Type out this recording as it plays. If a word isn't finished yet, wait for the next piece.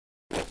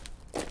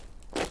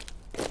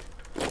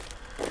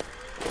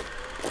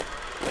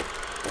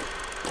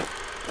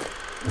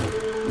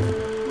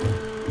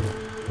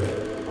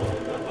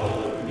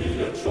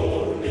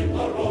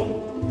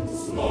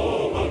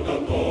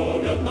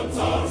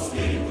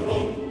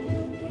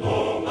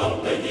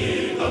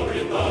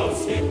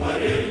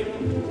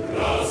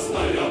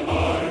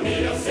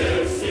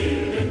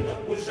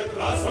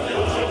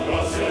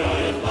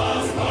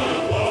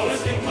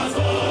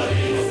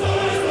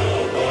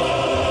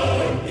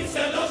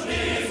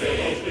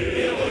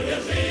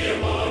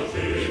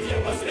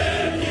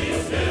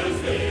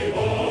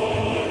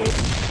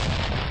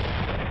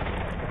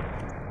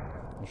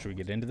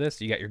get into this?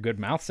 You got your good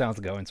mouth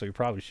sounds going, so you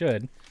probably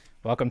should.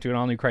 Welcome to an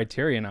all-new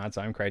Criterionauts.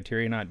 I'm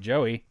Criterionaut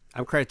Joey.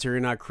 I'm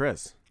Criterionaut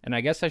Chris. And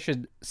I guess I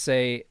should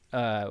say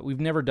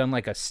we've never done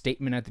like a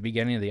statement at the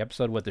beginning of the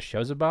episode what the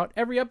show's about.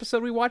 Every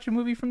episode we watch a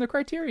movie from the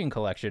Criterion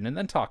Collection and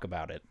then talk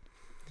about it.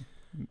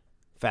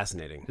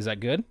 Fascinating. Is that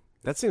good?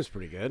 That seems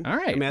pretty good. All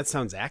right. I mean, that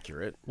sounds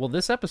accurate. Well,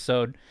 this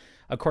episode,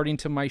 according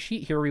to my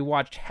sheet here, we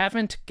watched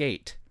Heaven's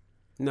Gate.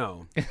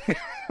 No.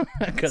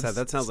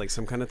 That sounds like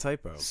some kind of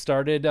typo.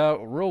 Started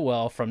real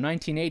well from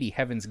 1980,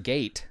 Heaven's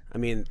Gate. I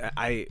mean,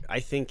 I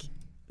think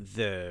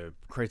the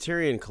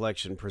Criterion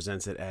Collection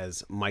presents it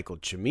as Michael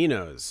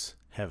Cimino's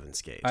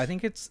Heaven's Gate. I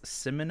think it's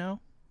Cimino.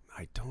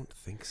 I don't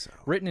think so.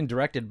 Written and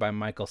directed by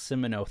Michael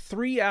Cimino.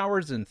 3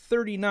 hours and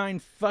 39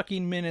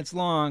 fucking minutes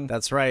long.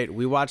 That's right.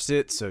 We watched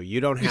it, so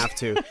you don't have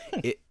to.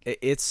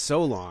 It's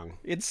so long.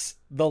 It's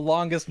the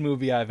longest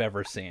movie I've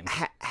ever seen.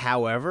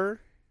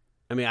 However,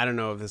 I mean, I don't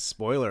know if this is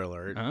spoiler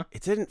alert. Uh-huh.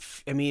 It didn't.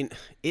 I mean,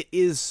 it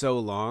is so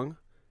long.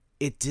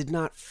 It did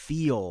not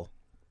feel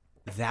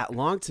that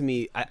long to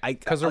me.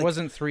 Because there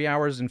wasn't 3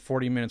 hours and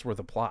 40 minutes worth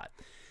of plot.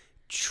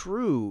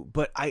 True,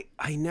 but I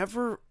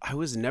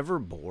was never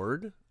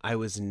bored. I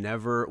was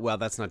never, well,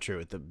 that's not true.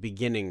 At the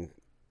beginning,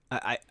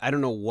 I don't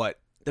know what,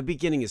 the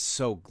beginning is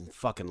so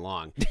fucking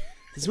long.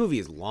 This movie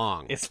is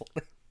long.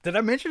 Did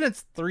I mention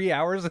it's 3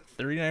 hours and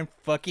 39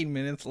 fucking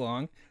minutes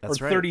long? That's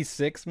or right.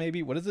 36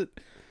 maybe? What is it?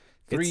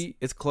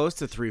 It's close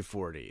to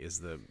 340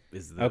 is the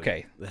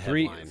okay. The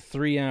headline.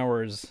 3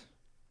 hours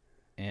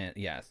and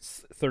yeah,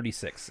 it's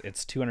 36.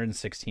 It's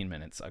 216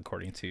 minutes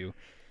according to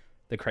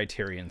the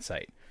Criterion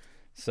site.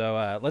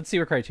 So let's see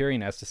what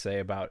Criterion has to say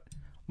about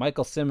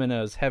Michael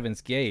Cimino's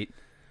Heaven's Gate.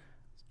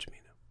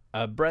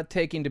 A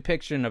breathtaking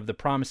depiction of the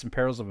promise and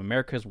perils of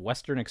America's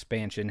Western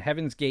expansion,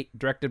 Heaven's Gate,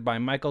 directed by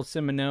Michael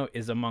Cimino,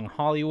 is among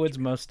Hollywood's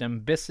most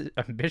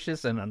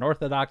ambitious and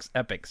unorthodox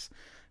epics.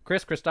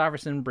 Chris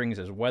Christopherson brings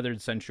his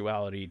weathered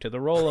sensuality to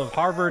the role of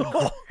Harvard.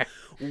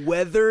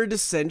 Weathered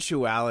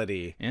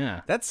sensuality.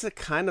 Yeah. That's a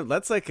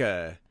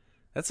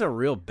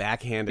real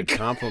backhanded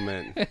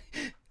compliment.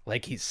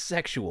 Like he's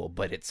sexual,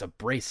 but it's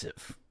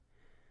abrasive.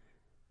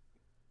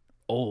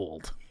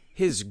 Old.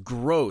 His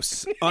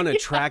gross,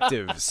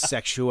 unattractive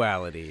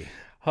sexuality.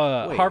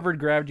 Harvard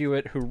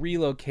graduate who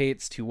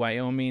relocates to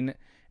Wyoming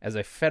as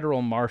a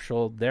federal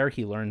marshal. There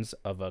he learns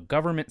of a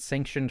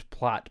government-sanctioned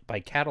plot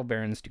by cattle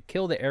barons to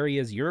kill the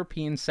area's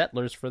European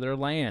settlers for their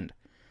land.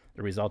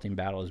 The resulting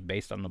battle is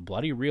based on the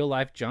bloody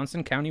real-life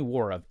Johnson County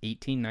War of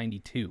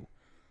 1892.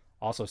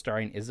 Also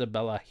starring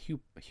Isabella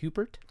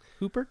Huppert?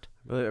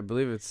 I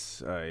believe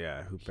it's,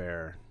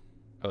 Huppert.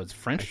 Oh, it's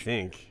French?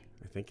 I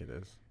think it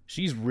is.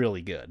 She's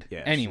really good.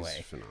 Yeah, anyway,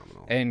 she's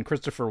phenomenal. And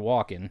Christopher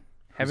Walken.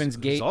 Heaven's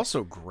Gate. He's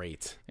also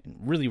great.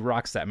 Really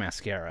rocks that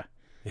mascara.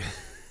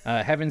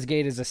 Heaven's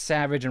Gate is a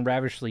savage and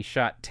ravishly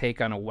shot take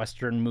on a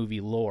Western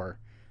movie lore.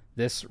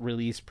 This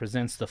release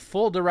presents the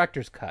full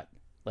director's cut,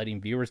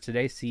 letting viewers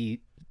today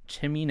see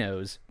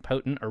Cimino's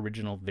potent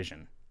original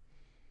vision.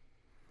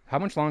 How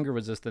much longer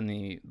was this than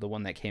the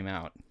one that came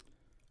out?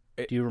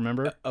 Do you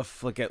remember?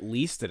 Like at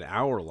least an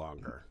hour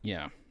longer.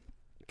 Yeah.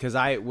 Because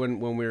when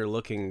we were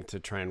looking to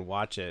try and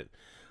watch it,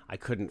 I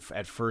couldn't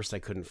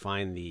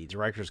find the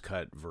director's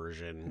cut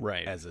version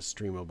as a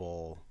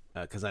streamable.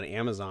 Because on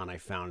Amazon I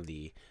found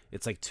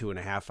it's like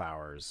 2.5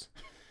 hours,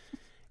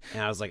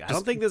 and I was like, I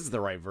don't think this is the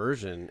right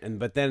version.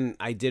 But then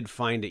I did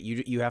find it.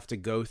 You have to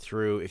go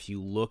through, if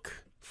you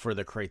look for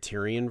the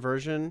Criterion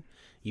version,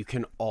 you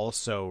can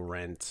also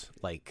rent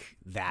like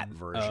that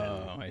version.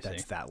 Oh, I see.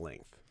 That's that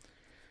length.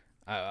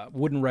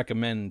 Wouldn't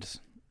recommend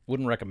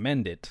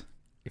it.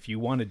 If you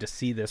wanted to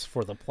see this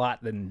for the plot,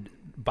 then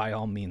by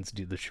all means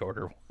do the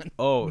shorter one.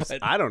 Oh,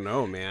 I don't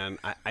know, man.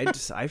 I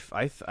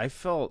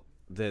felt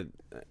that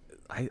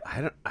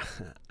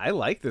I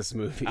like this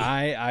movie.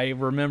 I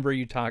remember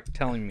you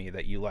telling me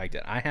that you liked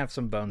it. I have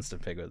some bones to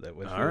pick with it,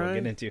 which we'll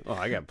get into. Oh,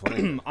 I got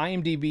plenty.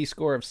 IMDb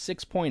score of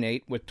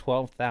 6.8 with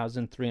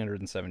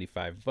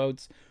 12,375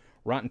 votes.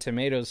 Rotten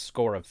Tomatoes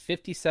score of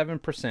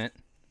 57%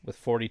 with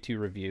 42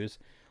 reviews.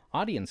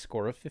 Audience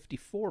score of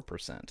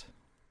 54%,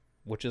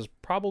 which is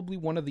probably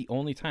one of the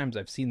only times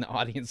I've seen the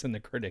audience and the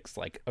critics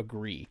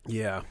agree.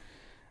 Yeah.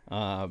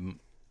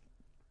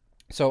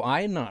 So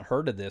I had not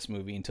heard of this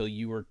movie until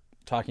you were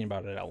talking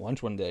about it at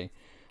lunch one day,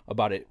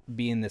 about it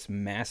being this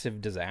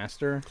massive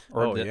disaster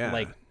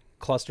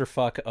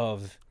clusterfuck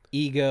of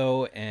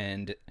ego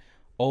and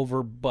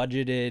over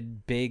budgeted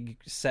big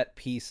set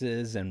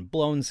pieces and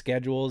blown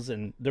schedules.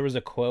 And there was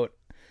a quote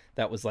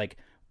that was like,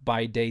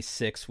 by day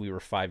 6 we were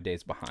 5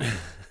 days behind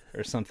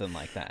or something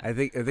like that. I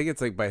think it's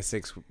like by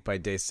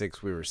day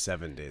 6 we were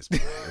 7 days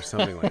behind or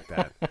something like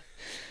that.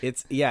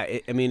 It's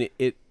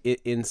it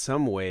in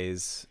some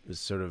ways was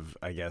sort of,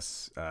 I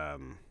guess,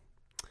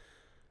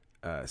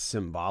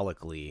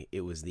 symbolically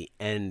it was the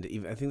end.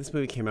 I think this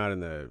movie came out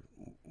in the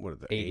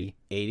 80.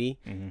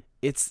 Mm-hmm.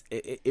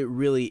 It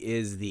really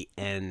is the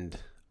end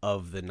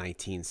of the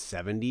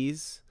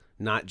 1970s,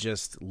 not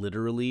just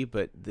literally,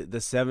 but the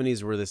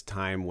 70s were this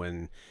time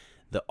when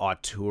the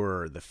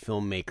auteur, the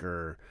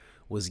filmmaker,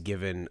 was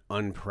given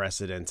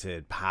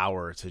unprecedented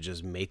power to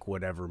just make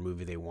whatever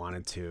movie they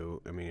wanted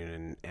to. I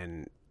mean,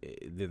 and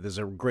there's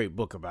a great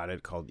book about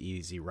it called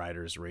Easy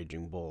Riders,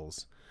 Raging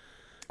Bulls.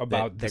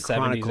 About that the 70s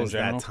chronicles in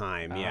general? that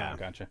time. Yeah.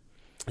 Gotcha.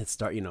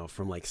 It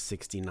from like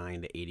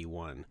 69 to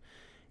 81.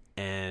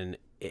 And,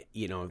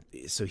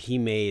 so he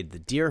made The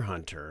Deer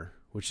Hunter,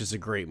 which is a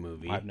great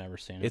movie. I've never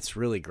seen it. It's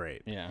really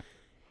great. Yeah.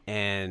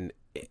 And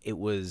it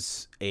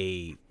was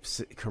a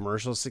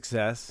commercial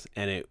success,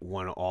 and it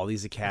won all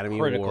these Academy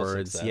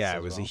Awards. Yeah,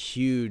 it was a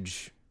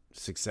huge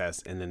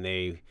success. And then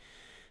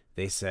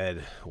they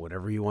said,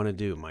 whatever you want to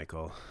do,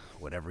 Michael,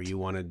 whatever you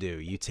want to do,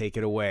 you take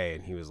it away.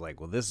 And he was like,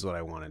 well, this is what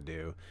I want to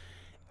do.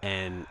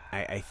 And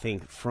I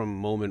think from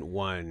moment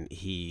one,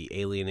 he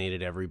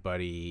alienated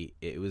everybody.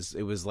 It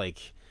was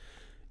like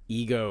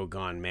ego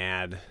gone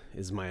mad,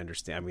 is my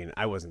understanding. I mean,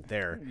 I wasn't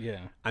there. Yeah.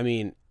 I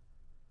mean,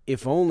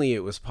 if only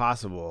it was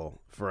possible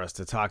for us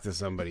to talk to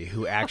somebody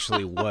who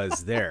actually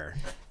was there.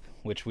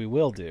 Which we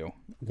will do.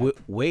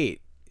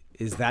 Wait,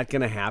 is that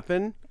going to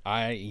happen?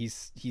 He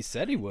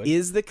said he would.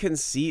 Is the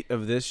conceit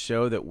of this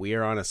show that we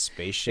are on a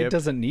spaceship? It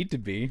doesn't need to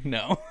be,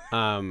 no.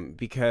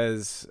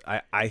 Because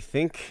I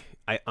think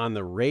on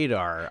the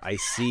radar I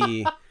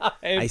see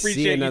I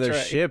see another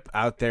ship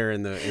out there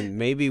and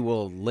maybe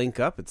we'll link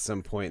up at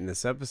some point in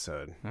this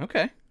episode.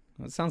 Okay,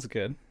 that sounds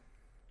good.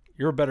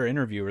 You're a better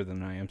interviewer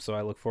than I am, so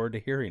I look forward to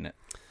hearing it.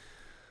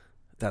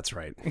 That's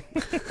right.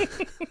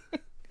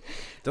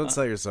 Don't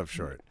sell yourself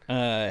short.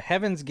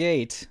 Heaven's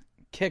Gate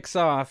kicks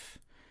off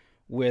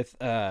with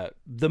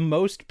the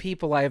most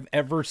people I've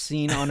ever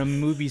seen on a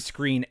movie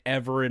screen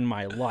ever in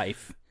my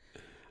life.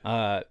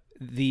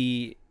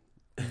 The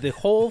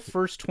whole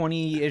first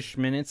 20-ish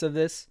minutes of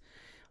this,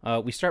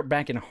 we start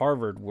back in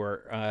Harvard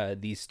where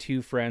these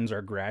two friends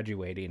are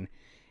graduating,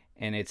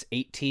 and it's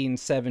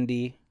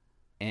 1870,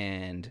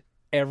 and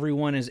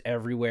everyone is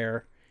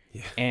everywhere.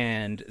 Yeah.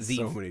 And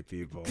so many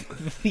people.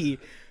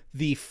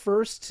 The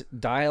first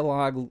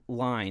dialogue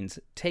lines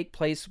take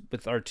place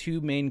with our two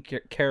main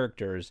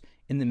characters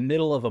in the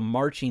middle of a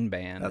marching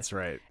band. That's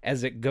right.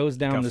 As it goes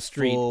down the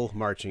street. Full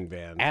marching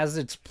band. As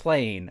it's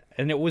playing.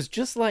 And it was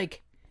just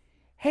like,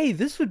 hey,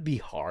 this would be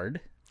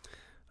hard.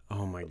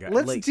 Oh my God.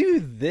 Let's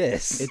do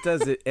this. It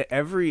does it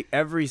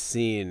every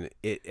scene,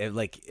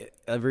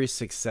 every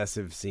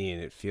successive scene,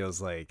 it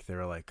feels like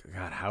they're like,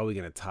 God, how are we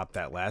going to top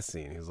that last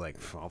scene? He's like,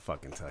 I'll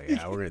fucking tell you.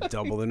 We're going to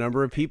double the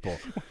number of people.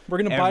 We're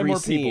going to buy more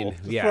people.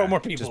 Just throw more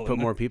people. Just put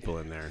more people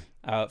in there.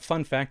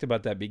 Fun fact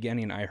about that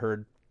beginning, I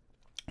heard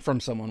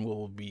from someone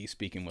we'll be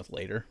speaking with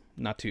later,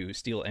 not to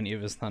steal any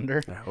of his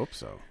thunder. I hope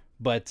so.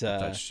 But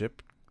that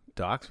ship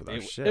docks with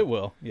our ship. It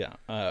will,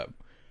 yeah.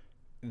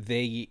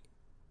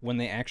 When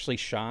they actually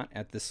shot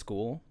at the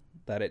school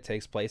that it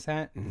takes place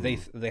at,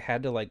 Mm-hmm. they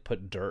had to like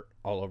put dirt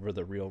all over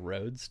the real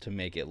roads to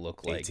make it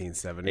look like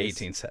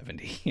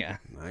 1870. Yeah,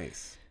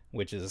 nice.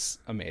 Which is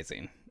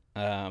amazing.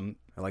 I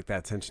like that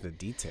attention to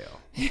detail.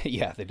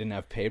 Yeah, they didn't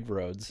have paved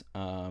roads,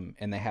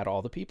 and they had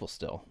all the people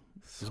still.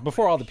 It was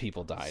before all the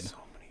people died. So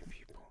many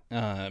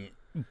people.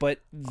 But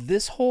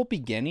this whole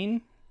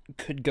beginning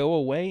could go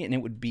away and it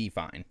would be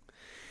fine.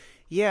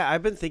 Yeah,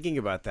 I've been thinking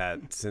about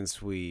that since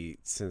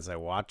I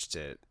watched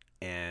it.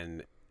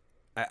 And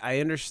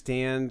I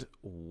understand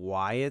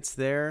why it's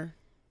there.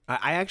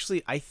 I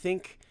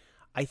think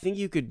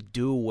you could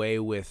do away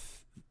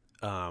with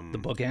the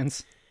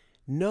bookends.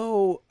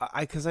 No,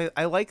 because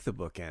I like the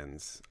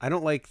bookends. I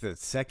don't like the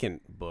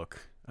second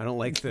book. I don't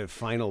like the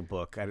final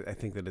book. I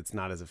think that it's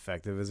not as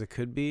effective as it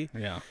could be.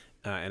 Yeah,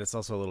 and it's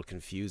also a little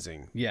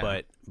confusing.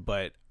 Yeah,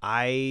 but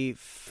I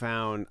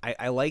found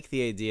I like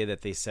the idea that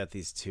they set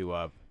these two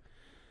up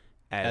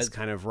as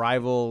kind of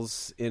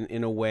rivals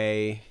in a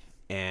way.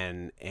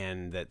 And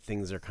that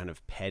things are kind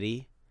of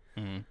petty,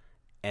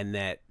 and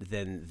that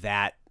then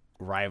that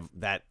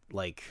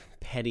like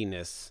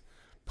pettiness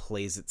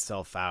plays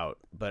itself out.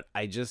 But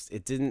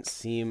it didn't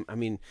seem. I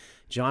mean,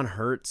 John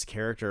Hurt's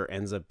character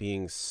ends up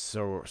being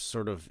so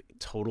sort of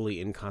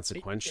totally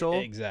inconsequential.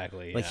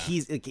 Exactly. Like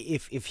he's like,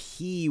 if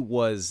he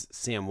was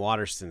Sam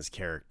Waterston's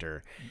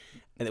character,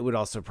 and it would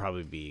also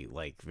probably be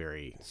like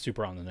very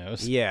super on the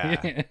nose.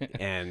 Yeah,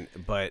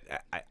 but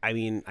I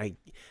mean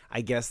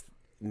I guess.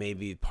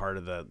 Maybe part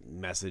of the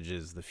message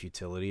is the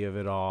futility of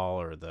it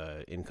all, or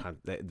the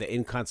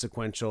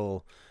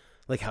inconsequential,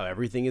 like how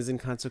everything is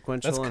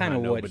inconsequential. That's kind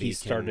of what he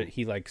started.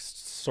 He like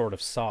sort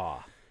of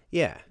saw.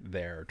 Yeah,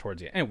 there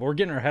towards the end. And we're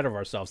getting ahead of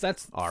ourselves.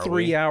 That's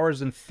 3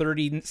 hours and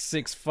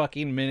 36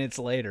 fucking minutes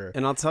later.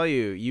 And I'll tell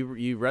you,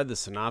 you read the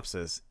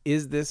synopsis.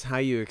 Is this how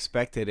you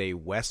expected a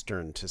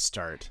Western to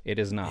start? It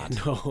is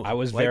not. No, I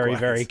was very,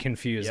 very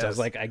confused. Yes. I was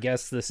like, I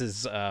guess this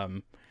is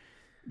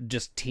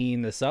just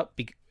teeing this up.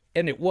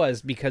 And it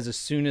was, because as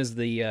soon as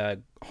the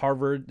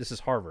Harvard, this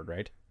is Harvard,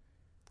 right?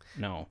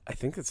 No.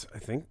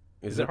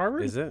 Is it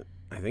Harvard? Is it?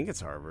 I think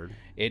it's Harvard.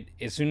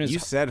 As soon as you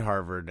said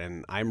Harvard,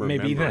 and I'm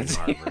remembering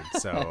Harvard,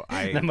 so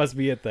that must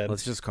be it then.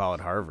 Let's just call it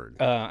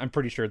Harvard. I'm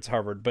pretty sure it's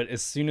Harvard, but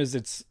as soon as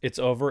it's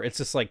over, it's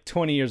just like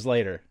 20 years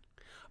later.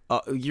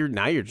 You're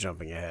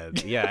jumping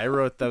ahead. Yeah, I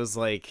wrote that was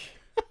like.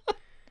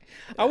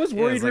 I was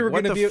worried we were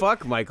going to be. What the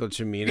fuck, Michael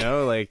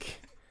Cimino?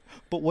 Like,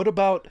 but what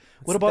about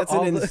that's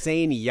an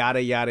insane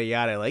yada yada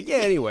yada. Like, yeah.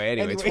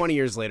 Anyway, 20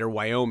 years later,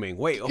 Wyoming.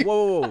 Wait,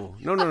 whoa.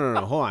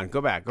 No. Hold on.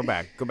 Go back.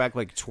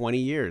 Like 20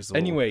 years.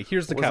 Anyway,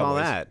 here's the Cowboys. All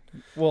that?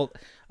 Well,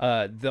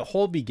 the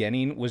whole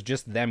beginning was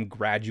just them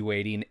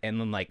graduating and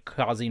then like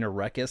causing a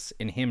ruckus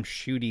and him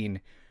shooting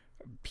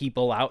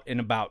people out and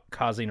about,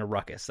 causing a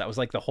ruckus. That was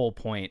like the whole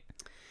point.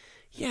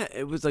 Yeah,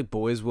 it was like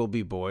Boys Will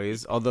Be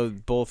Boys. Although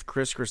both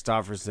Chris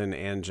Christopherson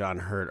and John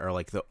Hurt are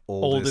like the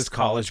oldest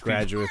college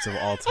graduates of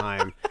all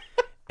time.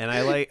 And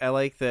I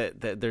like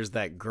that there's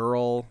that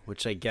girl,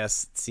 which I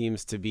guess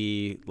seems to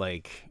be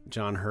like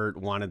John Hurt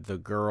wanted the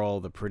girl,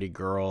 the pretty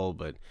girl,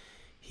 but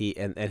he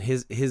and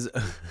his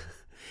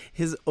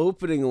his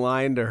opening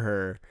line to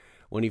her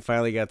when he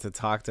finally got to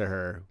talk to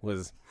her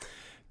was,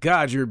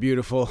 "God, you're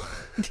beautiful."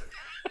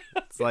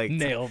 It's like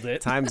nailed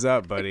it. Time's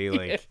up, buddy.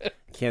 Like,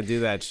 can't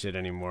do that shit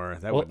anymore.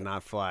 That would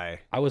not fly.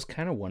 I was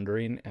kind of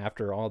wondering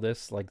after all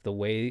this, like the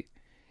way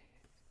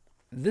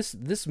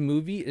this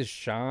movie is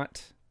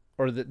shot,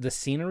 or the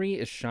scenery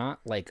is shot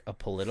like a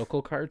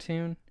political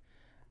cartoon.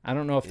 I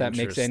don't know if that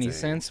makes any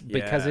sense,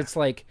 because it's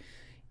like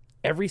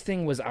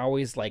everything was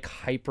always like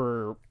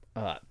hyper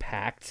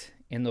packed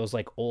in those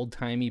like old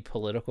timey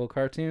political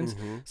cartoons.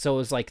 Mm-hmm. So it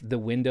was like the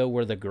window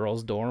where the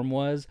girls' dorm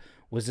was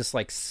just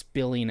like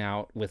spilling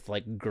out with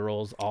like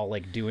girls all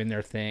like doing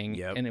their thing.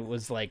 Yep. And it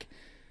was like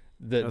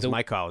that was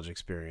my college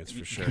experience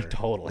for sure.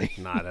 Totally.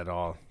 Not at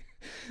all.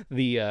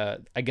 I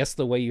guess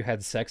the way you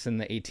had sex in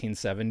the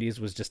 1870s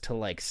was just to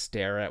like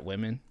stare at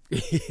women.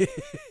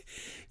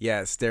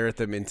 Yeah, stare at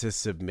them into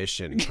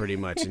submission pretty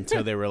much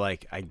until they were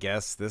like, I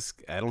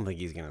don't think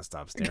he's gonna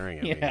stop staring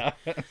at me. I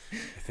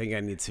think I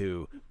need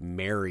to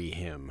marry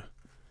him,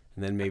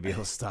 and then maybe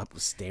he'll stop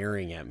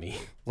staring at me.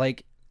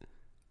 Like,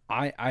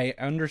 I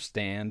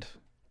understand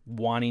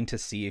wanting to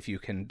see if you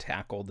can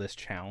tackle this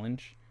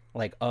challenge,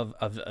 like of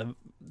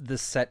the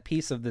set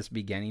piece of this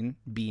beginning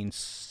being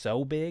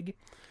so big.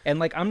 And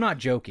like, I'm not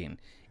joking.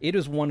 It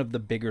is one of the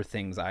bigger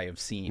things I have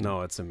seen.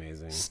 No, it's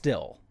amazing.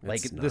 Still,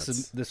 like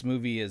this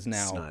movie is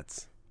now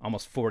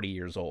almost 40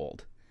 years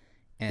old.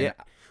 And yeah.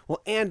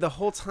 Well, and the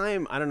whole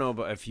time, I don't know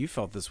about if you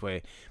felt this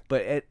way,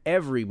 but at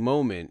every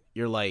moment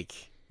you're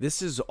like,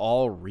 this is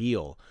all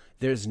real.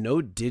 There's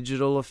no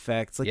digital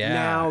effects. Like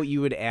now you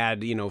would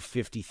add,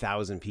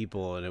 50,000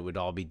 people and it would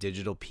all be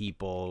digital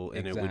people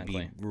and it would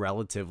be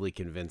relatively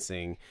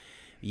convincing.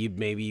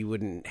 You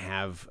wouldn't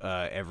have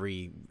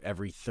every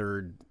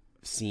third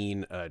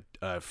scene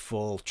a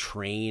full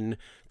train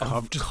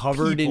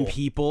covered in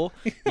people.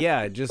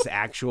 Yeah, just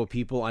actual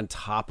people on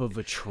top of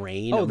a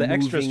train. Oh, the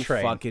extras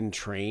train. Fucking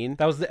train.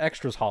 That was the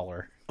extras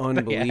hauler.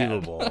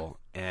 Unbelievable.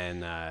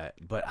 And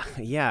but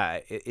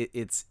yeah,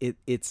 it's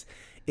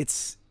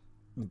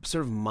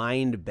sort of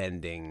mind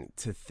bending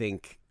to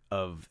think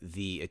of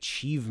the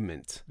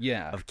achievement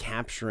of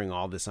capturing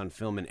all this on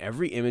film, and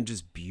every image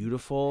is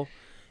beautiful.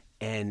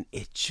 And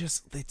it's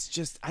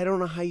just, I don't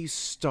know how you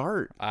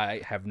start.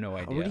 I have no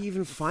idea. Where do you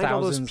even find all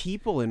those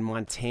people in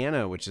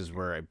Montana, which is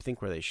where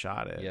they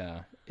shot it?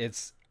 Yeah,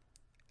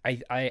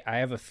 I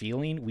have a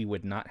feeling we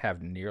would not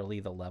have nearly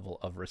the level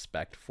of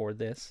respect for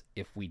this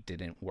if we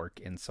didn't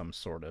work in some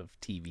sort of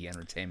TV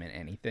entertainment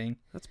anything.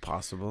 That's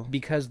possible.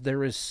 Because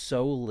there is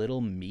so little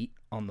meat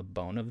on the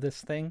bone of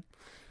this thing.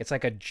 It's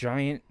like a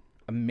giant,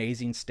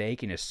 amazing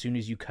steak, and as soon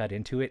as you cut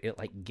into it, it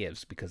like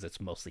gives because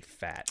it's mostly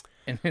fat.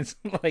 And it's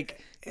like,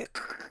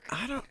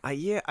 I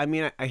hear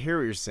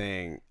what you're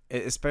saying,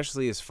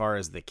 especially as far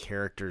as the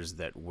characters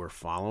that we're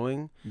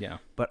following. Yeah.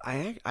 But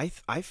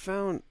I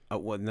found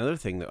another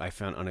thing that I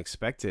found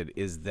unexpected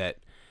is that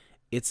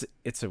it's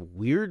a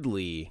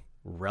weirdly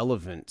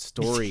relevant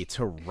story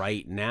to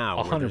right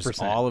now. 100%. Where there's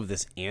all of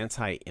this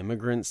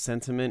anti-immigrant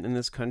sentiment in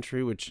this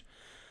country, which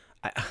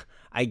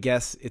I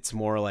guess it's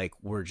more like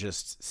we're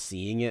just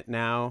seeing it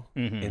now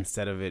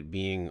instead of it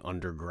being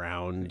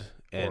underground.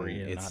 And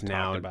it's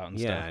now,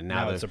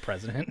 now it's a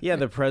president. Yeah,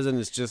 the president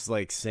is just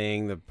like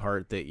saying the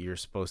part that you're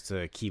supposed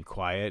to keep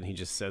quiet, and he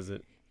just says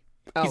it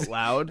out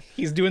loud.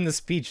 He's doing the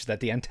speech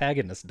that the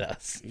antagonist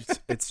does.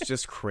 It's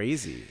just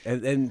crazy,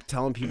 and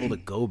telling people to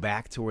go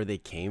back to where they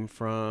came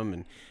from.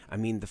 And I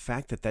mean, the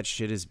fact that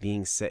shit is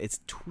being said. It's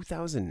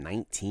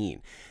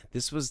 2019.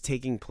 This was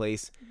taking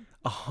place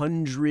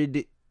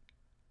 100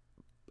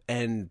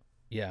 and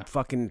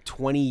fucking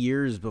 20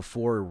 years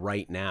before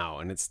right now,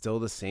 and it's still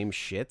the same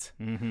shit.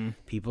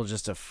 People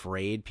just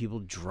afraid, people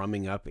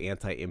drumming up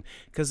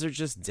because they're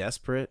just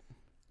desperate,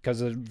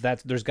 because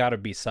there's got to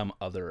be some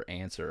other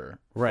answer,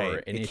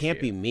 right? It can't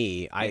be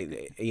me.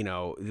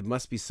 It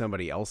must be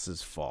somebody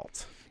else's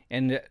fault.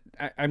 And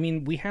I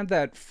mean, we had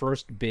that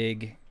first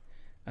big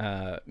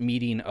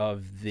meeting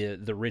of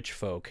the rich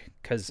folk,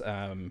 because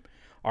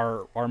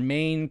our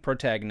main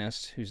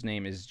protagonist, whose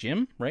name is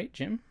Jim, right?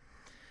 Jim.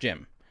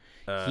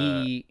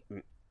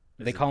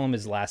 They call him,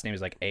 his last name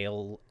is like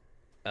Ale.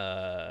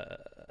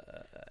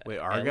 Wait,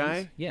 our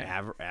guy?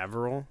 Yeah.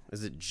 Averill?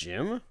 Is it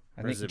Jim?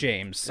 I think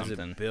James something.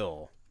 Is it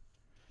Bill?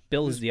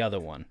 Bill is the other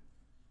one.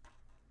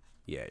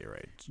 Yeah, you're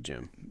right. It's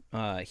Jim.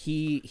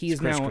 He is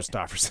Chris now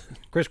Christopherson.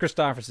 Chris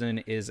Christopherson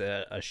is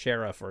a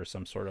sheriff or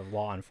some sort of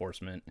law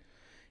enforcement,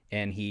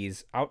 and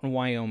he's out in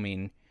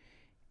Wyoming,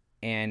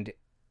 and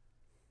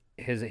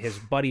his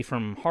buddy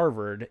from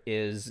Harvard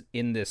is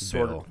in this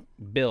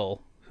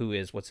Bill, who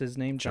is, what's his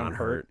name? John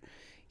Hurt.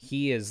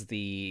 He is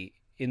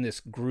in this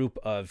group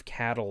of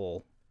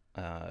cattle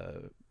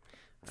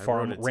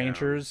farm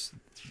ranchers.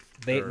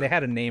 They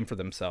had a name for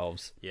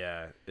themselves.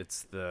 Yeah,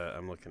 it's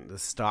the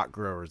Stock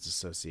Growers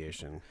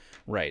Association.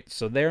 Right.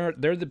 So they're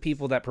the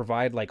people that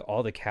provide like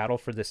all the cattle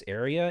for this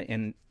area,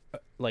 and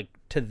like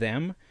to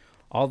them,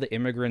 all the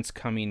immigrants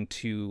coming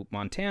to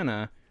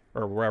Montana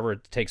or wherever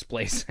it takes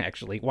place,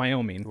 actually,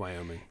 Wyoming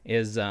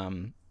is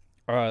their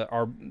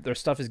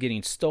stuff is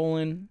getting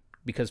stolen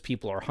because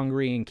people are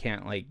hungry and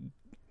can't like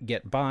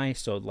get by.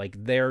 So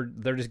like they're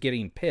just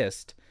getting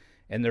pissed.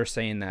 And they're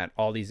saying that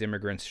all these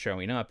immigrants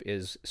showing up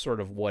is sort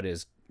of what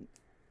is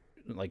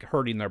like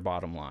hurting their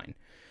bottom line.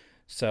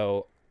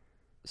 So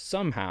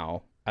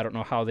somehow, I don't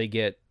know how they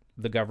get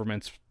the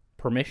government's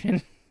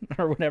permission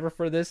or whatever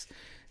for this.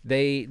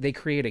 They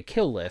create a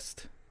kill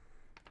list.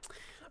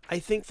 I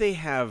think they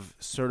have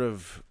sort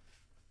of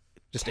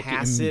just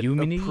tacit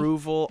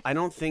approval. I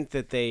don't think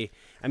that they.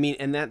 I mean,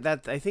 and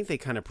that I think they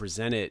kind of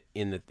present it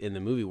in the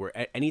movie where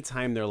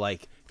anytime they're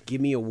like, give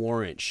me a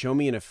warrant, show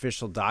me an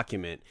official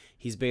document,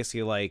 he's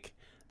basically like,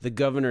 the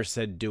governor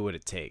said do what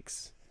it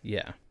takes.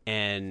 Yeah.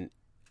 And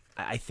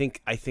I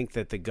think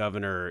that the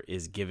governor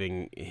is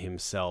giving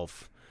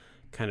himself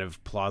kind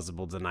of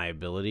plausible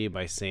deniability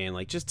by saying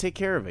like, just take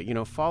care of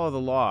it, follow the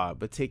law,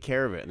 but take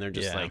care of it. And they're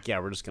just like, yeah,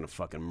 we're just going to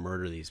fucking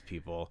murder these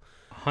people.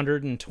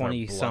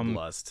 120 some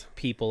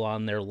people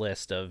on their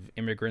list of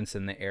immigrants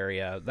in the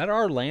area that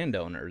are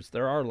landowners.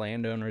 There are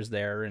landowners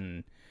there,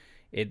 and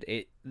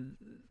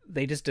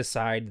they just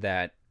decide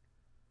that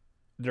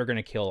they're going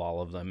to kill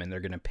all of them, and they're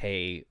going to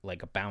pay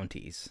like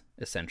bounties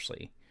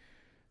essentially.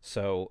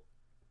 So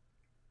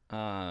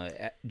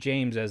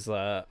James, as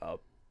a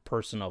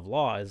person of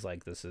law, is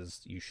like,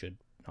 you should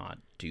not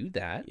do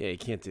that. Yeah, you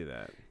can't do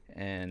that.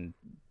 And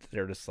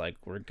they're just like,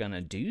 we're going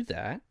to do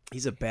that.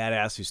 He's a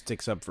badass who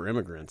sticks up for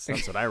immigrants.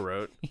 That's what I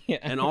wrote. Yeah.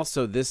 And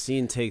also, this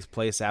scene takes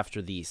place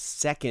after the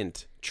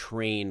second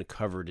train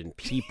covered in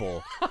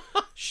people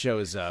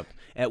shows up,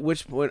 at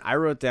which point I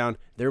wrote down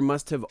there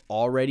must have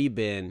already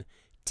been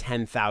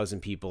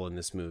 10,000 people in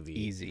this movie.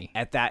 Easy.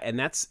 At that, and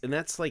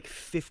that's like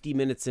 50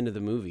 minutes into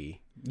the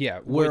movie. Yeah,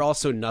 where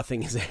also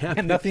nothing is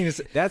happening. Nothing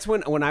is. That's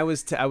when I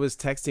was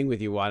texting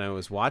with you while I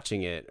was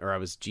watching it, or I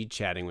was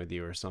G-chatting with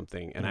you or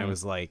something, and I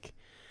was like,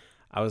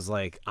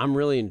 I'm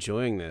really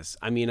enjoying this.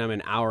 I mean, I'm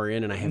an hour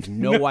in and I have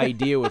no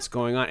idea what's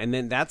going on. And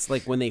then that's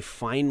like when they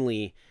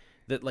finally,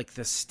 that like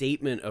the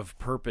statement of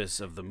purpose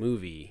of the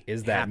movie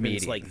is that happens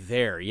meeting. Like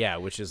there, yeah,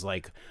 which is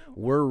like,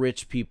 we're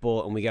rich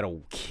people and we got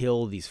to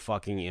kill these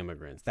fucking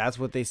immigrants. That's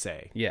what they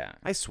say. Yeah,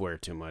 I swear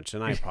too much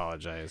and I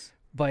apologize.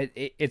 But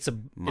it's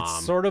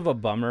sort of a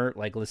bummer,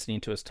 like listening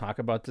to us talk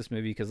about this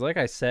movie, because like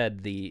I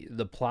said, the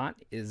plot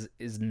is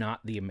not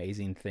the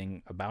amazing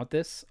thing about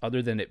this,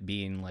 other than it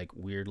being like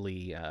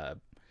weirdly,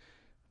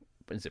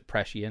 is it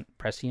prescient?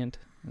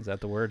 Is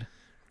that the word?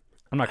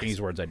 I'm not gonna use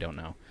words I don't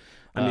know.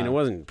 I mean, it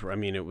wasn't. I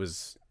mean, it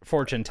was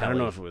fortune telling. I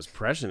don't know if it was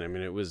prescient. I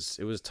mean, it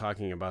was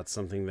talking about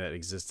something that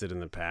existed in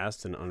the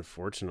past and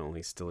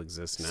unfortunately still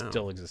exists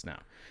now.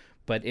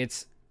 But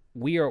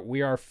we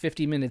are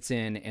 50 minutes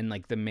in, and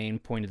like the main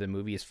point of the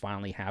movie has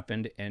finally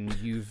happened, and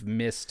you've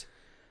missed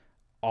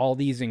all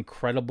these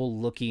incredible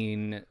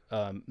looking,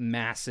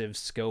 massive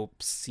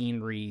scope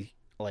scenery,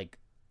 like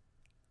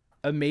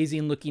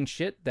amazing looking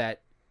shit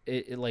that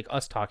it like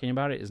us talking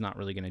about it is not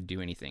really going to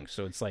do anything.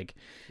 So it's like,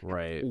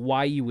 right,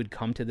 why you would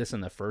come to this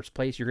in the first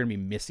place, you're going to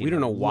be missing. We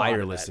don't know why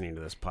you're listening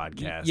to this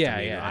podcast. Yeah,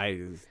 I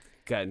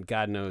mean,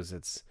 God knows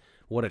it's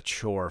what a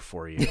chore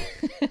for you.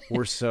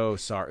 We're so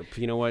sorry.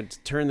 You know what?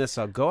 Turn this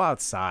up. Go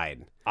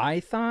outside.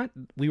 I thought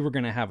we were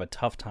going to have a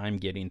tough time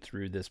getting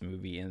through this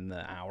movie in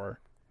the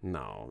hour.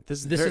 No.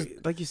 This is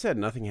like you said,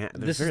 nothing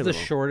happened. This is the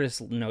shortest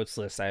notes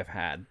list I've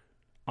had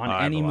on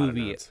any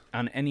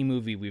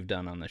movie we've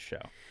done on this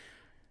show.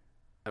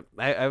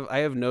 I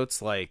have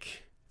notes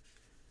like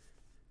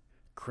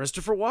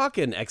Christopher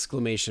Walken !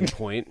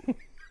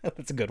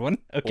 That's a good one.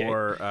 Okay.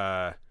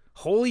 Or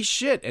holy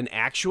shit, an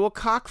actual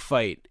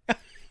cockfight.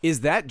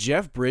 Is that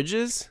Jeff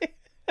Bridges?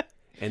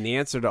 And the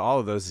answer to all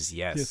of those is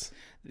yes.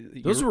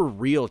 Those were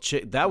real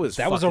That was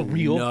a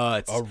real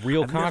nuts. A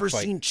real I've cockfight. never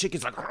seen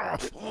chickens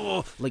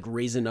like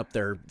raising up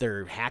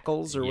their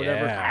hackles or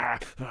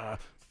whatever.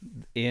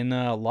 In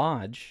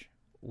Lodge,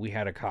 we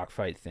had a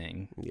cockfight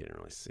thing. You didn't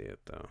really see it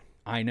though.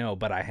 I know,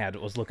 but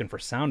was looking for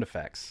sound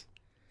effects.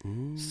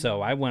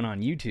 So I went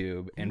on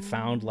YouTube and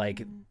found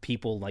like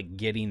people like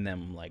getting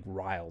them like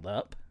riled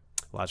up.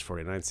 Lodge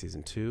 49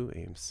 season 2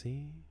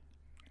 AMC.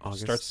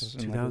 August starts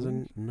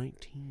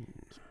 2019.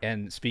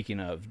 And speaking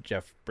of,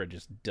 Jeff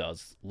Bridges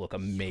does look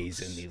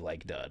amazingly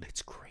like Dud.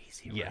 It's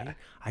crazy, right? Yeah.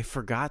 I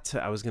forgot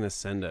I was going to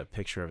send a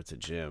picture of it to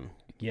Jim.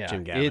 Yeah.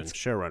 Jim Gavin,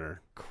 showrunner.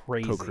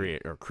 Crazy.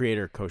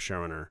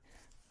 Co-showrunner.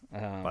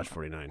 Watch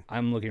 49.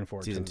 I'm looking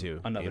forward Season to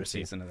 2, another AMC.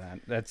 season of that.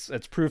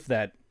 That's proof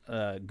that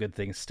good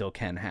things still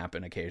can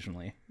happen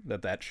occasionally.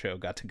 That show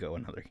got to go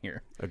another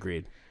year.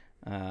 Agreed.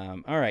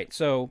 All right,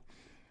 so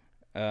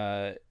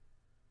I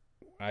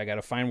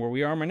gotta find where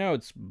we are in my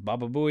notes.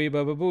 Baba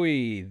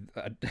Booey.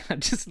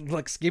 Just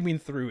like skimming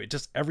through it,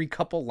 just every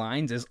couple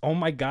lines is, oh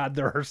my god,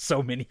 there are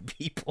so many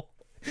people.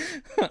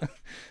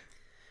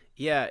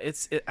 Yeah,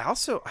 it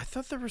also, I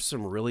thought there was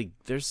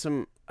there's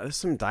some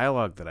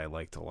dialogue that I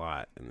liked a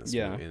lot in this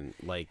movie. And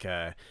like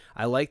I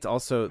liked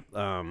also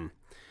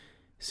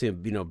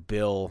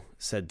Bill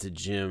said to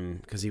Jim,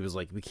 because he was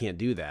like, we can't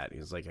do that. He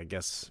was like, I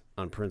guess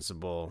on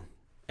principle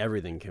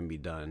everything can be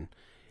done.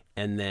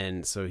 And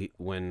then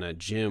when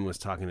Jim was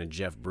talking to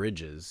Jeff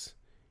Bridges,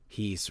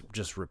 he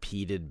just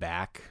repeated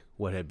back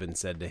what had been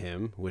said to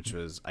him, which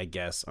was, I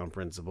guess on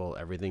principle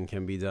everything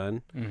can be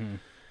done. Mm-hmm.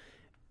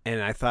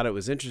 And I thought it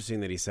was interesting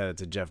that he said it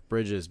to Jeff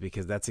Bridges,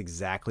 because that's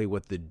exactly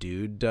what the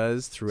dude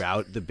does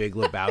throughout The Big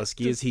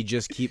Lebowski. Is he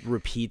just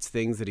repeats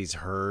things that he's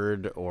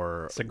heard,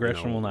 or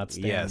aggression will not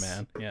stand,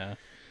 man. Yeah,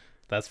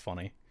 that's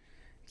funny.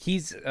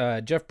 He's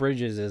Jeff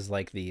Bridges is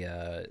like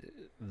the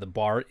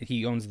bar.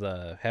 He owns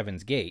the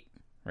Heaven's Gate,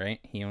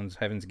 right? He owns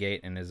Heaven's Gate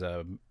and is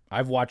a.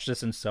 I've watched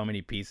this in so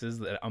many pieces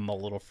that I'm a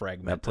little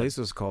fragmented. That place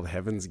was called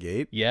Heaven's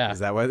Gate? Yeah. Is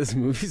that why this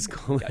movie's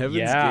called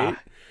Heaven's Gate?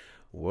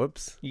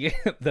 Whoops. Yeah,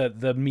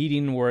 the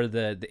meeting where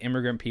the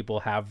immigrant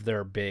people have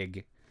their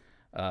big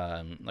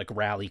like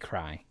rally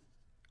cry.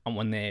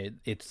 When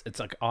it's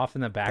like off in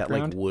the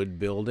background. That like wood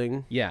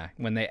building? Yeah,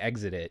 when they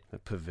exit it. The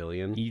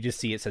pavilion. You just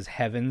see it says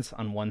Heavens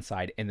on one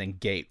side and then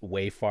Gate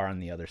way far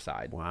on the other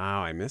side.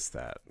 Wow, I missed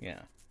that.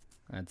 Yeah.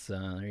 That's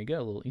there you go,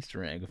 a little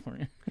Easter egg for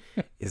you.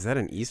 Is that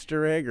an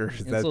Easter egg, or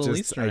is that just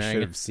Easter I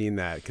should have seen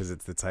that because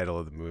it's the title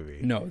of the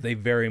movie? No, they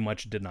very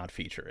much did not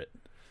feature it.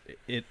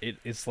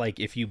 It's like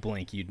if you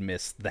blink, you'd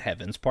miss the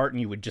Heavens part,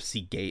 and you would just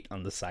see Gate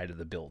on the side of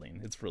the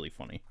building. It's really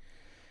funny.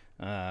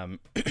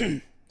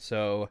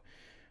 So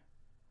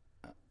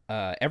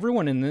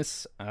everyone in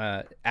this,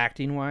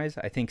 acting wise,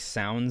 I think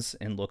sounds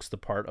and looks the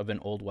part of an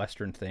old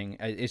Western thing.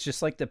 It's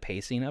just like the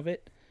pacing of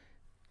it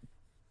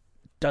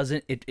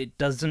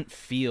doesn't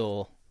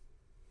feel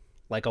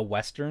like a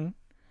Western,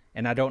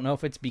 and I don't know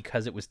if it's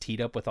because it was teed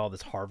up with all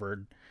this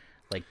Harvard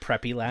like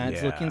preppy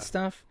lads looking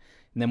stuff.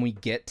 And then we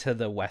get to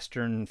the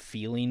Western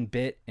feeling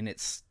bit, and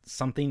it's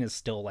something is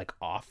still like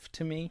off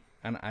to me.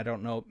 And I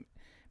don't know,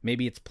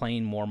 maybe it's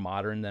playing more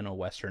modern than a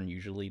Western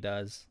usually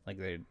does. Like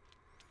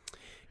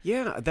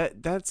yeah,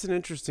 that's an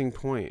interesting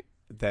point.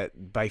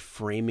 That by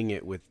framing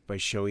it by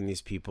showing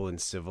these people in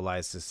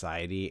civilized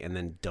society and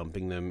then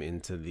dumping them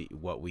into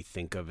what we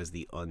think of as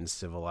the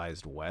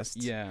uncivilized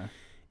West. Yeah,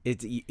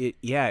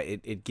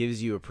 it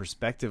gives you a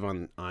perspective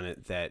on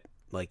it that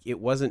like it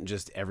wasn't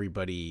just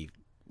everybody.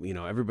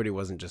 Everybody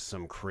wasn't just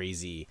some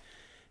crazy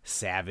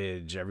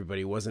savage.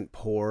 Everybody wasn't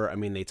poor. I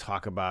mean, they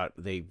talk about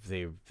they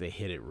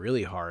hit it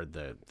really hard,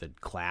 the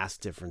class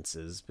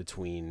differences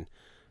between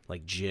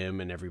like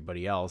Jim and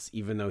everybody else.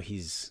 Even though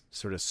he's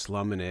sort of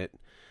slumming it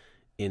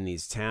in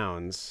these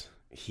towns,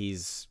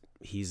 he's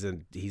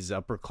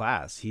upper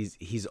class.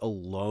 He's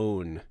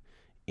alone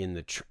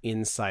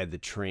inside the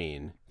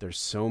train. There's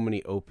so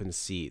many open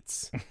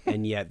seats,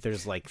 and yet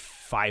there's like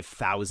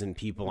 5,000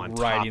 people on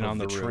riding top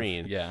on of the the roof.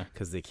 train. Yeah,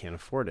 because they can't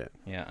afford it.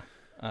 Yeah,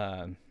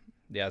 yeah,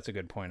 that's a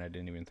good point. I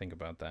didn't even think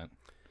about that.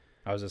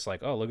 I was just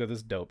like, oh, look at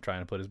this dope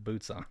trying to put his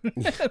boots on.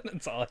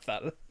 That's all I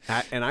thought of.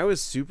 And I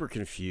was super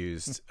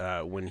confused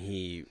when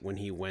he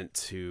went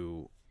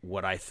to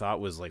what I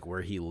thought was like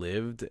where he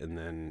lived, and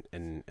then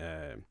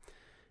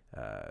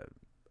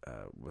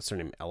what's her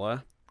name,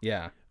 Ella?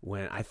 Yeah.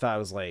 When I thought it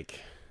was like,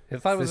 I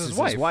thought it was his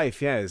wife. His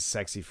wife, yeah, his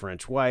sexy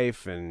French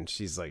wife, and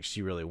she's like,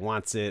 she really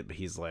wants it, but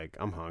he's like,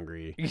 I'm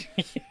hungry.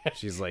 Yeah.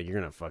 She's like, you're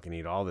gonna fucking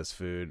eat all this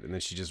food, and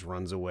then she just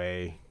runs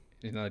away.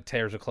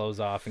 Tears her clothes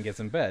off and gets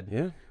in bed.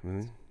 Yeah.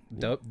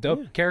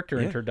 Dope character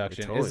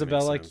introduction. Totally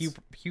Isabella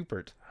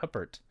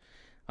Huppert.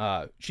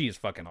 She is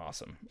fucking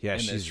awesome. Yeah,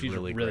 she's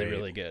really great.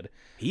 Really good.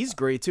 He's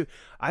great too.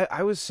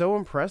 I was so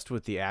impressed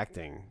with the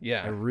acting.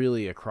 Yeah,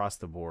 really across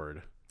the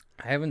board.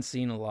 I haven't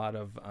seen a lot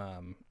of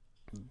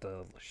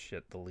the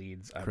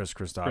leads. Chris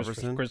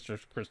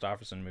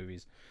Christopherson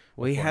movies.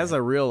 Well, he has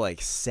a real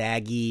like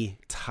saggy,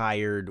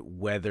 tired,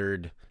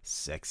 weathered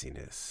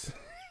sexiness.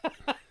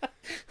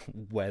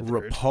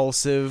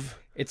 Repulsive.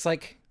 It's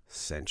like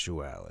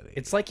sensuality.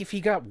 It's like if he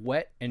got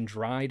wet and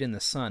dried in the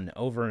sun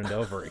over and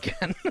over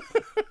again.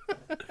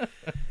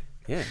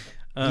 Yeah,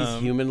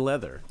 he's human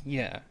leather.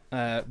 Yeah,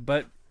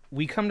 but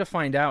we come to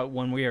find out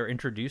when we are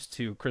introduced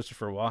to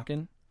Christopher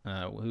Walken,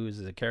 who is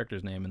the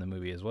character's name in the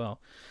movie as well.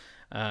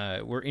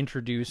 We're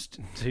introduced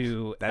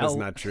to that is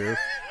not true.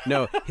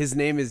 No, his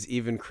name is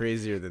even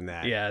crazier than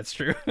that. Yeah, it's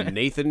true.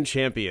 Nathan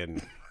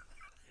Champion.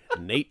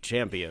 Nate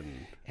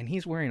Champion. And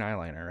he's wearing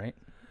eyeliner, right?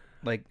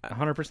 Like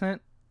 100%?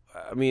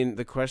 I mean,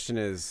 the question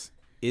is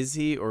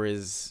he, or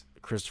is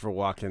Christopher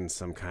Walken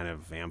some kind of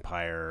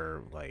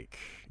vampire, like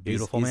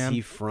beautiful man? Is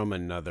he from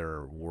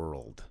another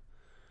world?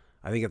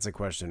 I think it's a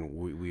question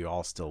we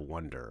all still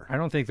wonder. I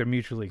don't think they're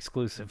mutually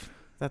exclusive.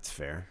 That's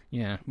fair.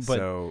 Yeah, but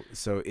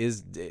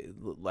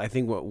I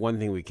think one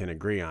thing we can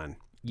agree on.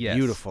 Yes.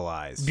 Beautiful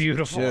eyes.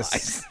 Beautiful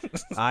eyes.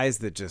 Eyes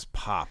that just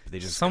pop. They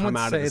just Someone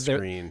come out of the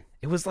screen.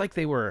 It was like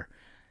they were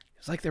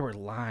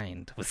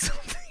lined with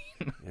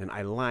something. An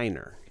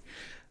eyeliner.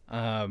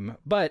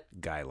 But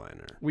guy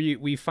liner.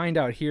 We find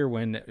out here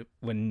when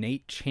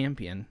Nate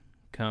Champion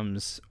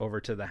comes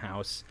over to the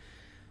house,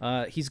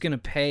 he's gonna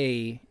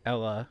pay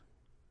Ella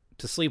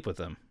to sleep with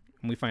him.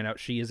 And we find out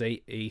she is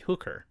a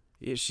hooker.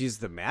 Yeah, she's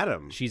the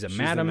madam. She's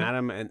madam. The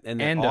madam,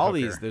 and all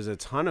these. There's a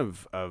ton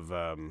of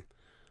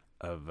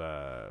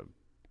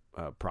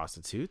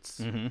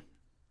prostitutes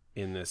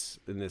in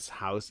this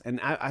house, and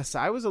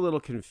I was a little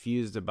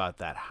confused about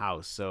that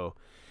house. So,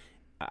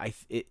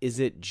 is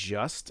it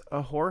just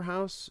a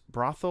whorehouse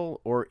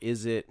brothel, or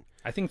is it?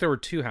 I think there were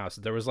two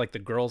houses. There was like the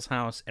girl's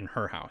house and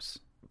her house.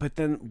 But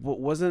then, what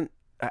wasn't?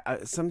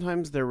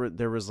 Sometimes there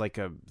was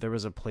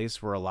a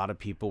place where a lot of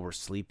people were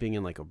sleeping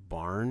in like a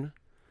barn.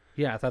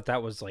 Yeah, I thought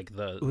that was like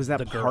was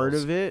that part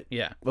of it?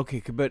 Yeah.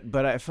 Okay,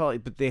 but I felt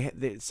like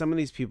they some of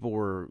these people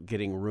were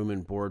getting room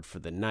and board for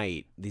the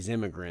night. These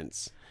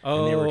immigrants,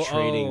 and they were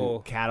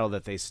trading cattle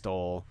that they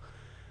stole.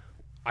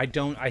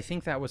 I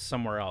think that was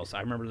somewhere else. I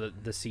remember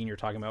the scene you're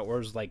talking about, where it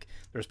was like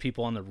there's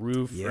people on the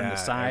roof and the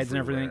sides and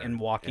everything, and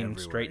walking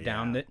straight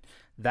down it.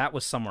 That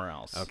was somewhere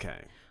else. Okay,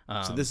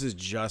 so this is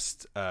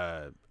just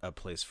a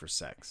place for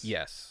sex.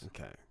 Yes.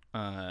 Okay.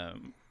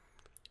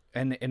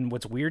 And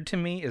what's weird to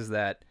me is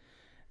that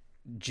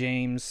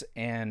James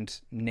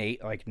and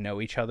Nate like know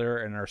each other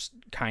and are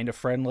kind of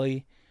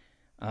friendly.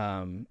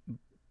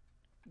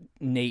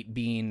 Nate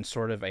being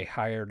sort of a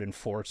hired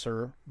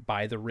enforcer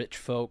by the rich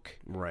folk,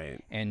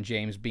 right? And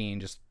James being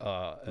just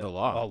the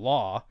law. A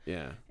law.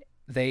 Yeah.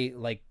 They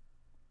like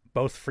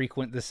both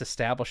frequent this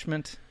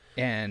establishment,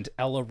 and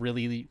Ella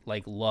really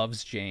like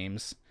loves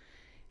James,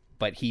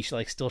 but he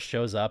like still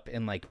shows up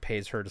and like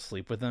pays her to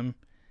sleep with him.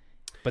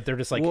 But they're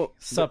just like,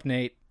 "Sup,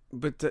 Nate?"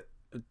 But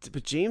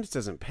James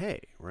doesn't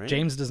pay, right?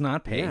 James does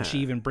not pay, and she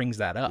even brings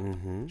that up.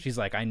 She's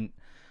like, "I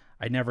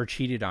never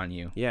cheated on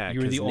you. Yeah,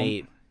 you were the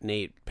only."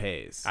 Nate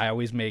pays. I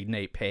always made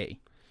Nate pay.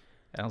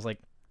 And I was like,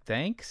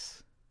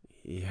 thanks?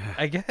 Yeah.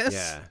 I guess.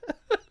 Yeah.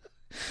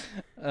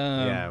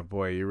 Yeah,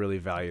 boy, you really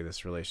value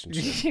this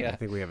relationship. Yeah. I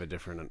think we have a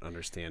different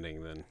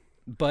understanding than...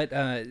 But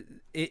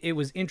it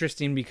was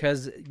interesting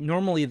because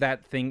normally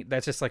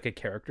that's just like a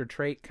character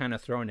trait kind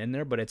of thrown in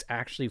there, but it's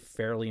actually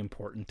fairly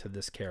important to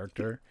this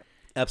character.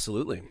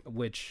 Absolutely.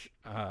 Which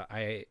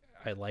I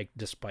like,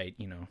 despite,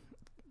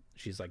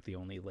 she's like the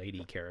only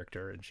lady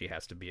character and she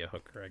has to be a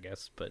hooker, I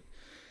guess, but...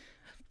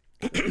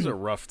 It was a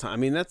rough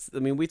time. I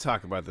mean, we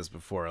talk about this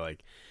before.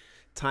 Like,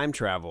 time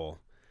travel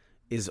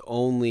is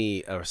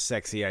only a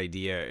sexy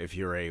idea if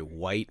you're a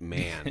white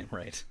man,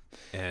 right?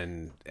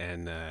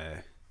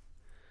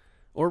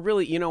 Or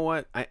really, you know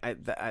what?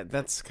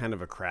 That's kind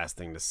of a crass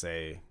thing to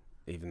say,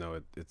 even though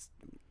it's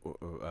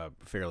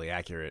fairly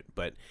accurate.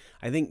 But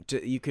I think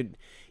you could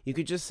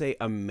just say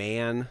a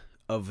man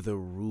of the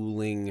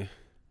ruling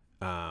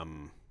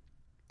ethnicity.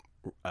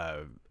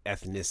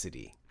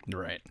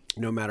 Right.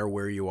 No matter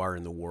where you are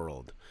in the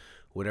world,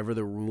 whatever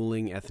the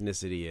ruling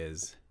ethnicity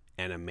is,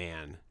 and a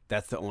man,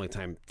 that's the only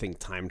time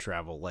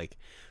travel. Like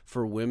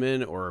for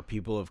women or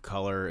people of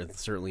color, and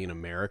certainly in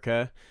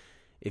America,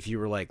 if you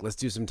were like, let's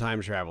do some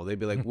time travel, they'd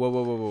be like,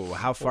 whoa,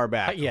 how far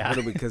back? Yeah.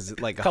 Because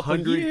like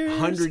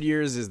 100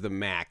 years is the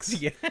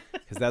max. Yeah.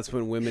 Because that's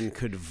when women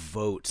could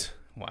vote.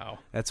 Wow.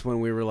 That's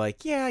when we were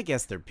like, yeah, I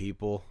guess they're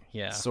people.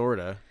 Yeah.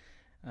 Sorta.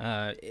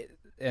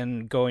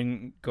 And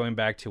going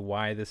back to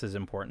why this is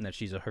important that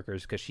she's a hooker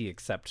is because she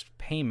accepts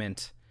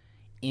payment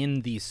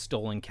in these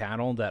stolen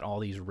cattle that all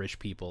these rich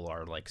people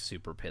are like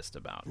super pissed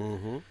about.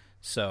 Mm-hmm.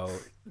 So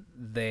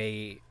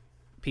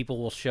people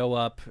will show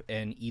up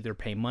and either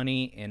pay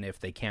money, and if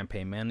they can't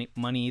pay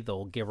money,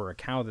 they'll give her a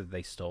cow that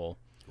they stole.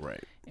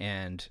 Right.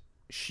 And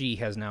she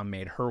has now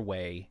made her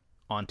way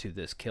onto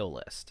this kill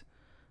list,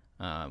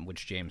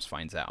 which James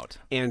finds out.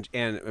 And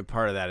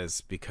part of that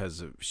is because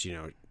of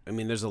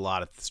there's a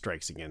lot of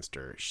strikes against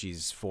her.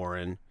 She's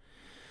foreign.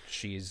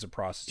 She's a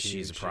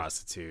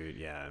prostitute.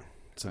 Yeah.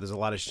 So there's a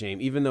lot of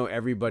shame. Even though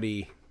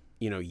everybody,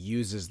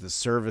 uses the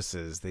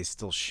services, they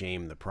still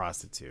shame the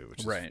prostitute,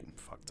 which is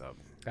fucked up.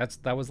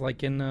 That was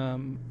like in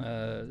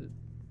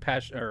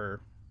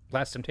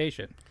Last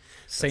Temptation.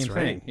 Same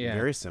thing. Yeah.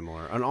 Very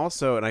similar. And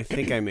also, and I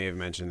think I may have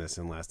mentioned this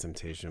in Last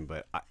Temptation,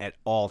 but at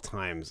all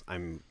times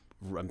I'm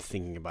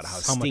thinking about how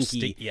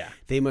stinky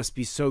they must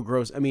be. So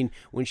gross. I mean,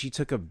 when she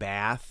took a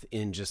bath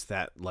in just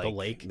that like the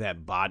lake, that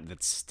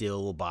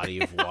still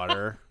body of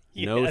water,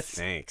 yes. No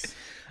thanks.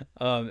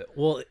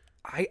 Well,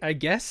 I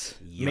guess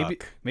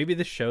Yuck. maybe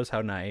this shows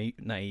how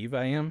naive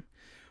I am,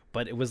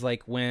 but it was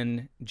like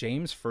when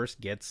James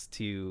first gets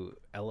to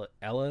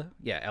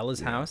Ella's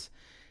house,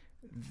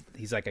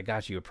 he's like, I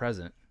got you a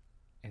present.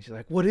 And she's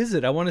like, "What is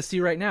it? I want to see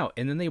right now."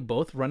 And then they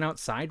both run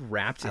outside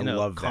wrapped in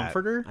a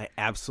comforter. I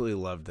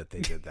absolutely love that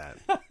they did that.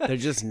 They're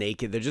just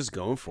naked. They're just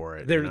going for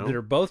it.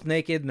 They're both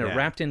naked and they're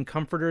wrapped in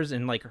comforters,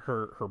 and like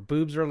her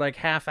boobs are like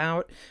half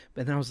out.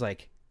 But then I was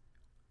like,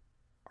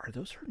 "Are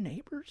those her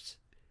neighbors?"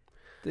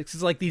 This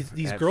is like these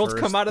girls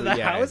come out of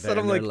the house, and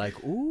I'm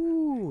like,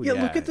 "Ooh,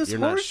 look at this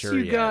horse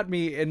you got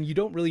me." And you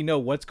don't really know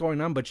what's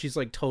going on, but she's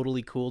like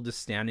totally cool, just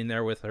standing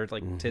there with her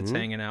like tits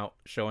hanging out,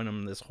 showing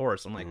him this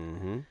horse. I'm like.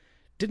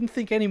 Didn't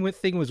think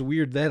anything was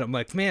weird then. I'm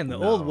like, man, the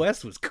Old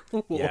West was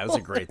cool. Yeah, it was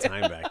a great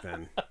time back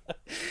then.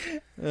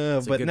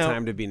 It's a good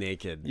time to be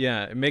naked.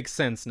 Yeah, it makes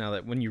sense now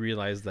that when you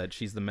realize that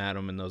she's the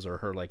madam and those are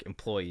her like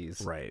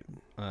employees, right?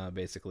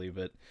 Basically,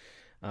 but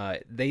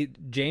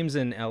James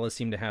and Ella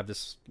seem to have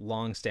this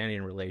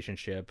long-standing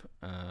relationship.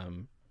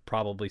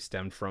 Probably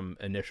stemmed from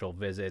initial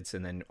visits,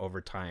 and then over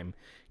time,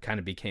 kind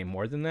of became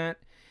more than that.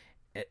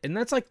 And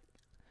that's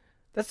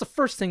the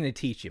first thing they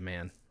teach you,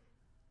 man.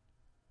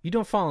 You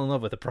don't fall in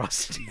love with a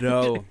prostitute.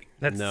 No,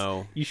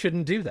 you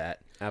shouldn't do that.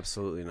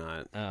 Absolutely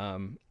not.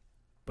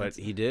 But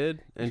he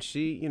did, and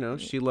she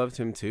loved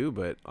him too.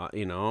 But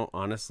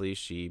honestly,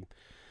 she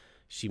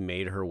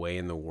made her way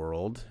in the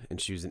world,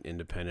 and she was an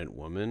independent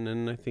woman,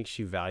 and I think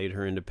she valued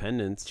her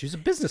independence. She was a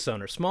business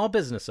owner, small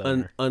business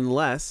owner.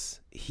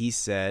 Unless he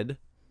said,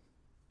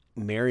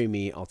 "Marry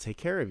me, I'll take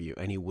care of you,"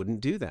 and he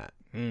wouldn't do that,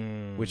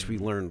 which we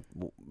learned.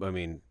 I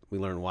mean, we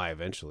learned why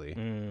eventually.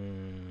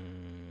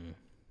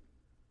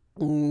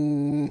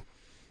 I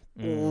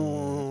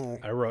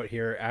wrote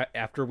here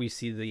after we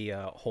see the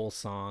whole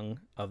song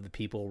of the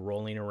people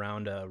rolling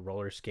around a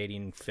roller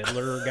skating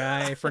fiddler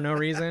guy for no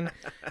reason,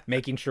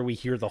 making sure we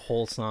hear the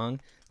whole song.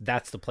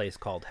 That's the place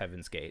called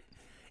Heaven's Gate.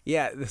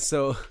 Yeah.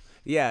 So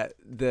yeah,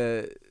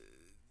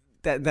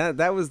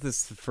 that was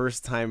this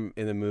first time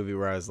in the movie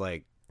where I was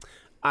like,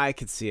 I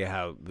could see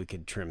how we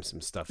could trim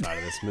some stuff out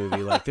of this movie.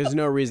 Like, there's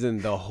no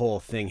reason the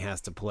whole thing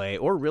has to play,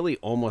 or really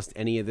almost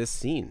any of this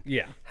scene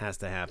has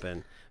to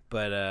happen.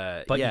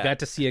 But you got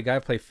to see a guy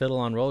play fiddle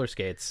on roller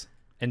skates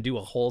and do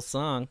a whole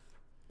song.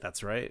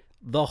 That's right.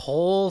 The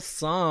whole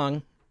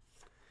song.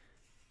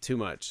 Too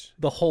much.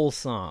 The whole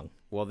song.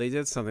 Well, they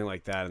did something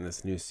like that in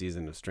this new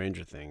season of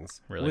Stranger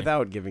Things. Really?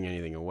 Without giving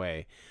anything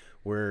away,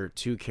 where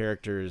two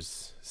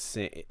characters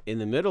sing in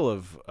the middle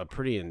of a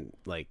pretty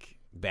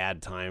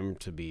bad time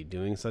to be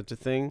doing such a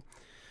thing,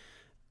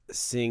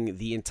 sing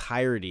the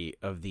entirety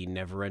of the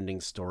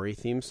Neverending Story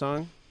theme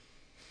song.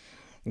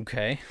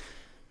 Okay.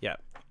 Yeah.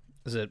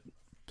 Is it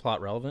plot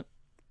relevant?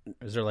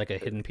 Is there like a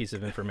hidden piece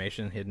of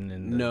information hidden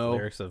in the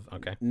lyrics of?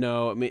 Okay.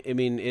 No, I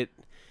mean it.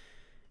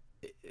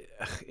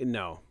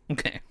 No.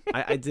 Okay.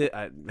 I did.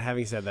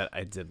 Having said that,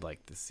 I did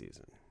like this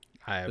season.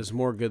 There's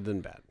more good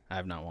than bad. I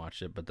have not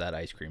watched it, but that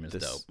ice cream is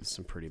dope.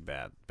 Some pretty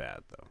bad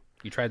though.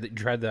 You tried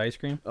the ice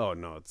cream? Oh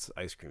no,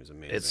 ice cream is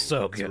amazing. It's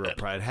so good. Real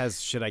pride. It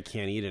has shit I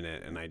can't eat in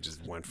it, and I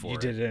just went for it. You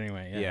did it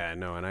anyway. Yeah. Yeah,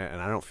 no, and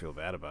I don't feel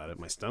bad about it.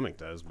 My stomach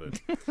does,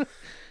 but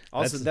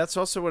also that's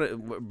also what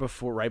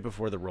right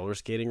before the roller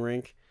skating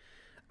rink.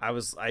 I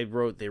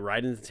wrote, they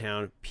ride into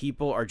town.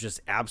 People are just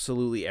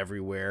absolutely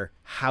everywhere.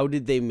 How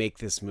did they make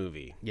this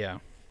movie? Yeah,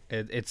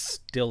 it's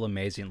still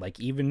amazing. Like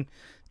even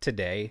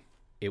today,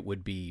 it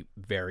would be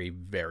very,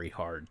 very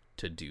hard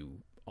to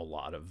do a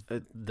lot of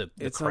the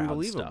it's crowd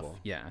unbelievable stuff.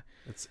 Yeah.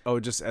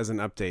 Just as an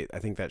update, I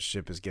think that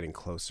ship is getting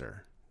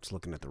closer. Just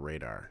looking at the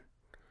radar.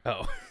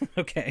 Oh,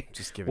 okay.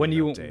 Just giving an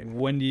update.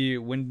 When do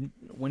you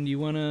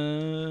want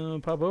to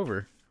pop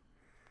over?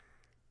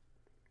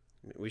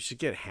 We should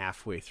get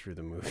halfway through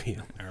the movie.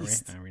 Are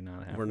we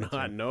not halfway? We're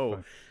not.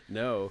 No.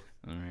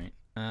 All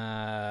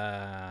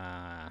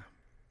right.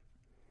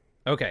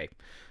 Okay.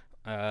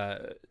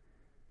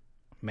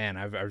 Man,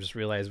 I've just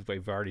realized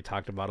we've already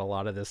talked about a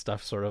lot of this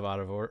stuff sort of out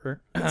of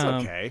order. It's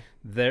okay.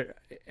 I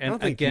don't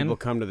think people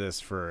come to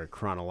this for a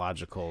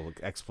chronological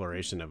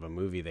exploration of a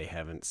movie they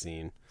haven't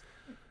seen.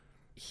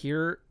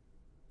 Here,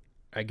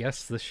 I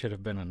guess this should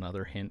have been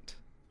another hint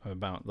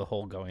about the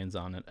whole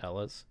goings-on at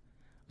Ella's.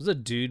 It was a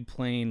dude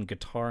playing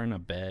guitar in a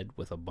bed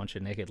with a bunch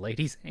of naked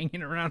ladies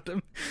hanging around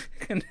him.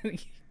 And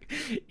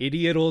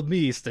idiot old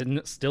me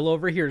still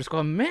over here just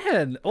going,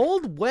 man,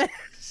 Old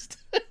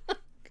West.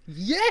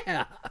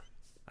 Yeah.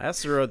 I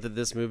also wrote that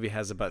this movie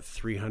has about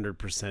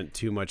 300%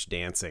 too much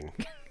dancing.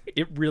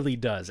 It really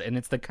does. And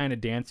it's the kind of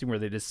dancing where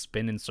they just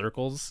spin in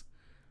circles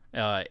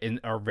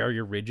and are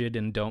very rigid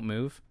and don't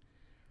move.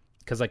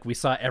 Because like we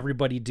saw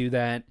everybody do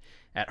that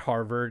at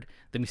Harvard.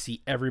 Then we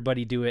see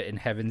everybody do it in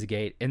Heaven's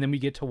Gate. And then we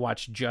get to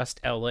watch just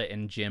Ella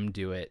and Jim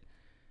do it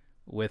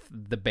with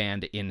the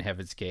band in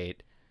Heaven's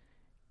Gate.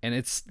 And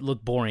it's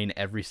looked boring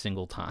every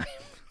single time.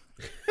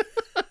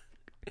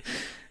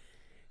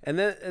 And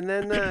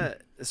then,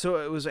 so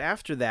it was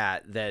after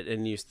that,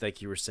 and you,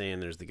 like you were saying,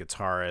 there's the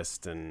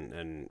guitarist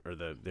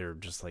they're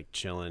just like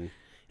chilling,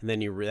 and then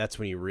that's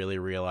when you really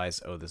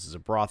realize, oh, this is a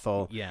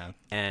brothel. Yeah,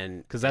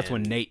 and because that's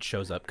when Nate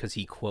shows up because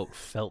he quote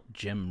felt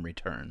Jim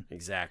return.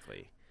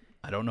 Exactly.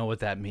 I don't know what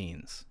that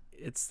means.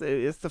 It's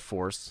the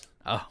Force.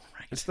 Oh,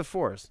 right. It's the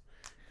Force.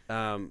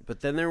 But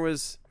then there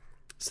was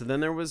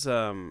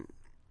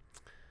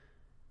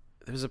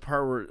there's a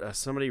part where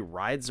somebody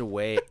rides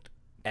away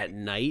at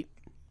night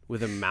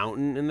with a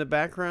mountain in the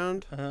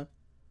background. Uh-huh.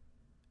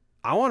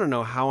 I want to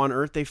know how on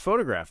earth they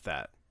photographed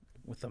that.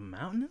 With a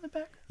mountain in the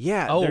back?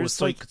 Yeah. Oh,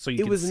 so you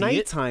it was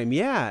nighttime.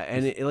 Yeah,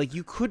 and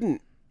you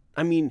couldn't.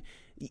 I mean,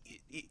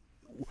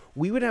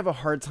 we would have a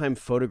hard time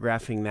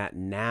photographing that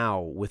now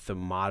with the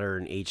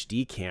modern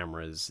HD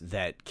cameras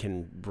that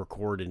can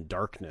record in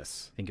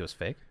darkness. Think it was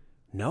fake?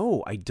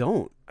 No, I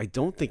don't. I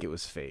don't think it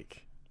was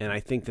fake, and I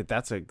think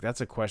that's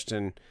a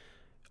question.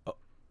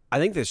 I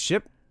think the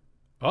ship.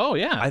 Oh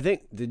yeah. I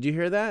think. Did you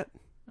hear that?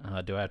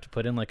 Do I have to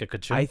put in like a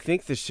ka-chunk? I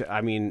think the ship.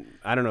 I mean,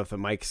 I don't know if the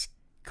mics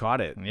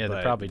caught it. Yeah,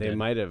 they probably did. They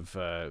might have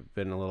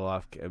been a little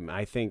off.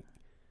 I think.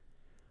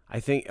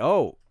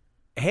 Oh,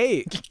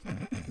 hey,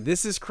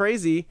 this is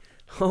crazy.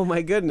 Oh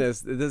my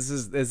goodness!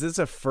 Is this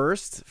a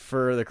first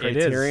for the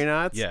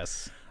Criterionauts?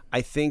 Yes.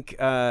 I think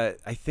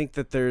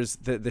that there's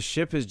the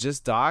ship has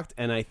just docked,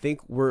 and I think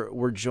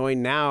we're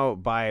joined now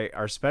by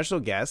our special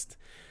guest.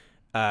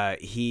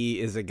 He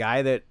is a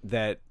guy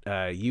that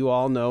you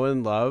all know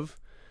and love.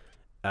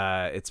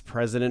 It's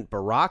President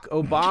Barack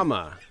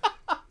Obama.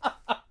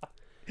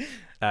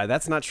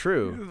 That's not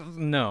true.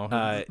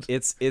 No.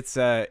 It's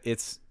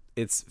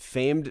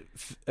famed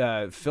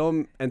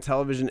film and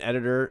television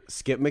editor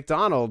Skip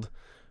McDonald,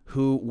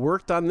 who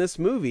worked on this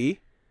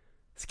movie.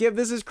 Skip,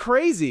 this is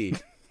crazy.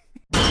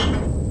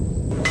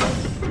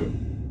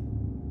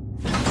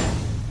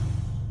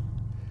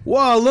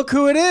 Whoa, look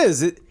who it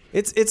is.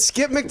 It's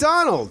Skip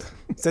McDonald.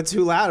 Is that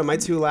too loud? Am I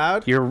too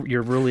loud? You're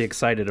really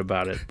excited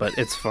about it, but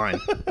it's fine.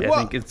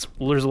 I think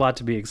there's a lot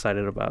to be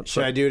excited about.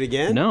 Should I do it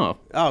again? No.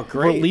 Oh,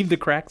 great. We'll leave the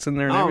cracks in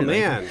there and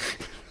everything. Oh, man.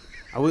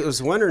 I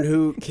was wondering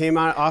who came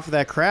out off of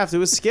that craft. It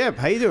was Skip.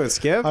 How you doing,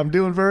 Skip? I'm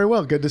doing very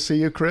well. Good to see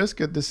you, Chris.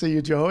 Good to see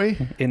you, Joey.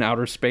 In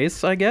outer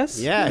space, I guess?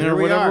 Yeah, here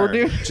we are.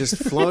 We're just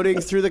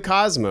floating through the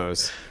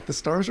cosmos. The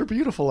stars are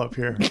beautiful up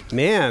here.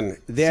 Man,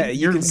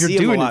 you can see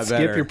them a lot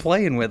better. Skip, you're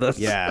playing with us.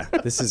 Yeah,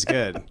 this is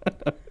good.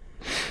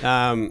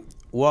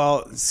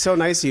 Well, so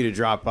nice of you to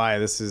drop by.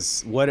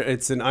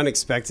 It's an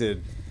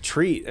unexpected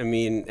treat. I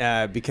mean,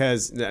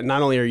 because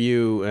not only are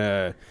you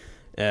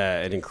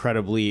an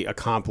incredibly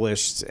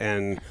accomplished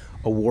and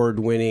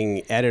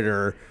award-winning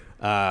editor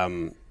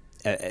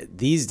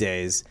these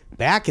days,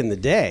 back in the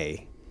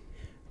day,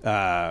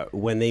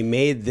 when they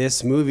made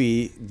this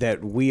movie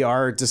that we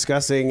are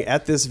discussing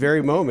at this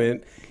very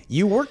moment,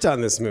 you worked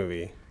on this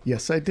movie.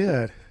 Yes, I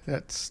did.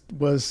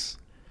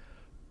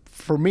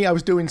 For me, I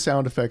was doing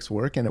sound effects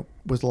work, and it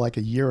was like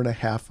a year and a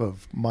half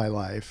of my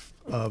life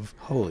of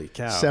holy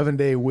cow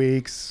 7-day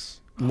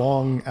weeks,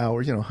 long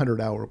hours,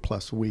 100-hour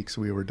plus weeks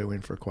we were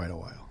doing for quite a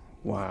while.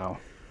 Wow.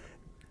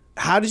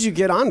 How did you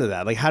get onto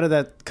that? Like, how did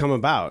that come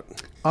about?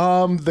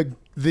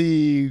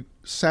 The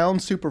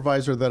sound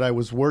supervisor that I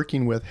was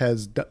working with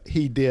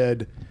he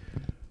did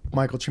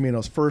Michael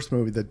Cimino's first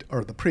movie,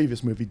 the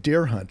previous movie,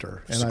 Deer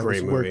Hunter, and I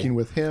was working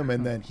with him,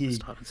 and then he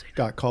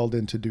got called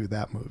in to do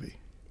that movie.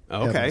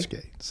 Okay. Heaven's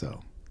Gate.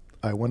 So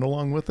I went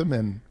along with him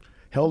and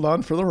held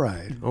on for the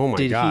ride. Oh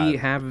my God! Did he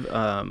have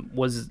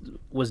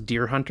was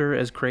Deer Hunter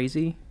as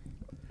crazy?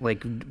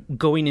 Like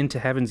going into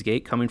Heaven's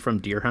Gate, coming from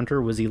Deer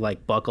Hunter, was he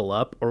like buckle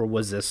up, or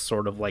was this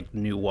sort of like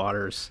new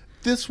waters?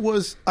 This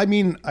was,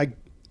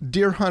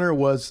 Deer Hunter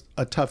was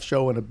a tough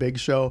show and a big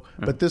show,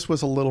 but this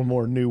was a little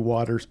more new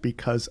waters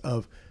because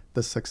of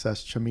the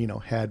success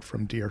Cimino had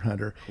from Deer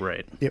Hunter.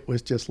 Right. It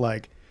was just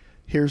like,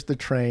 here's the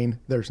train,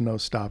 there's no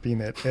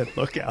stopping it, and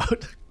look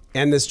out.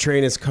 And this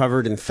train is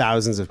covered in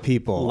thousands of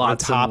people on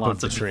top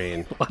of the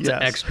train. Lots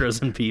of extras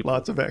and people.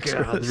 Lots of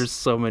extras. God, there's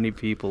so many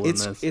people in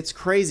this. It's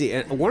crazy.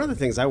 And one of the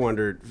things I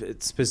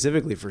wondered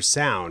specifically for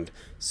sound,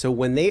 so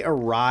when they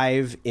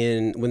arrive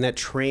when that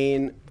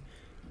train,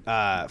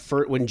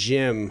 when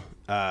Jim,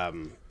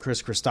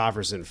 Chris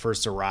Christopherson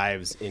first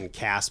arrives in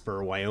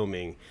Casper,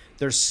 Wyoming,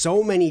 there's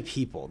so many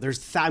people. There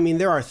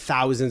are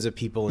thousands of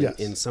people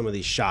in some of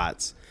these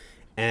shots.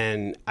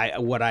 And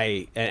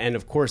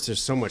of course there's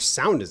so much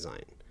sound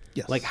design.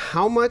 Yes. Like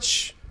how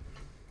much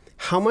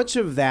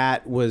of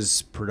that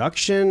was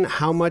production?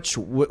 How much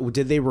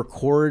did they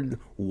record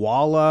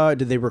Walla?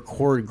 Did they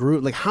record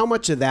Groot? Like how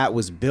much of that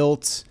was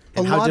built?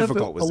 And how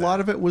difficult was that? A lot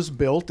of it was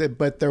built,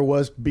 but there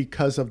was,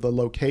 because of the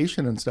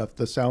location and stuff,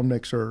 the sound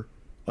mixer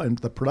and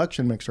the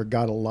production mixer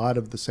got a lot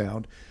of the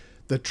sound.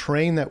 The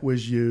train that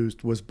was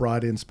used was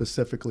brought in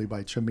specifically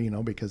by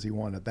Cimino because he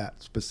wanted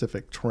that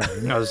specific train. I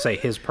was going to say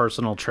his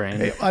personal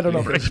train. I don't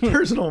know if it was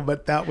personal,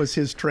 but that was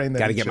his train.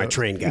 Got to get my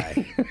train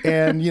guy.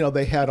 And,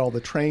 they had all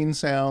the train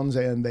sounds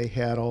and they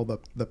had all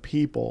the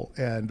people,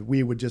 and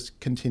we would just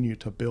continue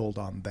to build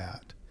on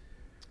that.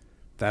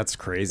 That's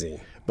crazy.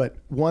 But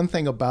one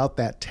thing about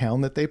that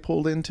town that they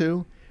pulled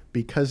into,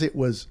 because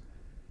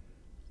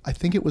I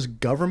think it was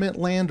government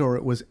land or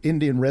it was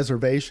Indian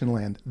reservation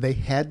land, they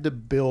had to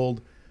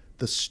build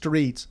the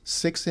streets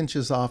 6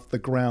 inches off the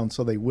ground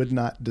so they would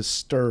not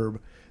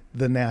disturb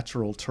the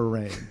natural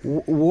terrain.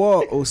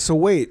 Whoa! So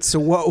wait. So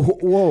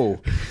what? Whoa!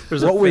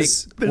 There's what a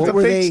was? There's what a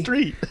were fake they?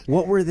 street.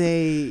 What were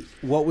they?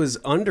 What was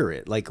under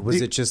it? Like,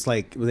 was it just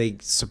like were they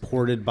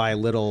supported by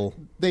little?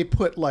 They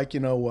put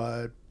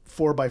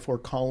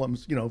 4x4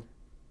 columns,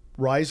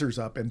 risers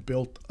up and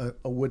built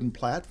a wooden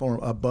platform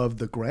above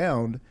the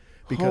ground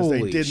because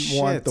Holy they didn't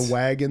want the shit.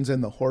 wagons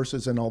and the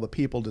horses and all the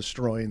people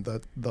destroying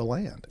the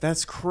land.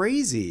 That's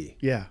crazy.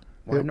 Yeah.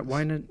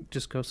 Why not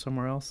just go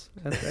somewhere else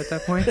at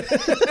that point,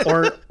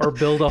 or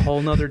build a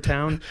whole nother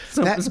town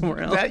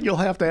somewhere else? That you'll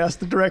have to ask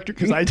the director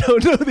because I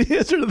don't know the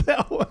answer to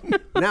that one.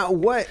 Now,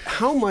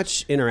 how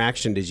much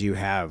interaction did you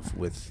have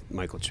with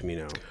Michael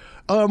Cimino?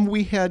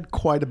 We had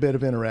quite a bit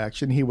of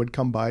interaction. He would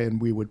come by and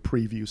we would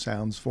preview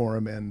sounds for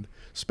him and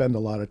spend a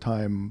lot of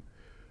time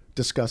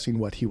discussing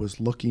what he was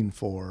looking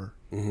for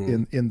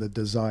in the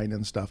design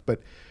and stuff. But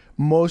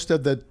most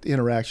of the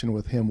interaction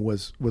with him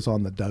was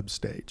on the dub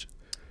stage.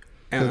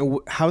 And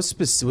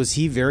was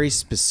he very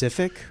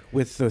specific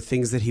with the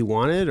things that he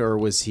wanted, or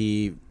was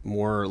he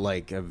more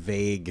like a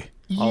vague?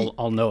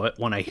 I'll know it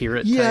when I hear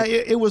it. Yeah, type?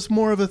 it was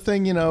more of a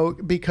thing,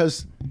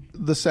 because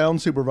the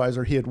sound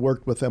supervisor, he had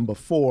worked with them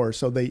before,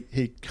 so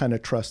he kind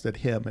of trusted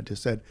him and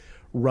just said,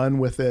 run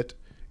with it,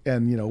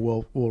 and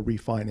we'll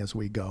refine as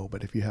we go.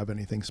 But if you have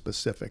anything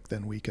specific,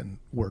 then we can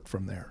work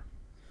from there.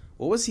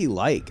 What was he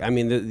like? I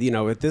mean,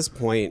 at this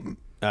point,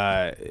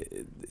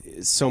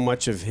 so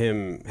much of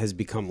him has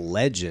become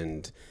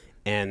legend,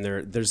 and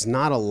there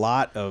aren't a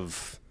lot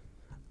of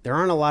I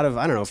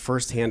don't know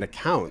firsthand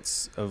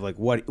accounts of like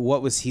what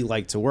was he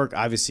like to work.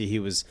 Obviously, he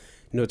was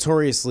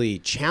notoriously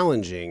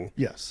challenging.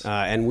 Yes,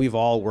 and we've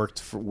all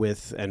worked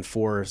with and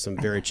for some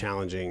very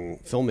challenging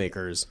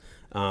filmmakers.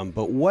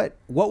 But what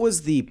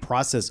was the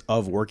process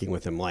of working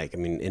with him like? I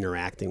mean,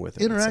 interacting with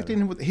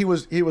him. He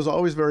was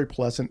always very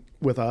pleasant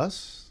with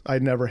us. I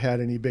never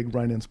had any big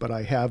run-ins, but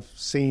I have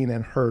seen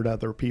and heard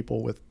other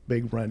people with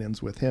big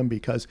run-ins with him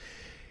because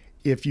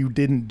if you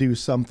didn't do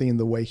something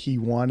the way he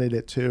wanted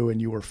it to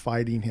and you were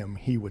fighting him,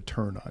 he would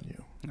turn on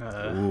you.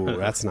 Ooh,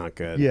 that's not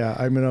good. Yeah,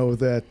 I know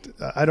that.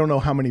 I don't know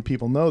how many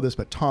people know this,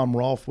 but Tom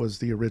Rolfe was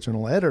the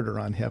original editor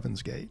on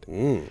Heaven's Gate.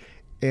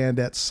 And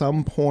at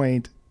some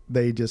point,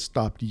 they just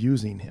stopped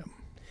using him.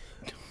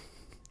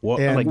 Well,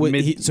 And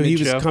he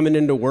was coming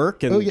into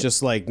work and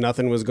just like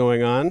nothing was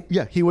going on?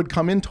 Yeah, he would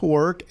come into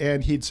work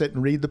and he'd sit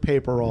and read the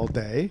paper all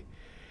day.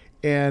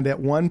 And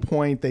at one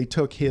point, they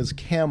took his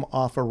chem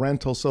off a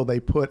rental, so they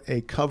put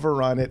a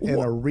cover on it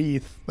and a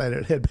wreath that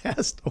it had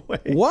passed away.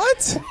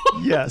 What?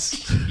 Yes.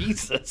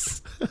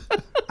 Jesus.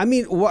 I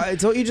mean,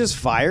 don't you just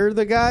fire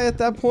the guy at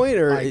that point?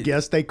 Or I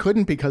guess they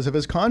couldn't because of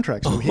his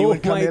contract. So he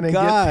would come in and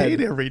get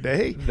paid every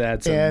day.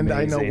 That's and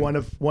amazing. I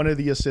know one of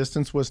the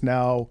assistants was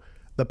now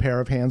the pair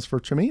of hands for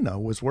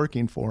Cimino, was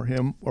working for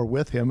him or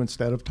with him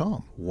instead of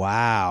Tom.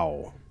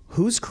 Wow.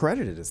 Who's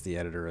credited as the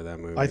editor of that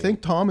movie? I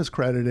think Tom is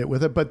credited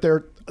with it, but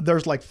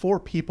there's like 4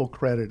 people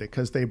credited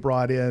because they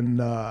brought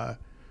in. I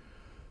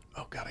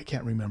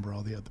can't remember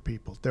all the other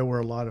people. There were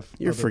a lot of.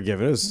 You're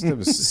forgiven. It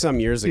was some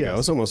years ago. Yes. It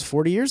was almost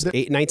 40 years.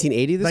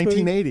 1980. This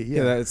 1980. movie?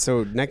 Yeah.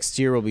 So next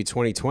year will be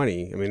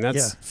 2020. I mean,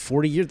 that's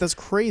 40 years. That's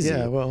crazy.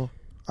 Yeah. Well,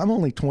 I'm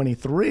only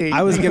 23.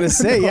 I was gonna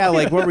say,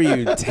 like, what were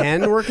you,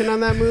 10 working on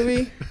that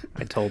movie?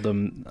 I told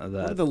them What are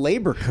that the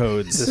labor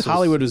codes?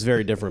 Hollywood was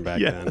very different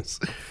back then.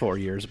 4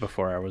 years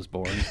before I was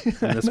born,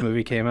 and this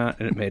movie came out,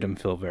 and it made him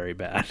feel very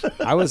bad.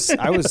 I was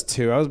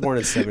 2. I was born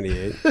in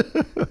 78.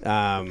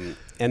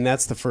 And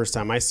that's the first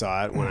time I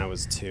saw it when I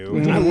was 2.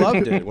 And I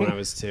loved it when I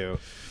was 2.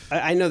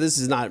 I know this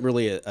is not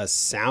really a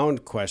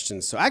sound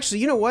question. So actually,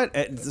 you know what?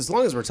 As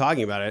long as we're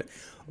talking about it,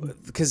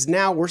 because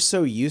now we're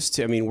so used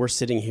to, I mean, we're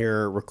sitting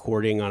here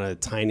recording on a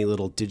tiny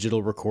little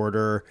digital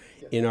recorder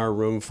in our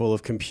room full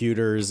of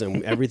computers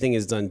and everything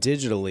is done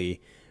digitally.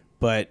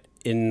 But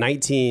in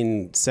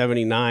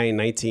 1979,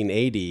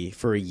 1980,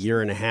 for a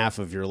year and a half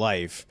of your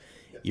life,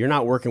 you're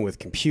not working with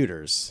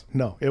computers.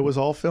 No, it was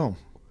all film.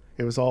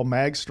 It was all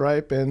mag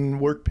stripe and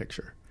work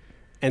picture.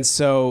 And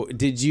so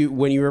did you,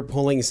 when you were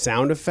pulling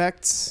sound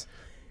effects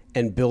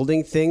and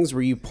building things,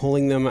 were you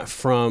pulling them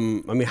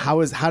from, I mean,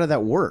 how did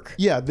that work?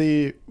 Yeah,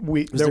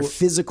 Was there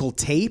physical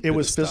tape? It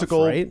was stuff,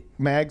 physical right?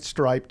 mag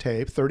stripe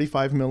tape,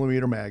 35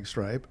 millimeter mag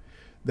stripe.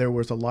 There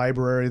was a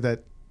library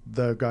that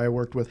the guy I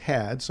worked with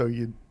had, so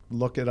you'd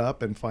look it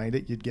up and find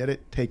it. You'd get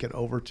it, take it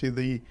over to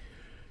the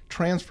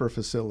transfer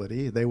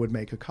facility. They would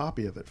make a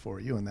copy of it for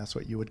you, and that's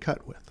what you would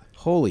cut with.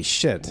 Holy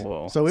shit.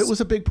 Whoa. So it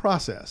was a big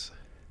process.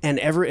 And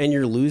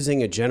you're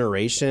losing a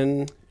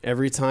generation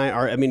every time?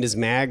 Are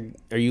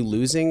you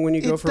losing when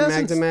you go from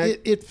mag to mag?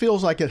 It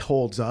feels like it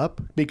holds up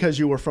because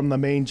you were from the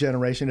main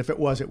generation. If it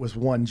was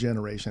one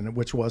generation,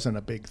 which wasn't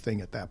a big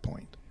thing at that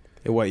point.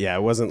 It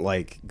wasn't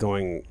like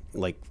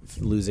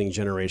losing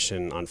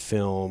generation on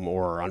film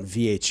or on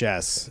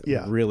VHS.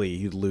 Yeah. Really,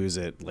 you'd lose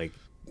it like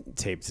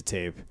tape to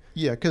tape.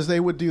 Yeah, because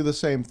they would do the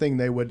same thing.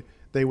 They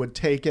would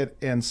take it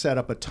and set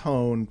up a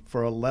tone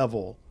for a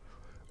level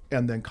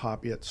and then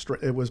copy it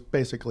straight. It was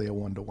basically a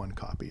 1-to-1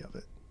 copy of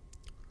it.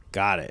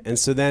 Got it. And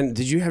so then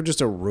did you have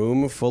just a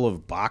room full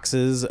of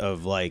boxes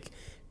of like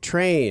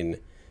train,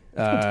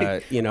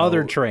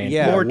 other train,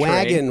 more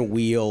wagon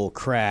wheel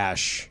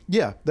crash.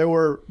 Yeah, there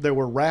were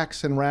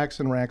racks and racks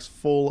and racks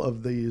full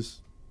of these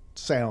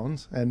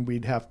sounds, and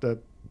we'd have to.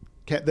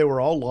 They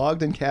were all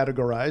logged and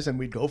categorized, and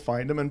we'd go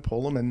find them and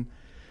pull them and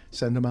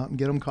send them out and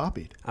get them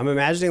copied. I'm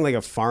imagining like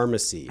a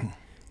pharmacy.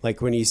 Like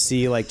when you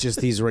see like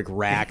just these like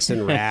racks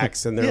and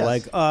racks, and they're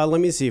like, let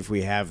me see if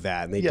we have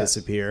that, and they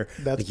disappear.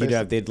 That's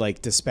like they'd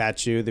like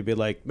dispatch you. They'd be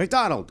like,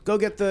 McDonald, go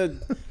get the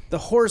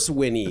horse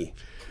Winnie,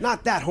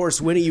 not that horse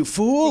Winnie, you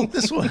fool.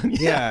 This one,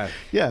 yeah.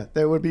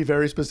 That would be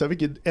very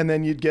specific, and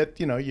then you'd get,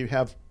 you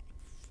have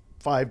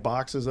 5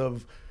 boxes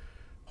of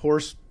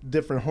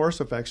different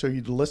horse effects, so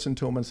you'd listen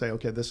to them and say,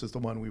 okay, this is the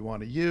one we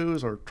want to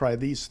use, or try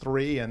these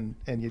 3, and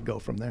you'd go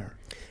from there.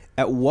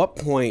 At what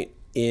point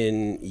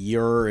in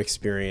your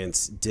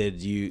experience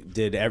did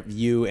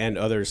you and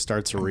others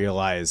start to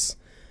realize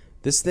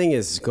this thing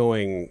is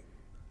kind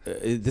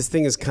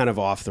of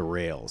off the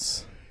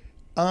rails?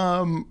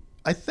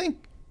 I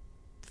think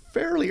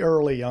fairly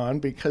early on,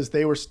 because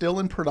they were still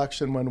in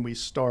production when we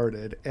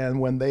started, and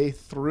when they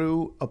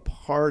threw a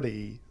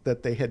party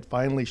that they had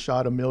finally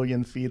shot 1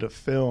 million feet of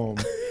film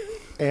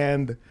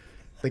and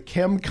the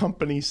chem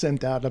company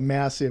sent out a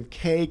massive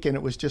cake, and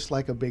it was just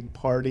like a big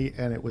party,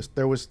 and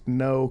there was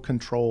no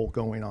control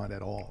going on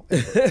at all.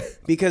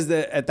 Because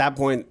at that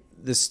point,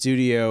 the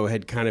studio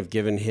had kind of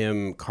given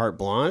him carte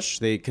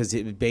blanche. Because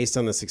based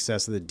on the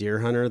success of The Deer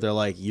Hunter, they're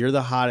like, you're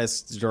the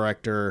hottest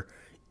director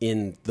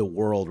in the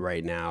world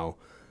right now.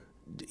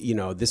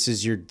 This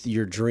is your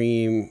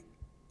dream.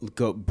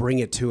 Go bring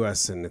it to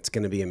us, and it's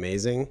going to be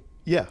amazing.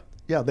 Yeah,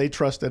 they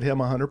trusted him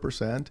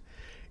 100%.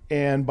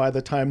 And by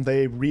the time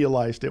they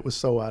realized it was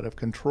so out of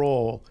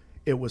control,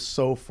 it was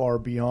so far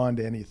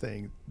beyond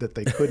anything that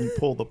they couldn't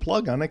pull the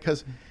plug on it,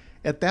 because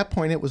at that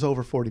point it was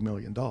over $40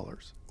 million.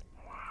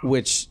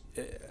 Which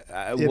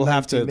we'll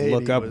have to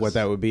look up what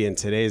that would be in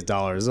today's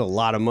dollars. It's a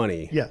lot of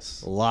money.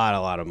 Yes. A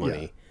lot of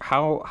money.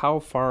 Yeah. How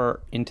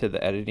far into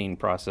the editing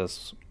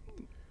process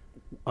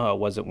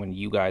was it when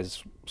you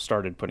guys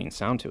started putting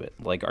sound to it?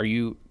 Like,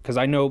 because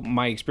I know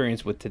my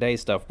experience with today's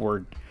stuff,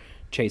 we're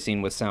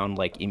chasing with sound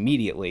like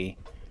immediately.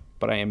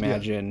 But I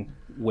imagine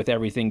with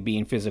everything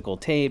being physical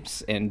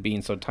tapes and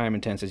being so time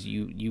intense, did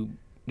you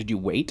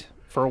wait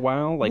for a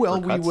while? Like, well,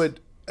 for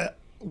cuts?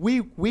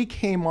 we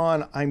came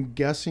on, I'm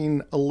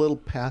guessing, a little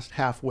past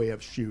halfway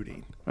of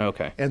shooting.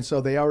 Okay. And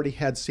so they already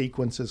had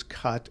sequences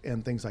cut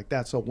and things like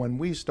that. So when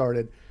we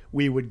started,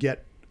 we would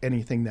get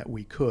anything that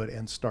we could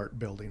and start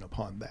building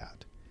upon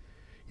that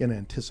in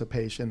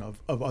anticipation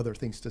of other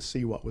things to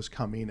see what was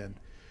coming. And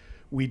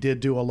we did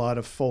do a lot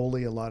of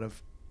Foley, a lot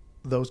of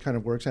those kind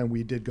of works, and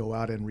we did go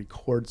out and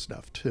record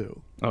stuff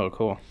too. Oh,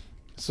 cool.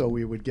 So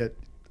we would get,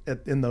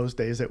 in those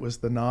days, it was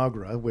the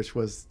Nagra, which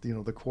was, the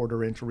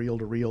 1/4-inch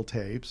reel-to-reel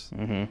tapes,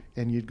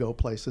 and you'd go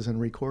places and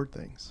record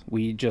things.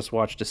 We just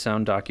watched a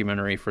sound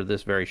documentary for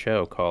this very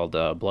show called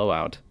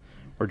Blowout,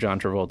 where John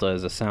Travolta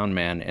is a sound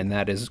man, and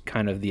that is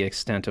kind of the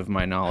extent of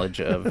my knowledge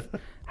of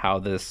how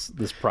this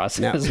process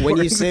now, when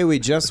you say we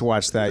just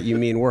watched that, you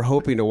mean we're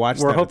hoping to watch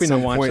that at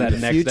some point in the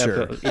next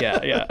future. episode.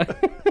 Yeah.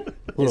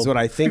 Is what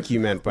I think you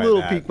meant by that.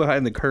 Little peek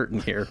behind the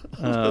curtain here.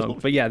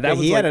 But yeah, that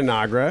was he had a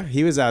Nagra.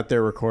 He was out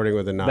there recording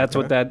with a Nagra. That's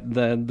what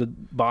the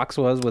box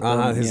was with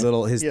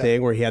his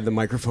thing where he had the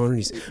microphone and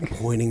he's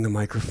pointing the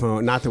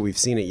microphone. Not that we've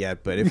seen it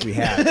yet, but if we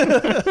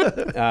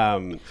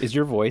had. Is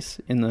your voice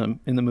in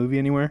the movie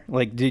anywhere?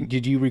 Like,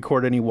 did you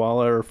record any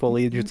Walla or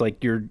Foley? Just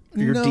like your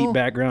deep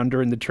background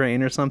during the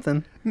train or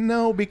something?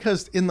 No,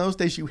 because in those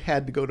days you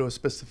had to go to a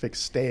specific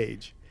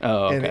stage.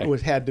 Oh, okay. And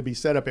it had to be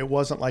set up. It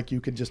wasn't like you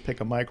could just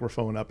pick a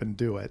microphone up and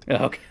do it.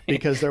 Okay.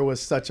 Because there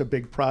was such a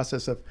big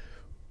process of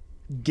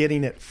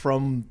getting it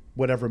from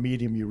whatever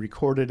medium you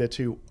recorded it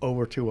to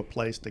over to a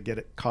place to get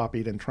it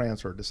copied and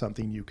transferred to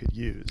something you could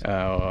use.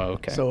 Oh,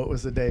 okay. So it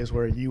was the days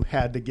where you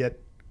had to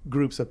get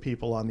groups of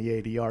people on the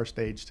ADR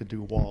stage to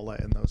do Walla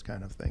and those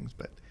kind of things.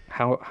 But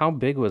how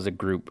big was a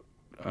group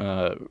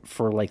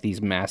for like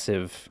these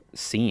massive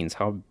scenes?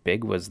 How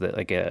big was that,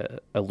 like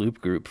a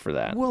loop group for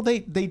that? Well, they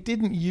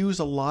didn't use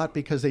a lot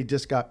because they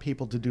just got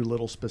people to do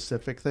little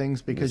specific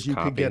things, because you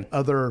could get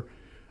other,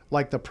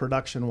 like the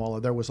production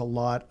Walla, there was a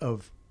lot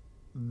of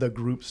the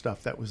group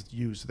stuff that was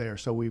used there,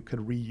 so we could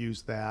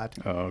reuse that.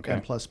 Oh, okay.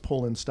 And plus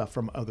pull in stuff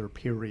from other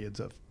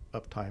periods of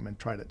time and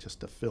try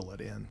to fill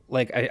it in.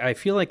 Like I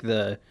feel like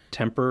the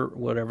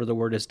whatever the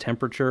word is,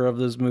 temperature of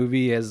this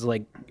movie is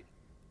like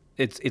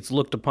it's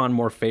looked upon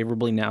more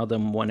favorably now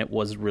than when it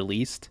was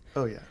released.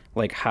 Oh yeah.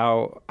 Like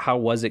how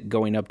was it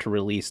going up to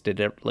release? Did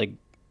it, like,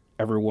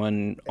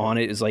 everyone on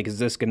it is like, is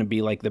this going to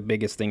be like the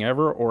biggest thing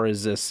ever, or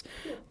is this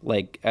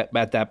like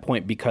at that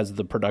point, because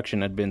the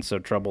production had been so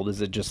troubled,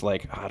 is it just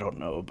like, I don't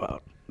know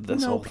about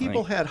this whole thing? No,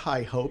 people had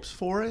high hopes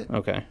for it.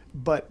 Okay.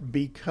 But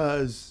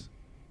because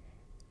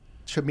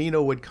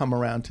Cimino would come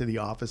around to the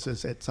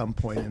offices at some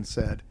point and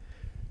said,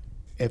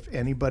 if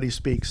anybody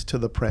speaks to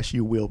the press,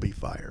 you will be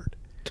fired.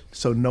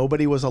 So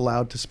nobody was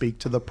allowed to speak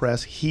to the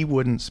press. He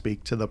wouldn't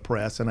speak to the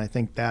press, and I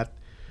think that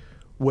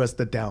was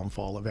the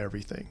downfall of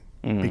everything.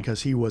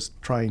 because he was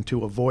trying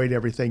to avoid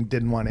everything,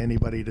 didn't want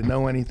anybody to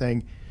know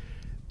anything.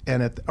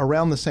 And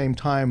around the same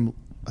time,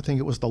 I think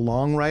it was the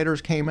Long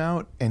Riders came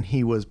out, and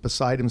he was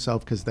beside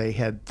himself because they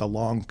had the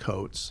long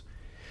coats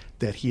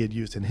that he had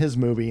used in his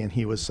movie, and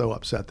he was so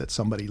upset that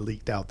somebody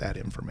leaked out that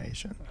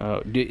information.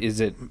 Is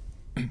it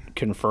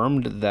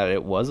confirmed that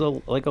it was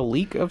a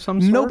leak of some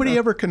sort? Nobody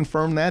ever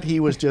confirmed that. He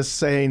was just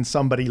saying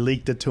somebody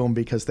leaked it to him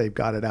because they've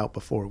got it out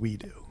before we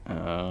do.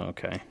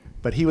 Okay.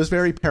 But he was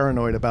very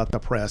paranoid about the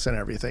press and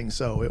everything,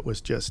 so it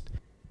was just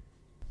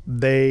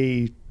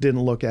they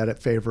didn't look at it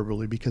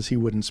favorably because he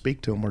wouldn't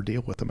speak to him or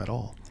deal with them at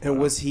all. And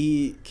was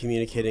he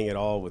communicating at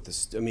all with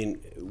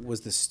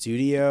was the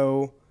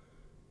studio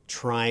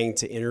trying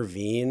to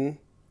intervene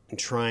and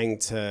trying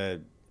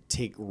to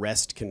take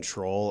wrest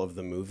control of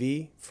the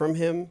movie from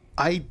him?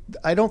 I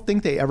don't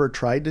think they ever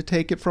tried to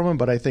take it from him,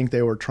 but I think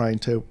they were trying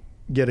to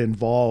get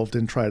involved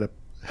and try to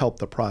help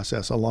the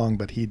process along,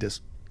 but he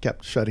just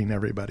kept shutting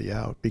everybody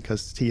out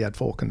because he had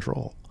full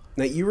control.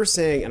 Now, you were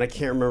saying, and I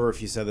can't remember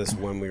if you said this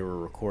when we were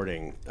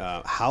recording,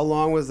 how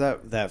long was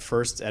that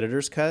first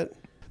editor's cut?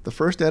 The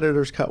first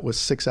editor's cut was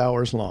 6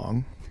 hours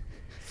long,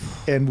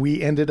 and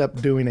we ended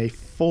up doing a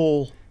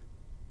full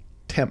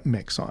temp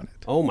mix on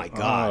it. Oh my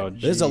God.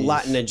 There's a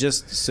lot, and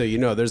just so you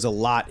know, there's a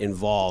lot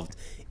involved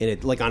in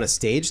it, like on a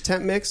stage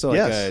temp mix? So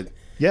yes.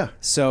 Yeah.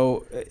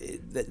 So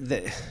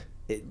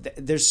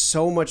there's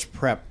so much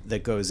prep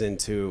that goes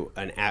into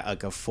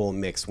a full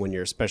mix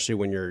especially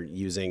when you're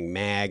using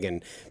mag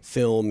and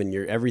film and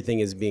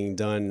everything is being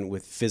done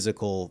with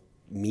physical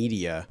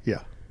media.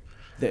 Yeah.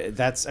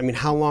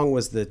 How long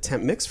was the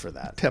temp mix for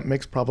that? Temp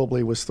mix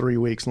probably was 3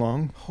 weeks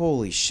long.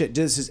 Holy shit.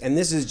 This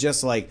is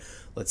just like,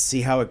 let's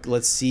see,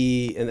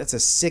 and that's a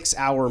 6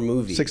 hour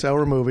movie. 6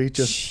 hour movie.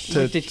 Did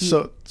he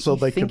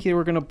think they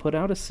were going to put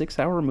out a 6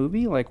 hour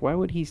movie? Like, why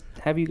would he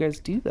have you guys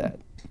do that?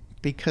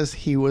 Because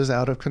he was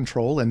out of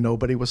control and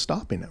nobody was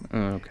stopping him.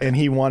 Okay. And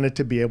he wanted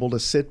to be able to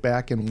sit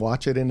back and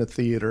watch it in a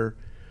theater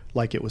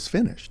like it was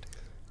finished.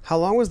 How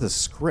long was the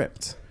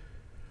script?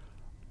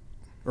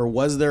 Or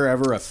was there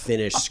ever a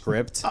finished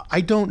script?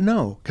 I don't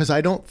know, because I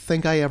don't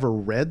think I ever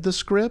read the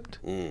script.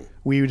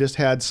 We just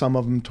had some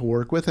of them to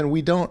work with, and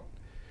we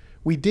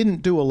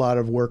didn't do a lot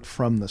of work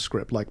from the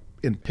script, like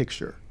in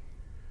picture.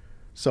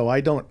 So I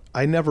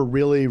never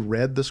really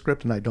read the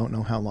script, and I don't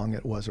know how long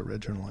it was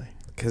originally.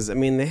 Because,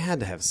 they had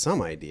to have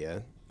some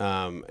idea.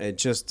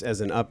 Just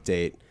as an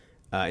update,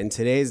 in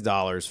today's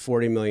dollars,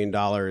 $40 million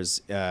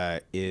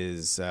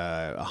is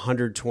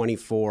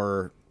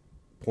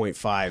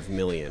 $124.5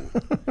 million.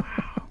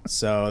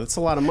 So that's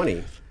a lot of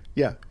money.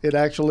 Yeah, it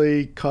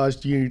actually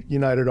caused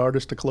United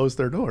Artists to close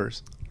their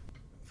doors.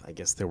 I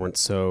guess they weren't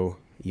so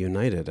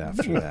united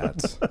after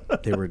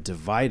that. They were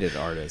divided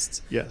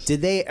artists. Yes.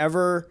 Did they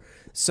ever...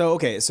 So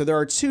there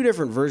are two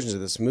different versions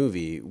of this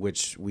movie,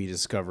 which we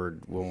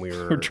discovered when we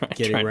were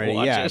getting ready.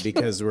 Yeah,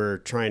 because we're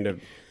trying to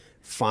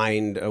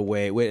find a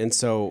way. And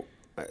so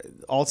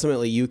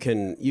ultimately you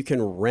can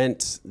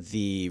rent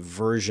the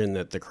version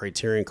that the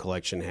Criterion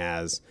Collection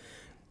has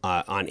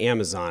on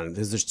Amazon.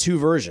 There's two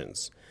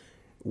versions.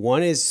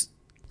 One is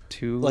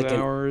 2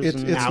 hours.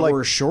 It's an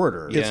hour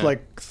shorter. It's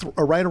like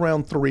right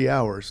around 3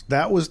 hours.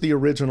 That was the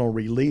original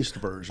released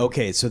version.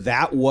 Okay, so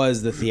that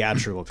was the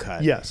theatrical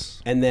cut.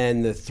 Yes. And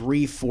then the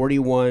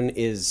 341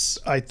 is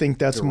I think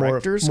that's more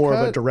of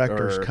a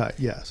director's cut.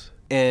 Yes.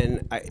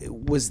 And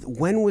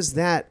when was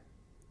that?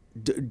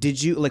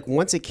 Did you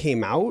once it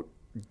came out?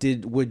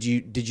 Did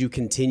you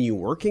continue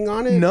working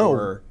on it?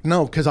 No,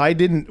 because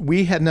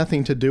we had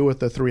nothing to do with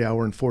the 3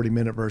 hour and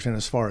 40-minute version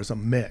as far as a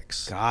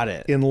mix. Got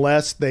it.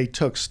 Unless they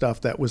took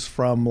stuff that was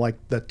from like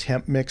the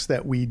temp mix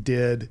that we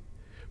did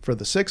for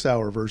the 6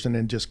 hour version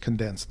and just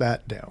condensed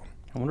that down.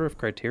 I wonder if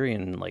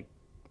Criterion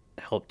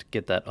helped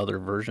get that other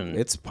version.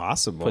 It's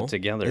possible put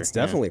together. It's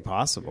definitely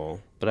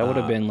possible. But that would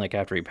have been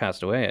after he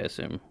passed away, I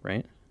assume,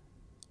 right?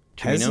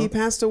 Has he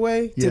passed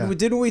away? Yeah.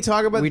 Didn't we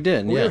talk about? We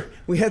did. Yeah.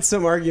 We had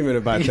some argument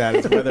about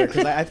that, whether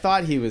because I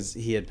thought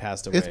he had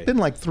passed away. It's been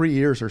like 3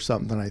 years or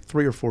something.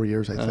 3 or 4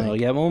 years, I think. Oh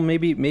yeah. Well,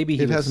 maybe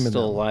he was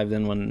still alive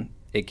then when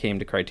it came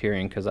to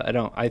Criterion, because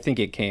I think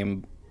it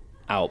came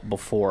out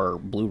before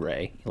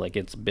Blu-ray. Like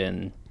it's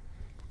been.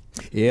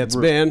 Yeah, it's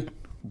been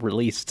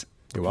released.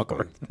 You're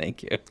welcome.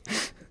 Thank you.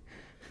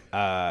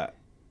 Are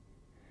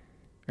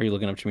you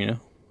looking up Chimino?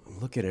 I'm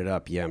looking it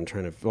up. Yeah, I'm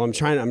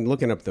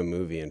looking up the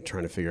movie and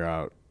trying to figure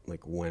out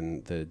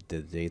when the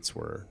dates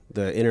were.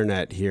 The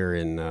internet here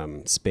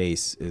in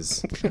space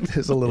is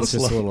a little slow.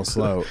 Just a little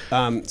slow.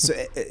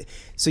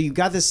 So you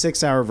got this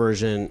 6 hour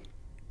version.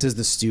 Does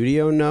the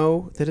studio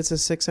know that it's a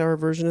 6 hour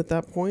version at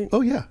that point?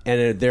 Oh yeah.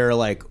 And they're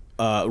like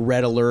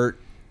red alert.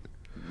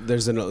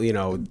 There's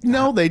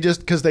No, they just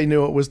because they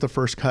knew it was the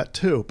first cut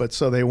too, but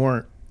so they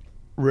weren't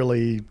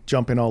really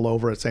jumping all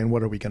over it saying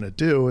what are we going to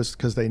do, is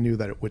because they knew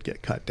that it would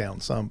get cut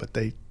down some, but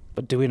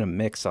doing a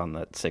mix on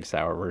that 6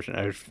 hour version,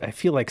 I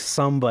feel like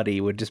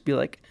somebody would just be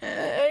like,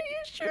 are you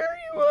sure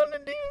you want to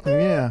do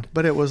that? Yeah,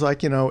 but it was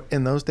like,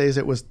 in those days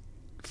it was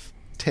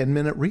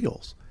 10-minute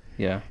reels.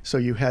 Yeah. So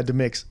you had to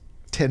mix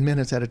 10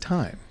 minutes at a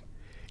time.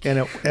 And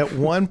at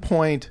one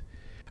point,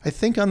 I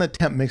think on the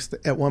temp mix,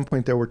 at one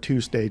point there were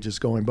 2 stages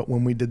going, but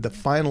when we did the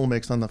final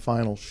mix on the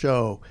final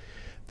show,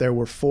 there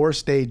were 4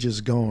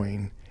 stages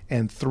going,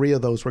 and 3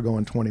 of those were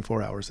going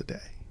 24 hours a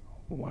day.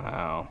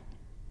 Wow.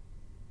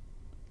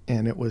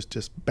 And it was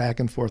just back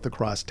and forth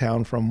across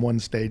town from one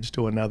stage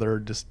to another,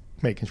 just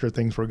making sure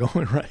things were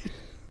going right.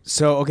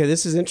 So, okay,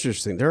 this is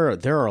interesting. There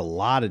are a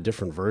lot of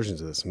different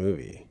versions of this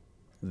movie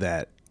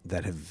that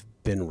have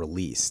been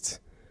released.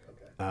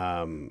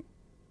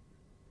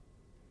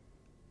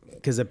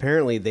 Because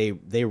apparently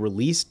they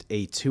released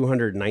a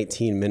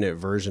 219-minute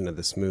version of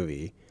this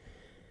movie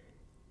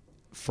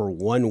for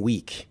 1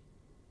 week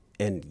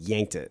and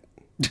yanked it.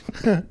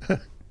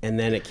 And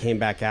then it came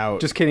back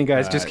out. Just kidding,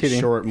 guys. Just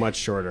kidding. Much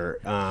shorter.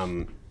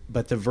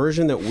 But the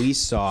version that we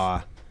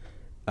saw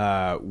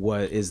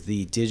is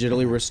the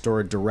digitally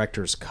restored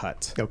director's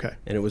cut. Okay.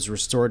 And it was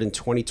restored in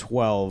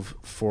 2012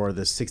 for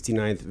the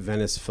 69th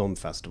Venice Film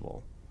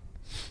Festival.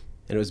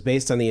 And it was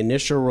based on the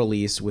initial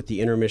release with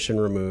the intermission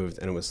removed,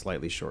 and it was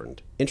slightly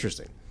shortened.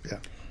 Interesting.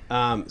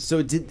 Yeah. So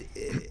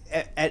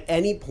at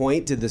any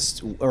point at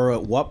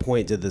what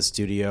point did the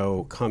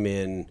studio come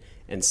in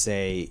and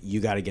say, you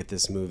got to get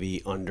this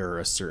movie under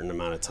a certain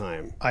amount of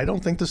time? I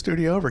don't think the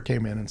studio ever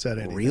came in and said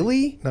anything.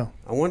 Really? No.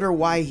 I wonder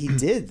why he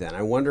did then.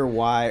 I wonder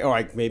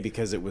why, maybe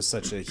because it was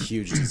such a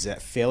huge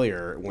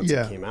failure once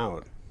it came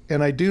out.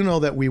 And I do know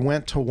that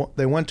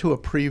they went to a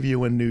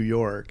preview in New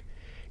York,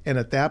 and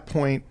at that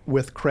point,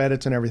 with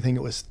credits and everything,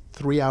 it was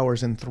 3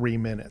 hours and 3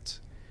 minutes.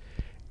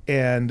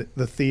 And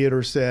the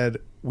theater said,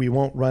 we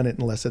won't run it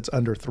unless it's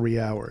under 3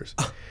 hours.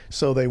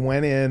 So they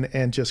went in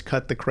and just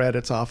cut the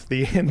credits off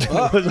the end.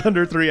 It was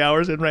under 3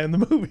 hours and ran the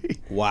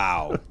movie.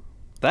 Wow.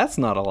 That's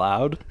not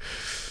allowed.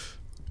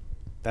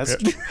 That's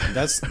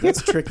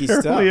tricky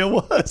stuff. It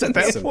was.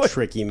 That's some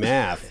tricky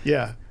math.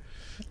 Yeah.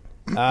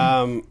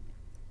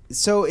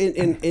 So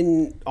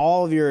in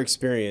all of your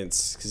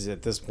experience, because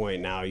at this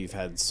point now you've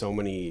had so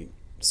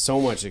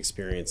much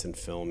experience in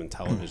film and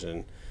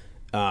television,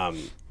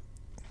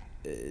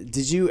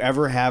 did you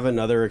ever have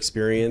another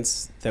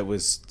experience that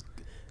was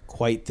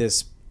quite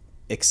this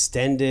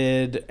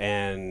extended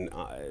and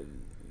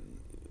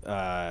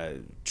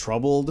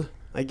troubled,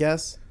 I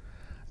guess?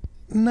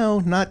 No,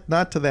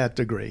 not to that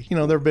degree.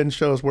 There have been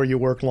shows where you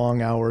work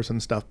long hours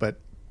and stuff, but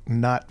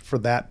not for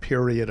that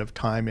period of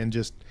time, and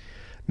just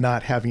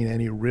not having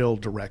any real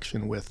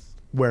direction with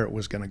where it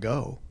was going to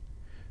go,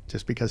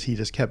 just because he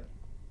just kept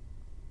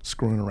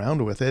screwing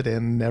around with it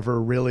and never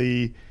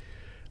really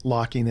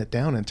locking it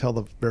down until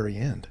the very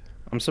end.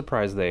 I'm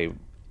surprised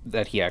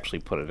that he actually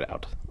put it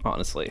out,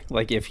 honestly.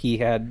 Like, if he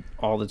had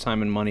all the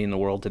time and money in the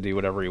world to do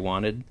whatever he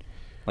wanted,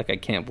 I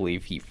can't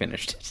believe he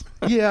finished it.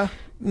 Yeah.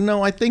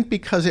 No, I think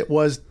because it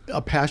was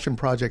a passion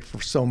project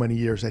for so many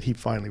years that he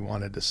finally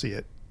wanted to see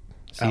it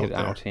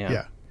out.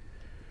 Yeah.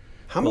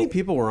 How many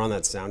people were on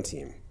that sound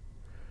team?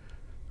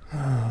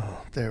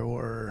 There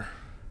were,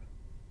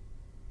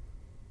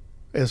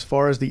 as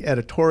far as the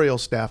editorial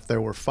staff,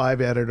 there were 5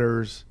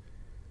 editors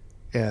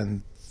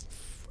and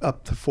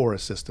up to 4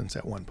 assistants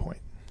at one point.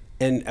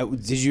 And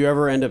did you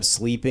ever end up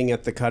sleeping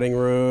at the cutting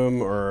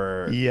room,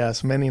 or?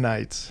 Yes, many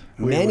nights.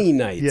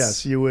 Nights?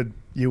 Yes, you would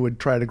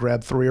try to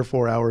grab 3 or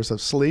 4 hours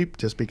of sleep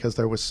just because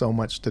there was so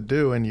much to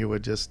do, and you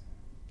would just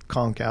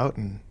conk out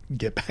and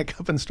get back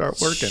up and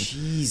start working.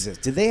 Jesus.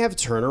 Did they have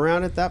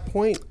turnaround at that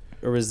point?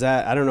 Or was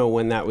that, I don't know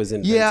when that was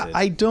invented. Yeah,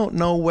 I don't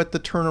know what the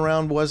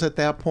turnaround was at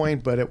that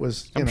point, but it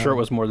was, I'm sure it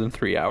was more than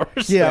 3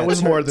 hours. Yeah, it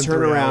was more than 3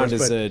 hours. Turnaround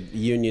is a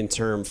union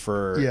term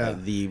for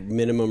the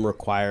minimum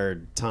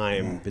required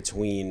time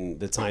between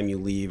the time you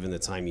leave and the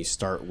time you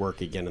start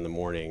work again in the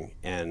morning.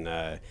 And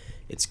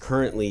it's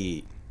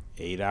currently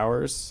 8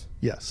 hours.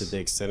 Yes. Did they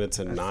extend it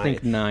to 9? I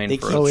think 9. They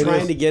keep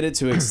trying to get it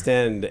to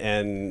extend,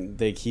 and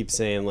they keep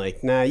saying,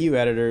 nah, you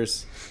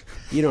editors,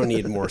 you don't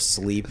need more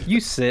sleep. You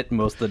sit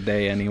most of the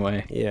day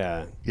anyway.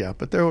 Yeah. Yeah,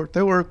 but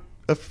there were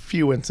a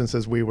few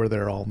instances we were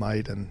there all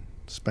night and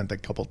spent a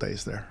couple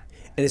days there.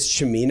 And is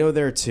Cimino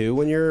there too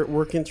when you're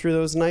working through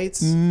those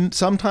nights?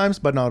 Sometimes,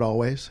 but not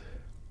always.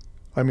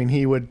 I mean,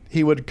 he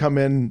would come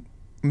in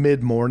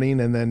mid-morning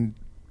and then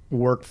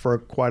work for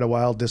quite a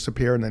while,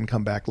 disappear, and then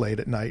come back late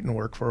at night and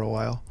work for a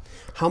while.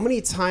 How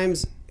many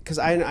times? Because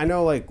I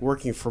know,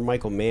 working for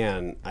Michael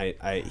Mann,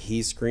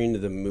 he screened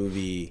the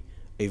movie.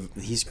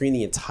 He screened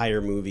the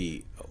entire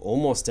movie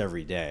almost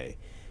every day,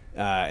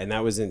 and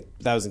that was in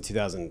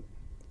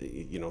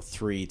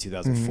 2003,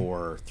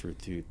 2004 through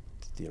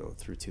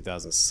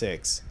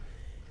 2006.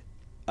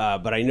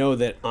 But I know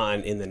that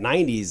in the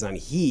 90s on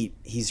Heat,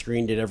 he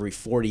screened it every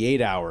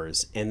 48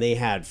 hours, and they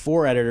had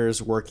 4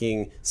 editors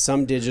working,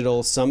 some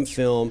digital, some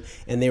film,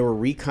 and they were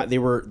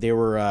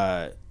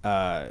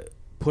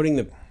putting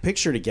the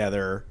picture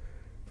together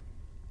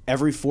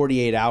every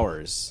 48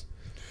 hours.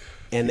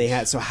 And they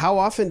had, so how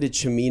often did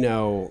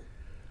Cimino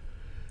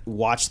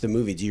watch the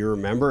movie? Do you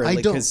remember? I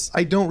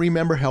don't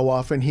remember how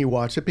often he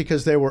watched it,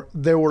 because there were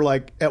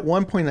at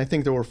one point I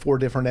think there were 4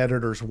 different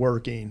editors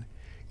working,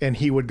 and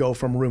he would go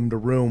from room to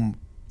room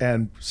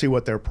and see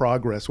what their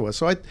progress was.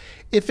 So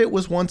if it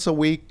was once a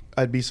week,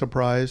 I'd be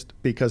surprised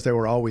because they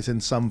were always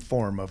in some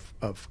form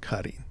of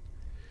cutting.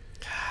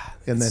 God,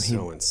 and then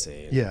so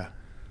insane. Yeah.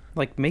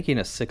 Like making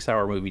a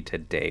 6-hour movie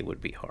today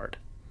would be hard.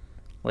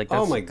 Like,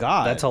 oh my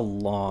God, that's a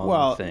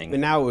long thing.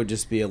 And now it would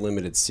just be a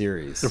limited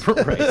series,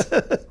 right?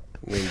 It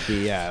would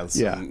be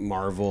some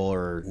Marvel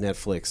or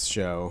Netflix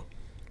show.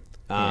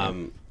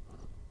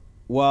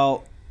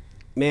 Well,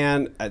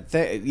 man,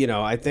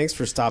 thanks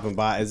for stopping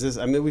by. Is this?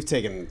 I mean, we've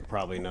taken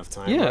probably enough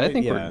time. Yeah, right?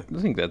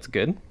 I think that's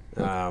good.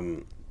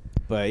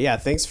 But yeah,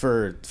 thanks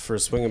for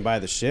swinging by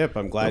the ship.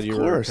 I'm glad you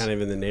were kind of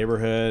in the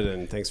neighborhood,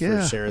 and thanks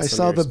for sharing. I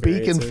saw the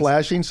beacon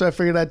flashing, so I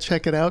figured I'd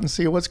check it out and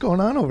see what's going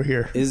on over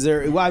here. Is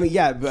there? Well, I mean,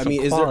 yeah, but I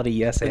mean, is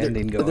quality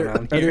ending going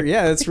on here?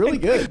 Yeah, that's really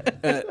good.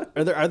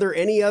 Are there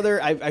any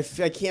other? I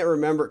can't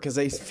remember because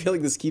I feel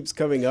like this keeps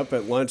coming up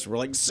at lunch. We're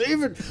like,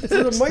 save it for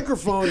the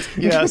microphones.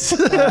 Yes,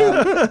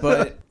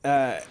 but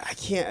I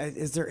can't.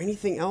 Is there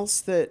anything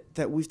else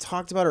that we've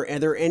talked about, or are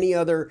there any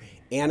other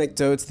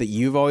anecdotes that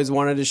you've always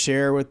wanted to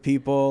share with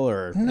people,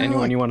 or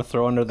anyone you want to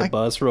throw under the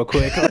bus real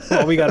quick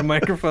while we got a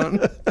microphone?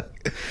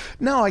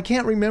 No, I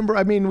can't remember.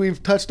 I mean,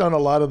 we've touched on a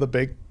lot of the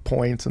big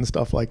points and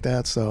stuff like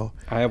that. So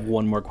I have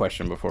one more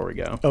question before we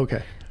go.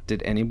 Okay.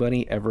 Did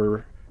anybody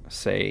ever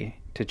say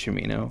to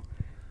Cimino,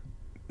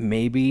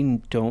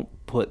 maybe don't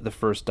put the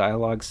first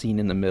dialogue scene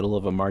in the middle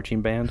of a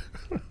marching band?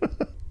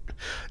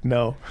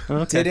 No.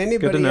 Okay. Did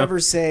anybody ever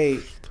say,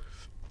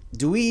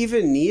 do we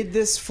even need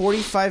this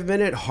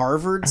 45-minute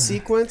Harvard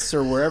sequence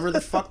or wherever the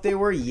fuck they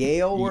were?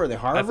 Yale? Or the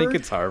Harvard? I think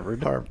it's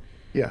Harvard.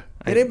 Yeah.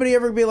 Did anybody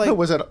ever be like... No,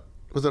 was it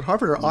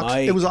Harvard or Oxford?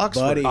 It was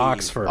Oxford. Buddy.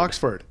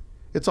 Oxford.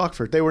 It's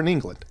Oxford. They were in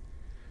England.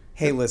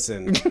 Hey,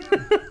 listen.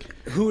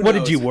 Who knows? What,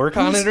 did you work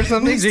on it or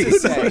something?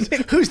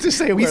 Who's to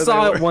say we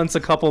saw it once a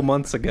couple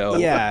months ago.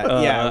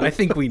 Yeah. I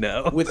think we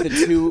know. With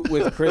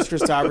Chris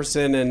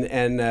Christopherson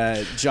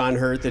and John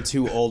Hurt, the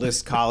two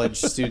oldest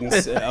college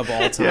students of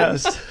all time.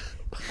 Yes.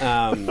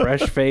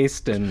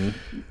 Fresh-faced and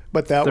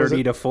but that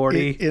 30 to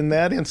 40. In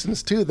that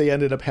instance, too, they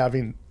ended up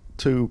having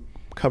to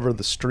cover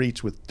the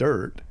streets with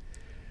dirt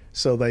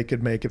so they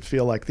could make it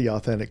feel like the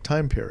authentic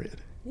time period.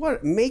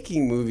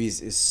 Making movies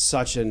is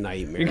such a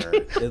nightmare.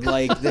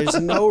 There's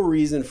no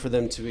reason for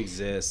them to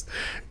exist.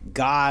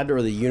 God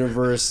or the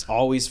universe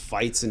always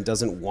fights and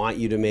doesn't want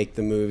you to make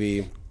the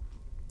movie.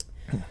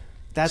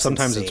 That's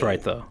sometimes insane. It's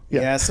right though.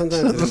 Yeah,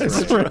 sometimes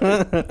it's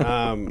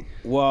right.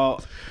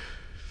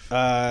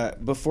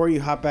 Before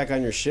you hop back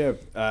on your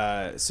ship,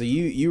 so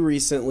you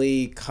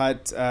recently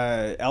cut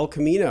El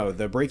Camino,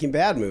 the Breaking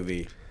Bad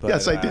movie. But,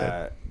 yes, I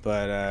did.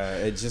 But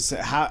it just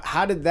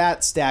how did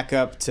that stack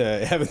up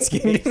to Heaven's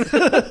Gate?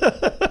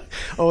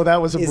 Oh,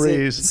 that was a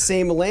breeze. Is it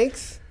same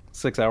length?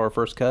 6-hour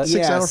first cut.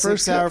 6 hour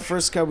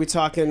first cut. We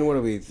talking? What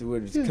are we?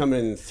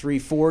 Coming in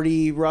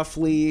 340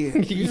 roughly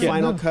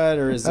final cut,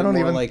 or is it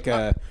more like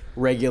a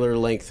regular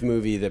length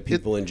movie that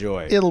people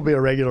enjoy? It'll be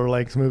a regular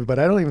length movie, but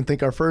I don't even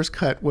think our first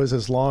cut was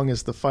as long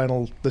as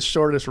the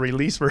shortest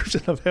release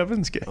version of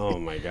Heaven's Gate. Oh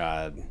my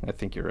God! I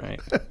think you're right.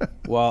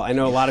 Well, I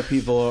know a lot of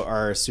people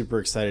are super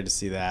excited to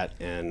see that,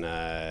 and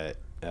I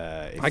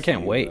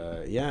can't wait.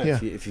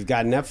 If you've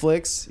got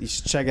Netflix, you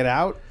should check it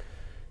out.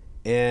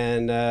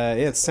 And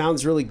it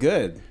sounds really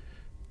good.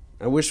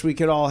 I wish we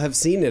could all have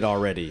seen it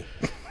already.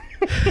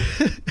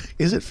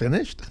 Is it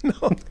finished?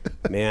 No.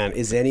 Man,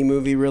 is any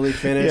movie really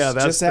finished? Yeah,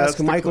 just ask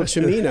Michael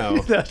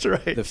Cimino. That's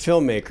right. The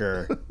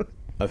filmmaker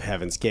of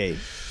Heaven's Gate.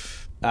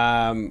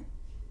 Well,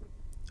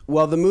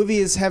 the movie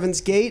is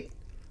Heaven's Gate.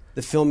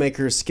 The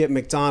filmmaker is Skip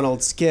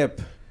McDonald. Skip,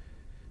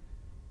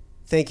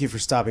 thank you for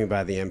stopping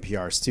by the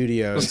NPR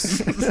studios.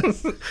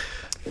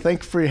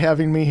 Thanks for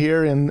having me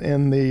here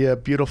in the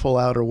beautiful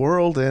outer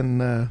world,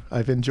 and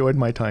I've enjoyed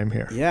my time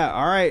here. Yeah,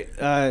 all right.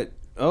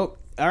 All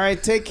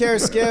right, take care,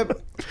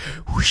 Skip.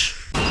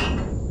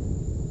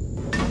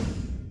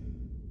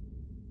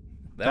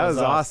 That was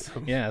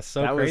awesome. Yeah,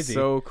 so that crazy. That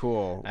was so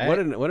cool. What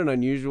an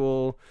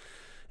unusual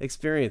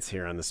experience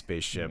here on the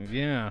spaceship.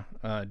 Yeah,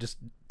 just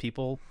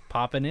people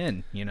popping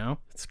in,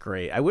 It's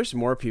great. I wish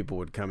more people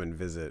would come and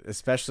visit,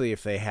 especially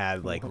if they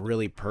had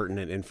really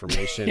pertinent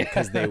information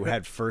because they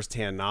had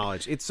firsthand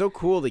knowledge. It's so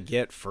cool to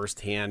get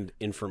firsthand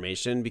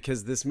information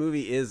because this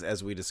movie is,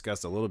 as we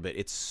discussed a little bit,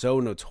 it's so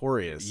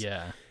notorious.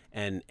 Yeah.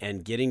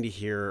 And getting to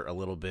hear a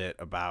little bit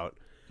about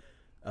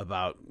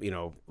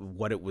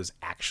what it was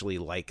actually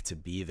like to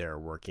be there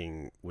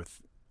working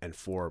with and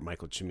for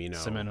Michael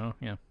Cimino.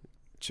 Yeah.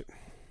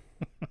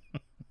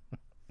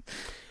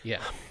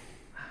 Yeah.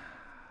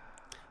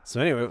 So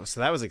anyway,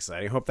 that was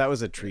exciting. Hope that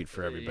was a treat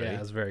for everybody. Yeah, it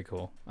was very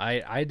cool.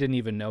 I didn't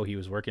even know he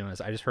was working on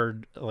this. I just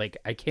heard,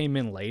 I came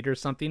in late or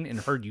something and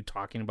heard you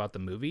talking about the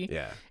movie.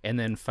 Yeah. And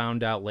then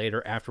found out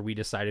later after we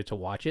decided to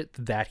watch it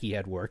that he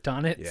had worked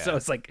on it. Yeah. So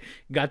it's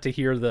got to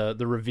hear the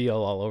reveal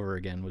all over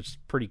again, which is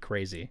pretty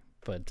crazy.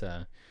 But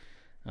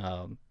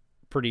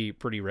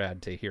pretty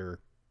rad to hear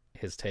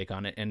his take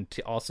on it and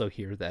to also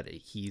hear that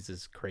he's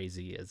as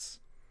crazy as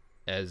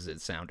it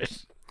sounded.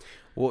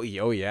 Well,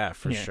 oh yeah,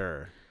 for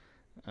sure.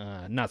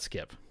 Not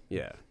Skip.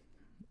 Yeah.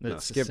 No,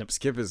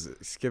 Skip is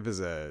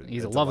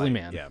he's a lovely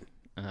man.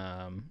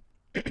 Yeah.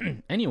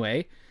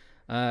 Anyway,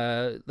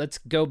 let's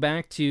go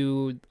back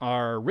to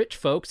our rich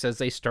folks as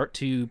they start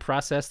to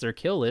process their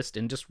kill list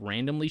and just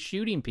randomly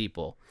shooting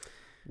people.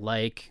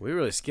 Like, we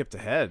really skipped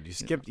ahead.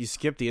 You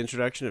skipped the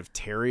introduction of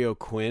Terry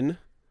O'Quinn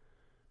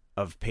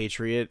of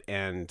Patriot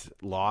and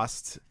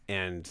Lost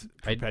and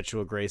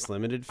Perpetual Grace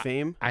Limited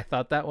fame. I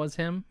thought that was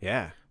him.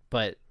 Yeah.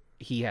 But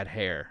he had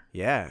hair.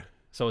 Yeah.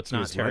 So it's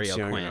not Terry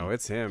O'Quinn. No,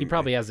 it's him. He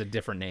probably has a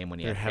different name when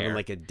he had hair. They're having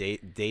like a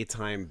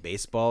daytime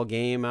baseball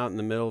game out in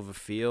the middle of a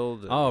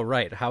field. Oh,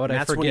 right. How would I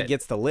forget? That's when he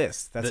gets the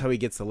list. That's how he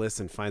gets the list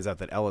and finds out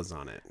that Ella's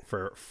on it.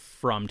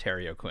 From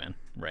Terry O'Quinn.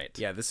 Right.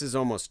 Yeah, this is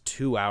almost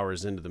 2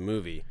 hours into the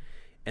movie.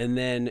 And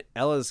then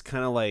Ella's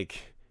kind of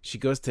like, she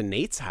goes to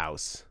Nate's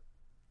house.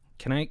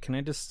 Can I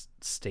just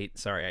state,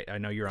 sorry, I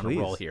know you're on a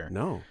roll here.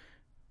 No.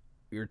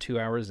 You're 2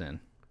 hours in.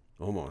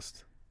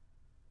 Almost.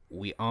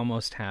 We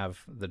almost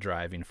have the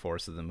driving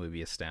force of the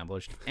movie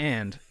established,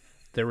 and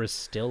there is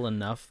still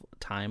enough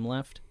time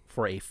left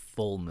for a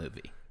full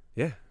movie.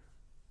 Yeah.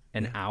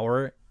 An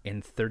hour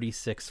and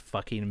 36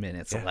 fucking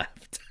minutes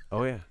left.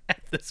 Oh, yeah.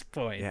 At this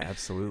point. Yeah,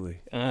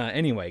 absolutely.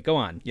 Anyway, go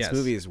on. Yes. This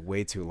movie is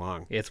way too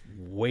long. It's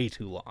way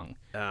too long.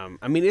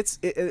 I mean,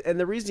 and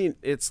the reason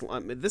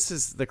this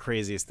is the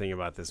craziest thing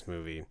about this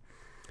movie.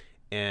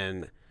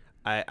 And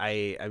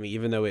I mean,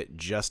 even though it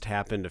just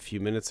happened a few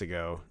minutes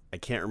ago, I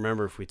can't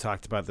remember if we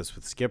talked about this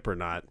with Skip or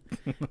not.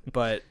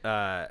 But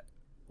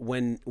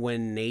when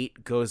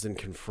Nate goes and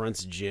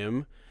confronts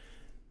Jim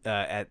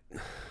at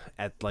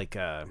like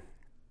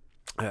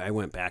I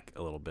went back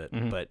a little bit,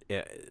 but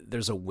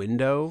there's a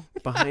window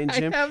behind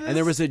Jim, and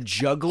there was a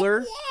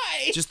juggler.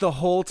 Why? Just the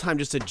whole time,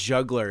 just a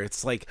juggler.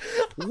 It's like,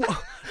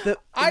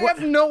 I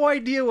have no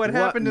idea what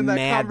happened in that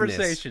madness.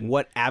 conversation.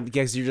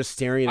 Because you're just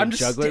staring at a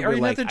juggler.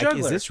 Staring at the juggler.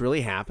 Is this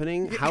really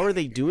happening? How are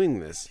they doing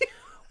this?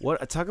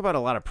 What talk about a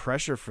lot of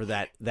pressure for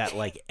that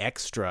like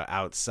extra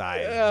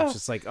outside. Yeah. It's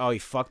just like, oh, he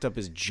fucked up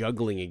his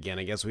juggling again.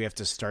 I guess we have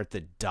to start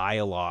the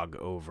dialogue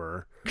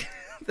over.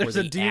 Where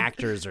the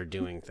actors are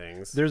doing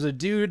things. There's a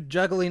dude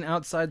juggling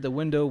outside the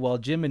window while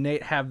Jim and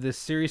Nate have this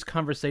serious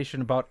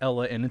conversation about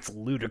Ella, and it's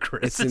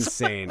ludicrous. It's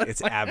insane.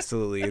 It's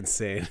absolutely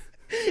insane.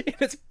 And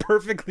it's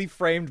perfectly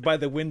framed by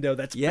the window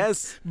that's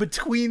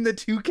between the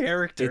two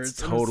characters.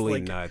 It's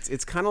totally nuts.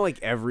 It's kind of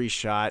like every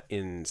shot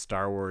in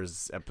Star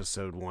Wars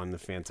Episode 1, The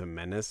Phantom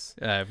Menace.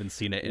 I haven't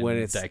seen it in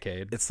a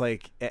decade. It's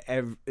like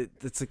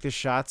the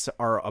shots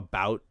are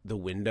about the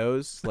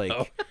windows,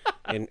 like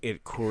in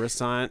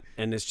Coruscant,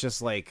 and it's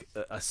just like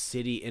a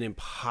city, an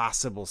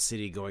impossible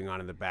city going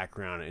on in the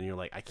background, and you're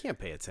like, I can't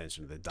pay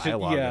attention to the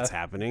dialogue that's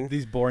happening.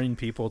 These boring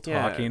people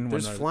talking.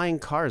 There's flying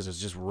cars.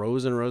 There's just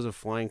rows and rows of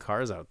flying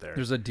cars out there.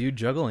 There's a dude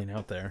juggling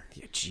out there.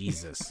 Yeah,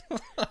 Jesus.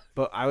 But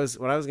what I was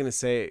gonna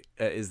say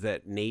is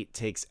that Nate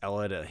takes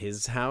Ella to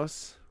his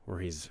house where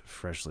he's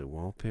freshly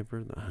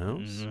wallpapered the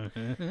house,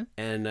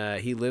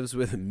 and he lives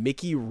with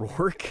Mickey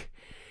Rourke,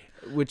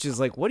 which is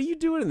like, what are you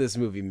doing in this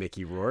movie,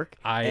 Mickey Rourke?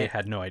 I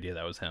had no idea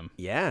that was him.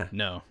 Yeah.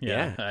 No.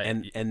 Yeah.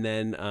 And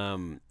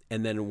then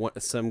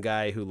some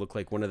guy who looked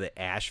like one of the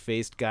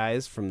ash-faced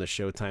guys from the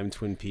Showtime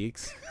Twin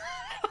Peaks.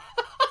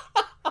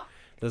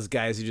 Those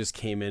guys who just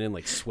came in and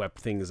like swept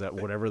things up,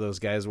 whatever those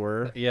guys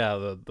were.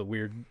 Yeah, the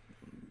weird.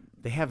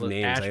 They have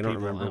names. I don't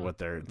remember what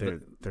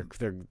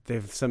they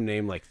have some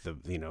name like the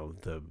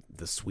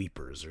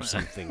sweepers or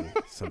something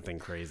something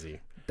crazy.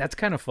 That's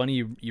kind of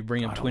funny you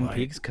bring up Twin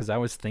Peaks, because I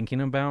was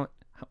thinking about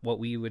what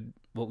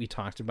we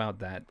talked about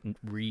that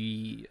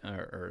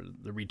or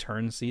the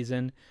return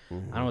season.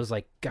 And I was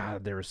like,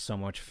 God, there was so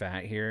much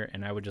fat here,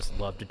 and I would just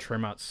love to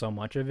trim out so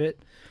much of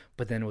it.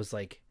 But then it was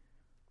like,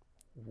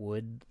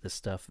 would the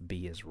stuff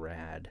be as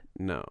rad?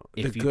 No,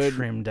 if you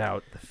trimmed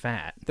out the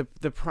fat.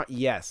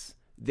 Yes.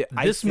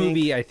 This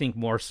movie, I think,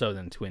 more so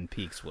than Twin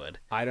Peaks would.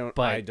 I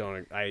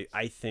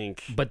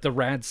think. But the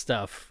rad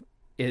stuff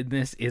in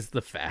this is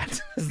the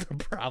fat is the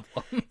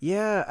problem.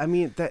 Yeah, I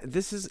mean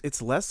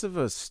it's less of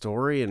a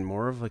story and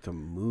more of like a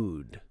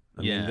mood.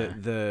 I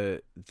mean,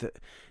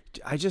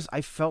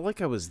 I felt like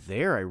I was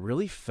there. I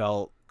really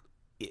felt,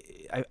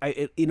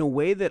 I in a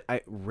way that I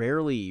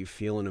rarely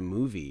feel in a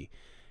movie.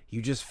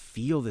 You just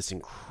feel this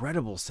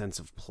incredible sense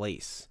of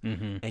place,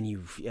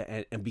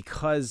 and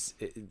because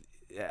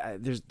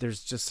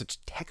there's just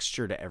such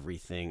texture to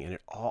everything, and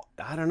it all,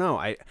 I don't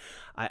know.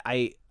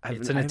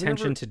 It's an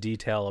attention to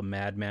detail a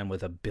madman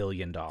with $1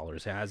 billion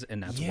has,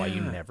 and that's why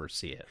you never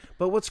see it.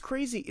 But what's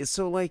crazy is,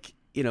 so like,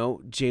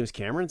 James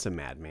Cameron's a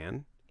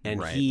madman,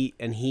 and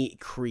he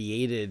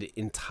created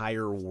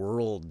entire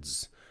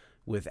worlds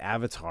with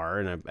Avatar,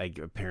 and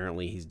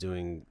apparently he's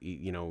doing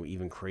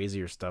even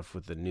crazier stuff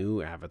with the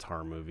new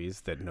Avatar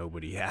movies that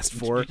nobody asked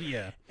for.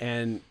 Yeah,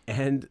 and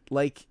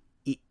like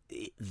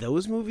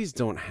those movies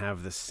don't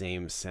have the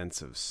same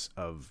sense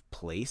of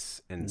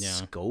place and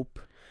scope.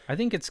 I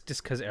think it's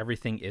just because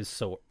everything is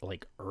so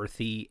like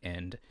earthy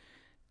and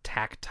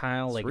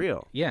tactile. It's like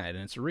real. Yeah, and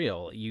it's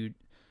real.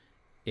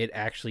 It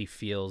actually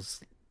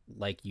feels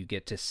like you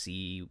get to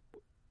see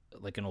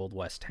like an old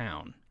West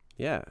town.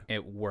 Yeah.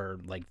 Where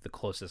like the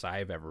closest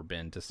I've ever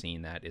been to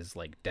seeing that is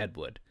like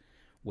Deadwood,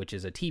 which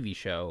is a TV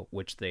show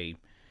which they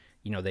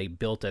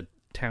built a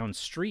town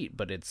street,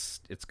 but it's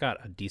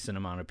got a decent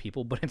amount of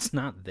people, but it's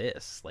not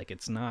this. Like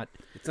it's not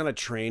a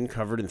train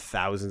covered in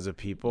thousands of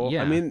people.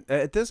 Yeah. I mean,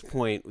 at this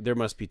point there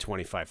must be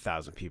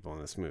 25,000 people in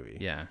this movie.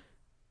 Yeah.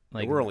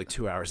 Like we're only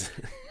 2 hours.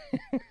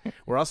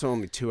 We're also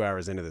only 2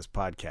 hours into this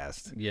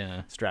podcast.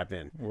 Yeah. Strap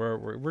in.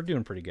 We're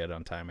doing pretty good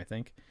on time, I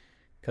think,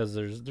 because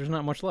there's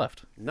not much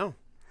left. No,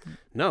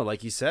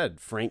 like you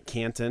said, Frank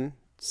Canton,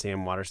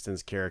 Sam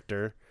Waterston's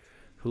character,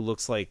 who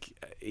looks like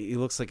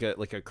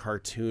a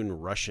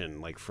cartoon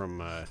Russian, like from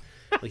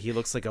like he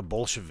looks like a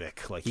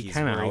Bolshevik. Like he he's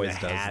kind of wearing always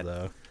a hat.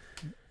 does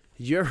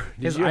though.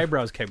 His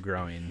eyebrows kept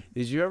growing.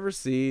 Did you ever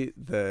see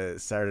the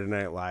Saturday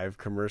Night Live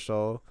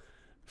commercial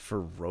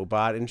for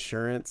robot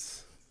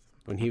insurance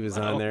when he was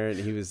on there, and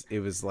it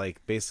was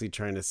like basically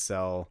trying to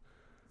sell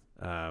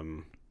I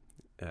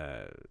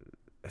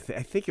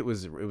think it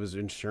was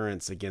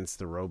insurance against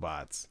the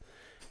robots,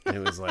 and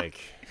it was like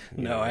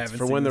I haven't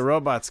for seen when this. the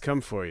robots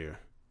come for you,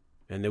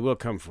 and they will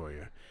come for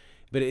you.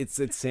 But it's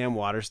Sam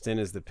Waterston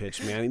is the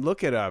pitch man.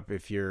 Look it up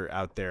if you're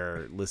out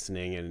there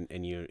listening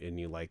and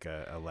you like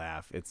a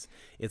laugh. It's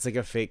like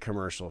a fake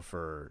commercial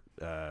for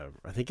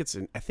I think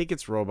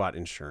it's robot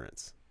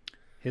insurance.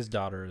 His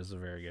daughter is a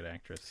very good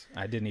actress.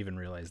 I didn't even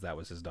realize that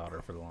was his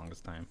daughter for the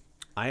longest time.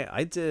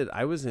 I did.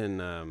 I was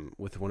in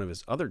with one of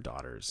his other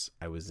daughters.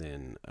 I was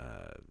in.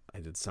 I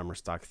did summer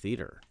stock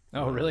theater.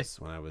 Oh, really?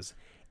 When I was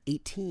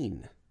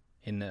 18.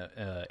 In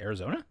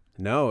Arizona?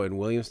 No, in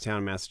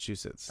Williamstown,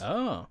 Massachusetts.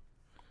 Oh,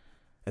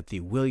 at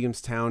the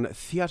Williamstown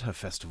Theater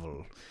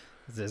Festival.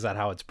 Is that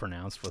how it's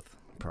pronounced? With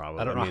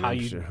probably. I don't know how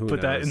you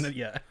put that in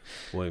the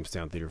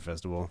Williamstown Theater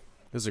Festival.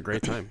 It was a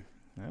great time.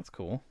 That's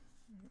cool.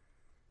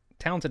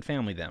 Talented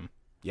family, them.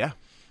 Yeah.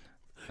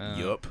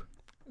 Yup.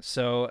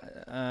 So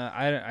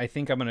I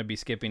think I'm going to be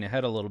skipping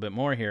ahead a little bit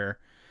more here.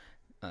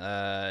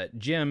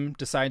 Jim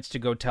decides to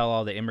go tell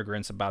all the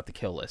immigrants about the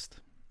kill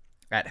list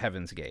at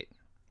Heaven's Gate,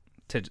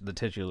 the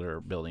titular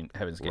building,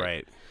 Heaven's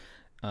Gate.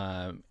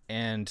 Right.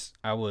 And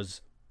I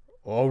was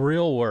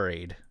real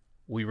worried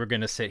we were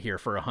going to sit here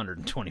for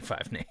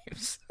 125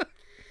 names.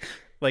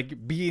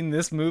 Like, being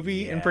this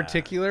movie in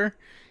particular,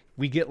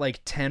 we get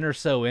like 10 or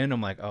so in.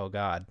 I'm like, oh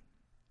God.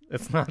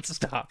 It's not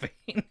stopping,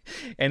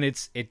 and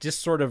it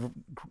just sort of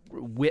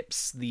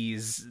whips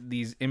these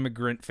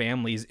immigrant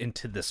families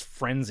into this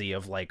frenzy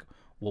of like,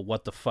 well,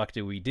 what the fuck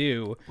do we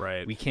do?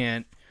 Right. We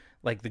can't,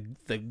 like,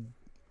 the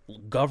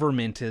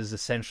government is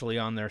essentially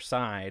on their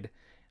side.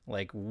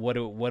 Like, what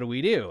do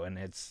we do? And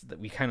it's that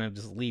we kind of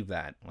just leave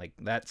that. Like,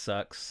 that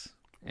sucks.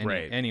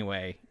 Right.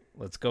 Anyway,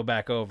 let's go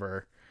back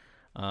over.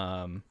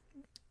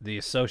 The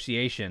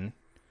association.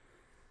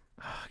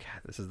 Oh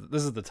God, this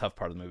is the tough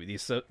part of the movie.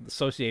 The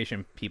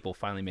association people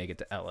finally make it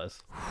to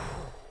Ellis.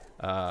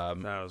 That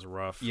was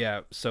rough.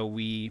 Yeah, so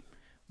we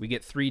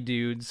get 3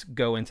 dudes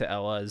go into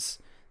Ella's.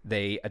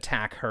 They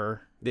attack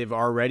her. They've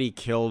already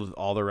killed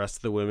all the rest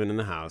of the women in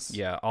the house.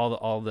 Yeah,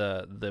 all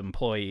the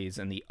employees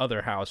in the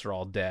other house are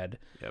all dead.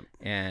 Yep.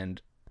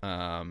 And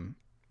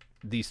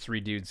these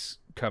 3 dudes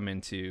come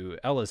into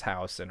Ella's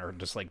house and are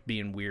just like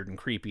being weird and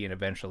creepy, and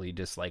eventually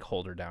just like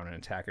hold her down and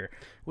attack her.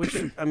 Which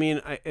I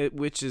mean, I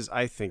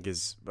think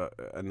is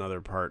another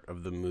part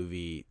of the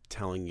movie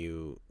telling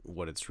you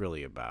what it's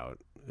really about.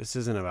 This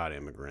isn't about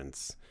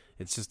immigrants.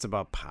 It's just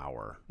about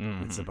power.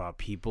 Mm-hmm. It's about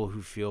people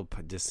who feel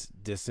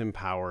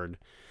disempowered,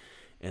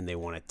 and they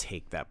want to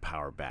take that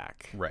power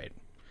back. Right.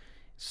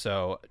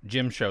 So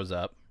Jim shows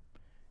up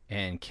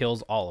and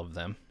kills all of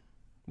them,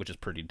 which is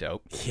pretty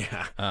dope.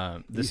 Yeah.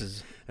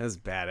 That's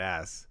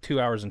badass. 2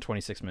 hours and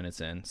 26 minutes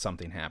in,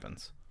 something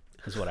happens.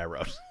 Is what I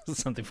wrote.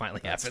 Something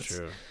finally happens. That's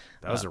true.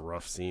 That was a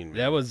rough scene.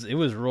 Man. It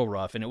was real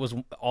rough, and it was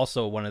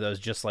also one of those,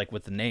 just like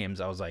with the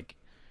names, I was like,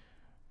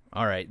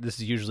 all right, this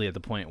is usually at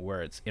the point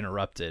where it's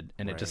interrupted,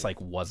 and it just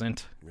like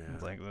wasn't. Yeah.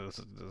 It's like, this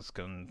is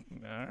going,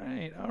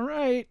 all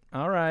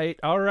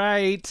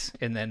right,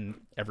 and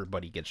then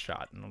everybody gets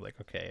shot, and I'm like,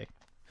 okay.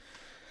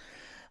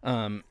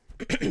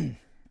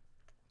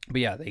 But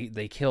yeah,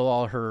 they kill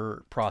all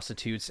her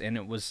prostitutes, and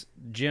it was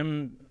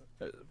Jim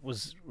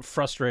was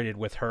frustrated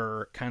with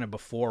her kind of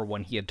before,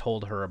 when he had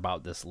told her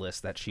about this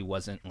list, that she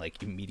wasn't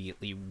like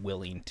immediately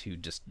willing to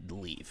just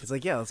leave. It's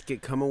like, yeah,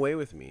 come away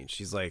with me. And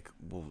she's like,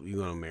 well, you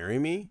want to marry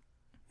me?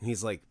 And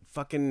he's like,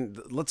 fucking,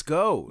 let's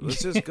go.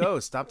 Let's just go.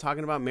 Stop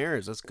talking about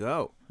marriage. Let's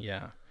go.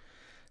 Yeah.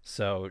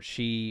 So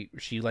she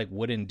like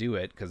wouldn't do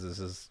it because this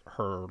is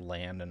her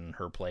land and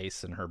her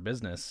place and her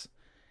business.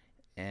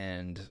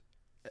 And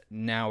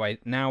now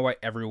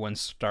everyone's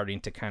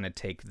starting to kind of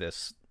take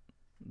this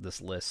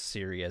list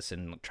serious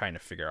and trying to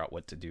figure out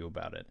what to do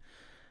about it.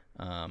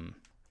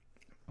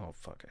 Oh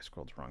fuck, I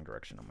scrolled the wrong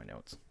direction on my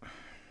notes.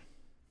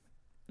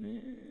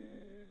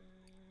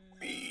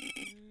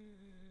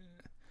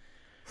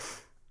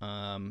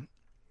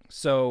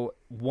 So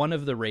one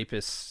of the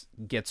rapists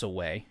gets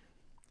away.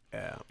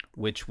 Yeah.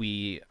 Which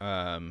we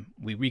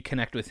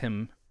reconnect with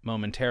him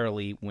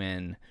momentarily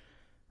when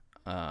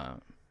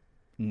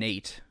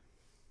Nate,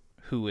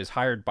 who is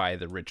hired by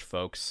the rich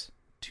folks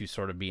to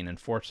sort of be an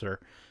enforcer,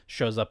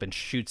 shows up and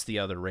shoots the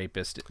other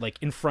rapist, like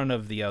in front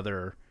of the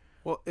other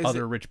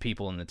rich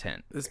people in the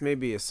tent. This may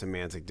be a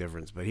semantic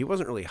difference, but he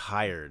wasn't really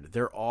hired.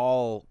 They're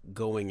all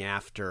going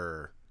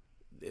after.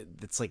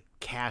 It's like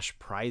cash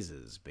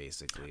prizes,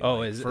 basically. Oh,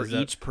 like for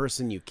each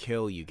person you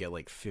kill, you get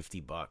like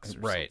 $50 or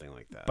something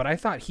like that. But I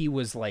thought he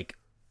was like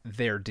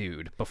their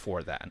dude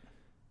before that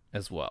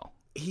as well.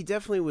 He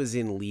definitely was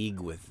in league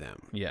with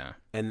them. Yeah,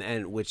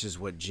 and which is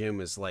what Jim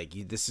was like.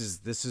 This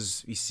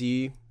is you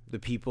see the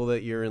people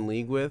that you're in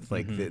league with.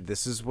 Like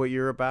this is what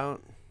you're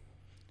about.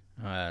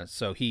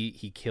 So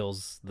he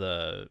kills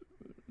the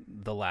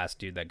last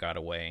dude that got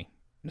away.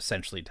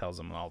 Essentially, tells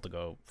them all to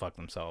go fuck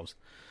themselves.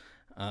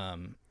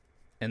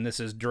 And this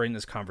is during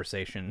this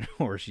conversation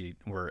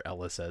where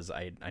Ella says,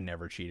 I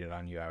never cheated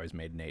on you. I always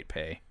made Nate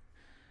pay.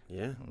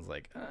 Yeah. I was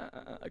like,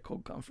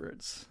 cold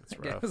comforts. That's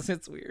rough.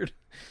 It's weird.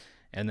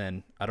 And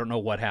then I don't know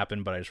what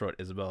happened, but I just wrote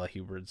Isabella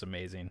Hubert's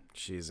amazing.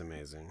 She's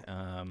amazing.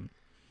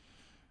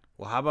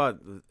 Well, how about,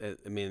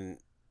 I mean,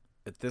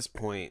 at this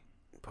point,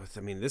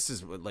 this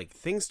is like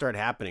things start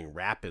happening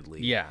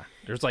rapidly. Yeah.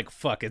 There's like,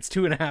 fuck, it's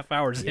 2.5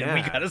 hours in.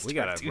 We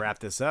gotta wrap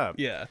this up.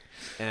 Yeah.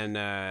 And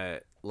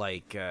the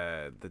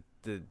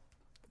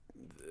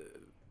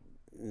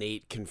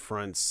Nate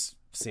confronts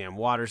Sam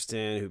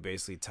Waterston, who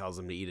basically tells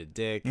him to eat a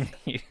dick.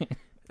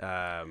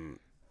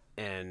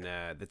 And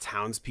the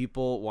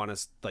townspeople want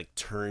to like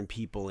turn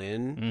people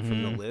in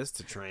from the list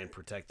to try and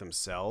protect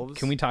themselves.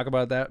 Can we talk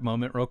about that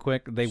moment real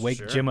quick? They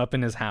wake Jim up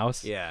in his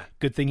house. Yeah.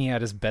 Good thing he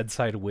had his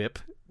bedside whip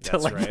to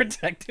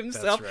protect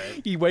himself.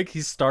 That's right.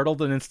 He's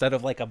startled, and instead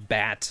of like a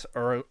bat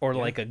or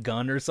like a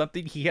gun or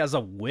something, he has a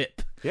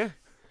whip. Yeah.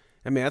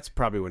 I mean, that's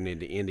probably what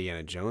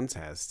Indiana Jones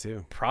has,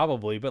 too.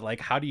 Probably, but,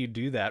 like, how do you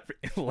do that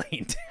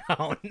laying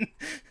down?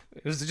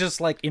 It was just,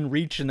 like, in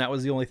reach, and that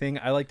was the only thing.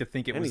 I like to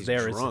think it was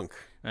there. Drunk.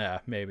 Yeah,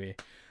 maybe.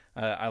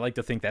 I like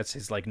to think that's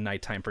his, like,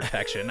 nighttime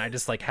protection. I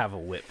just, like, have a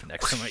whip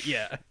next to my...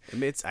 Yeah. I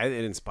mean,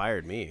 it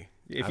inspired me.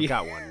 I've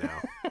got one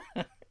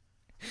now.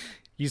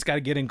 You just got to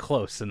get in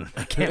close, and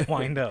I can't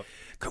wind up.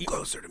 Come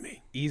closer to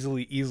me.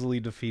 Easily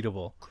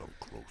defeatable. Come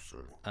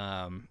closer.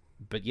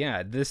 But,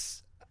 yeah,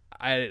 this...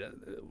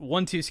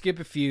 skip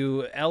a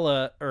few.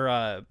 Ella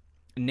or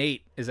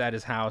Nate is at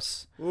his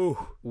house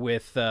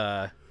with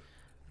a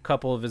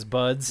couple of his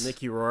buds.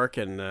 Mickey Rourke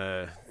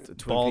and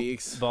Twin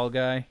Peaks. Bald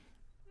guy,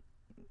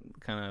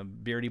 kind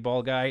of beardy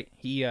bald guy.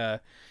 He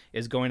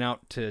is going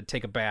out to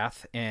take a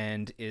bath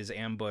and is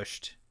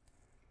ambushed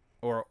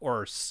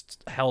or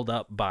held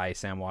up by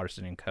Sam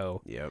Waterston and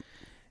co. Yep.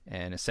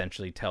 And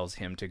essentially tells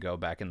him to go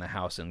back in the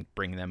house and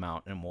bring them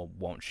out, and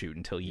won't shoot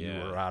until you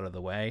are out of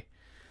the way.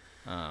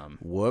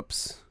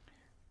 Whoops.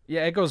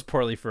 Yeah, it goes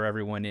poorly for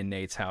everyone in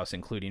Nate's house,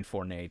 including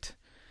for Nate,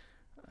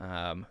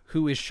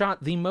 who is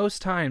shot the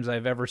most times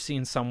I've ever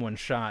seen someone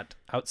shot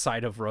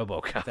outside of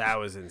RoboCop. That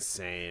was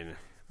insane.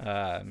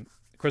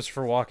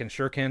 Christopher Walken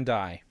sure can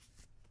die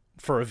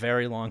for a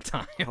very long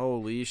time.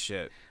 Holy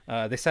shit.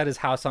 They set his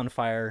house on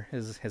fire,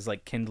 his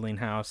like kindling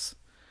house,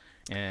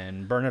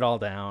 and burn it all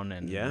down,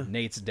 and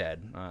Nate's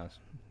dead.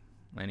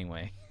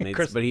 Anyway.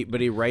 But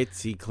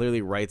he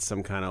clearly writes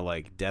some kind of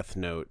like death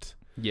note.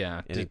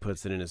 Yeah. And he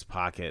puts it in his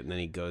pocket, and then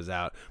he goes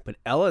out. But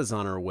Ella's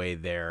on her way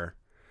there,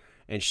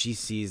 and she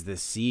sees the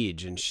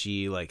siege, and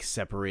she like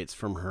separates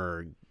from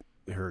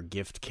her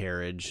gift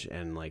carriage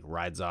and like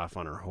rides off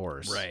on her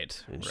horse.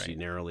 Right. And she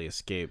narrowly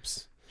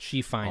escapes.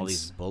 She finds all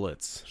these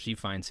bullets. She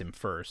finds him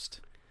first.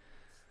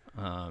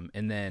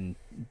 And then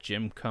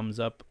Jim comes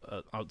up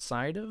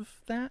outside of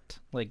that,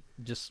 like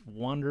just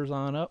wanders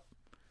on up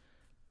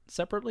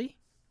separately.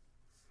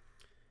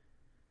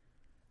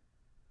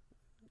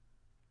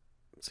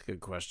 That's a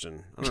good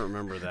question. I don't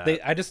remember that.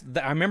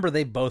 I remember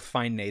they both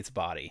find Nate's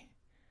body,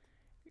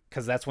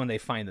 because that's when they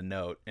find the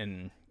note,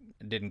 and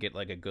didn't get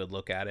like a good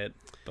look at it,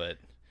 but it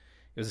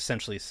was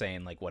essentially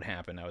saying like what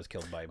happened. I was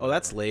killed by. Oh,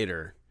 that's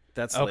later.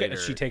 That's okay. Later.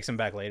 She takes him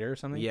back later or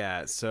something.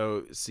 Yeah.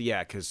 So she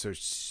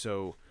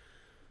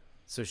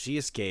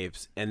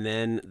escapes, and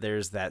then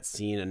there's that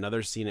scene,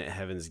 another scene at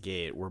Heaven's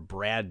Gate, where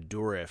Brad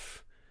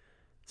Dourif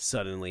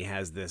suddenly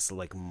has this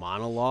like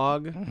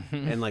monologue,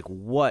 and like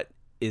what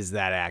is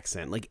that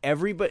accent? Like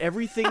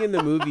everything in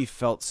the movie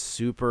felt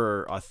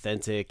super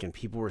authentic, and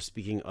people were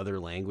speaking other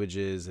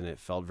languages, and it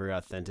felt very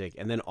authentic.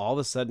 And then all of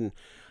a sudden,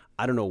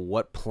 I don't know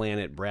what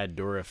planet Brad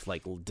Dourif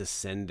like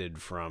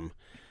descended from.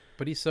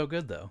 But he's so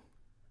good though.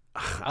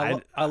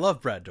 I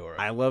love Brad Dourif.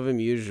 I love him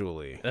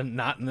usually, and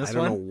not in this one.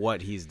 I don't know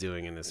what he's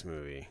doing in this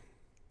movie.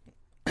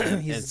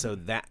 And so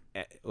that.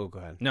 Oh, go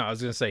ahead. No, I was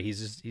gonna say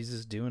he's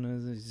just doing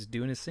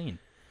his scene.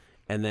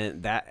 And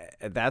then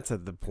that's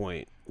at the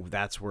point.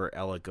 That's where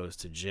Ella goes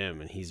to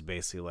Jim, and he's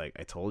basically like,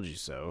 "I told you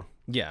so."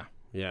 Yeah.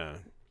 Yeah.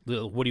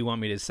 What do you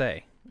want me to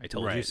say? I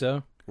told you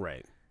so.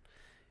 Right.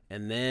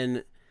 And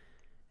then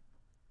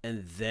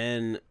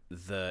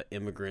the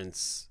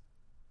immigrants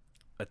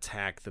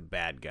attack the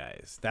bad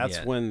guys.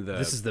 That's when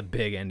this is the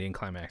big ending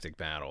climactic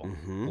battle,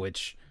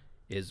 which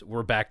is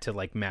we're back to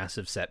like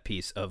massive set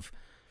piece of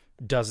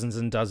dozens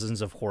and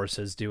dozens of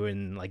horses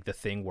doing like the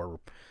thing where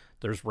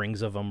there's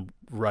rings of them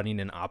running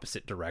in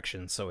opposite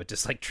directions, so it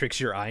just like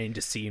tricks your eye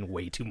into seeing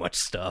way too much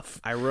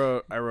stuff. I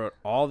wrote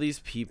all these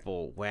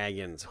people,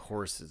 wagons,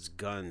 horses,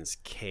 guns,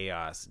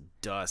 chaos,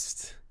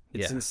 dust.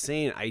 It's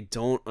insane. I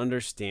don't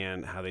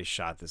understand how they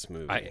shot this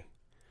movie.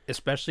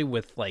 Especially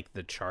with like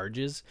the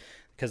charges,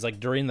 because like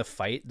during the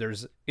fight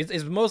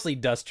it's mostly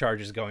dust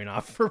charges going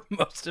off for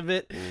most of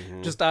it.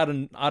 Just out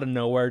of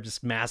nowhere,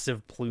 just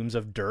massive plumes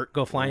of dirt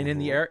go flying in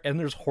the air, and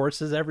there's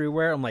horses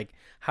everywhere. I'm like,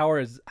 how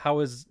is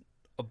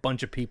a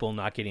bunch of people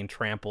not getting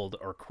trampled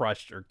or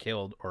crushed or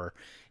killed or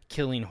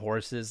killing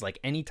horses? Like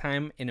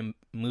anytime in a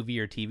movie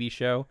or TV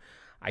show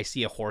I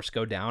see a horse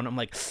go down, I'm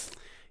like,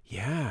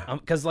 yeah,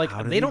 because like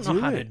they don't know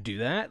how to do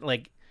that.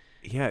 Like,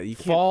 yeah, you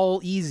can't fall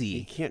easy.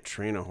 You can't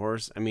train a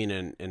horse. I mean,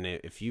 and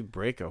if you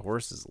break a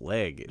horse's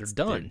leg,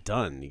 they're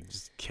done. You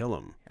just kill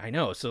them. I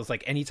know. So it's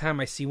like anytime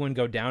I see one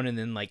go down and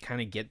then like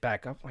kind of get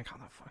back up, I'm like, how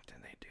the fuck did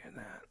they do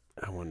that?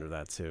 I wonder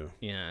that too.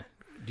 Yeah.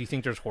 Do you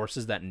think there's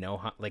horses that know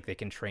how, like they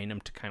can train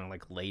them to kind of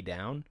like lay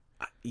down?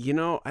 You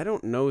know, I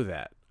don't know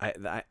that.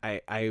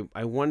 I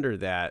wonder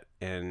that,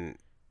 and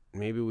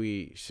maybe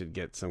we should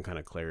get some kind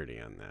of clarity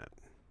on that.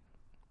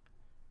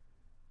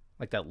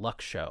 Like that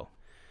Luck show.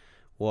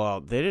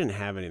 Well, they didn't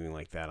have anything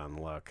like that on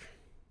Luck.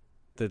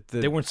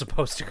 They weren't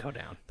supposed to go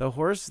down. The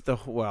horses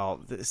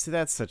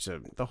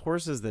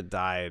that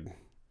died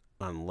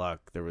on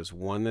Luck. There was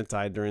one that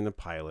died during the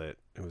pilot.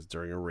 It was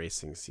during a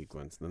racing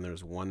sequence. Then there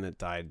was one that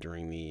died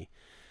during the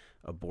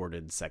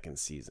aborted second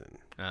season.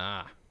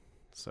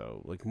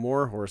 So like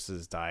more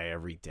horses die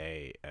every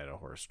day at a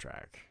horse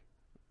track.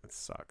 It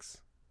sucks.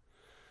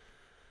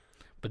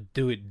 But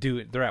do it.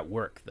 They're at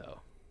work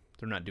though.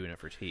 They're not doing it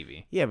for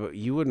TV. Yeah, but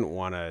you wouldn't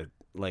want to,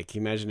 like,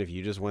 imagine if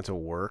you just went to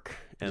work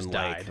and just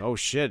like, died. Oh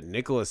shit,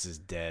 Nicholas is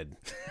dead.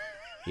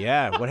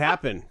 Yeah, what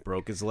happened?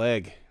 Broke his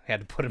leg. Had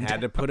to put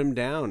him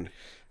down.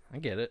 I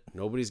get it.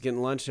 Nobody's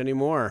getting lunch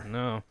anymore.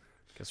 No.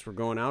 Guess we're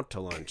going out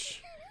to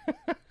lunch.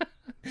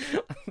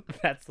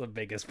 That's the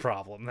biggest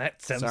problem.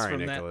 That stems Sorry,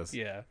 from Nicholas.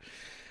 That.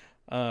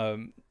 Yeah.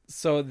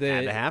 So the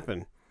had to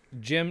happen.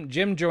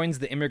 Jim joins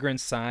the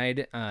immigrant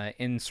side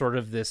in sort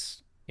of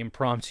this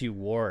impromptu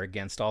war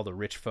against all the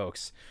rich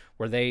folks,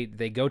 where they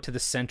go to the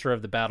center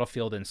of the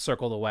battlefield and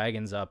circle the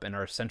wagons up and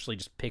are essentially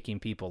just picking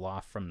people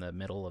off from the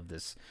middle of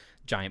this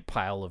giant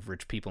pile of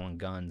rich people and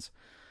guns.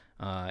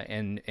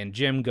 And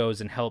Jim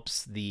goes and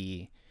helps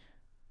the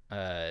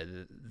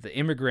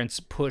immigrants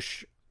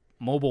push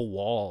mobile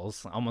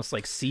walls, almost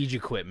like siege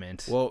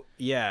equipment. Well,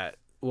 yeah.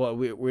 Well,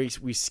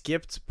 we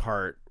skipped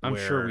part. I'm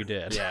sure we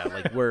did. Yeah,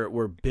 like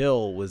where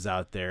Bill was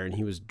out there and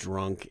he was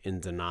drunk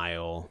in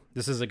denial.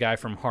 This is a guy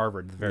from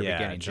Harvard at the very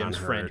beginning, John Jim's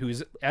Hurt. friend,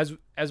 who's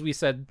as we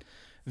said,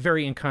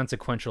 very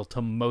inconsequential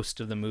to most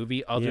of the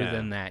movie. Other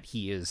than that,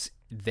 he is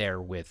there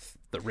with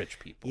the rich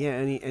people. Yeah,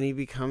 and he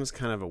becomes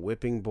kind of a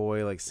whipping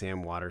boy. Like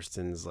Sam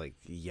Waterston's like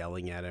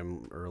yelling at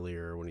him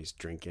earlier when he's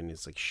drinking.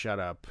 It's like, shut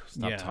up,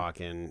 stop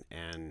talking,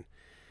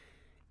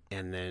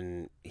 and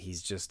then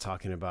he's just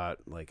talking about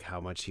like how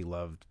much he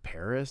loved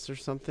Paris or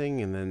something,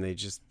 and then he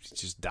just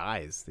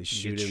dies. They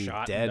shoot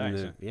him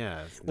dead.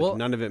 Well,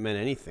 none of it meant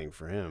anything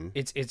for him.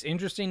 It's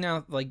interesting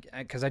now, like,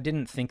 because I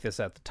didn't think this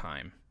at the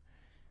time,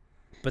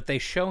 but they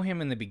show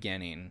him in the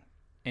beginning,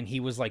 and he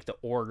was like the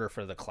orator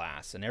for the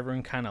class, and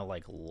everyone kind of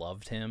like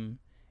loved him,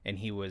 and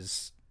he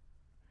was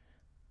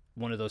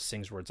one of those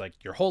things where it's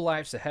like your whole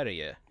life's ahead of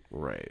you,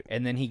 right?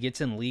 And then he gets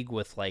in league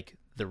with like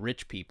the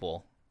rich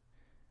people.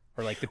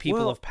 Or like the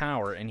people of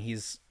power, and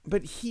he's...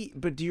 But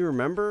do you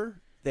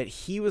remember that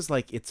he was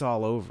like, it's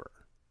all over?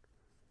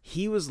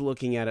 He was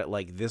looking at it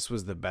like this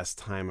was the best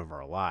time of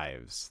our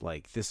lives.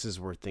 Like, this is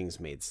where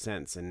things made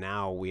sense, and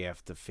now we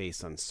have to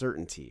face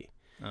uncertainty.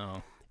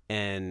 Oh.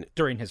 And...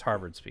 During his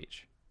Harvard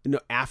speech.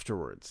 No,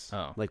 afterwards.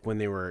 Oh. Like when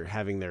they were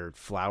having their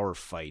flower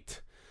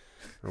fight,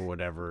 or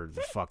whatever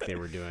the fuck they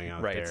were doing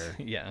out there.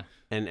 Yeah.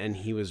 And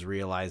he was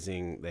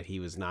realizing that he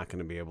was not going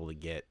to be able to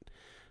get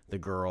the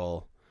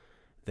girl...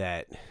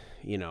 that,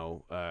 you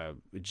know,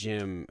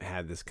 Jim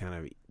had this kind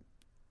of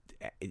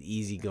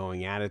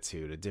easygoing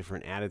attitude, a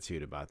different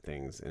attitude about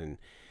things,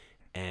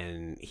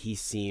 and he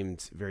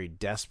seemed very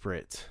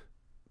desperate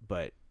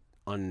but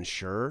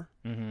unsure,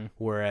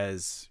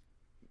 whereas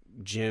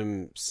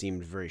Jim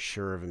seemed very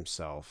sure of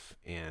himself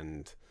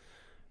and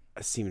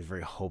seemed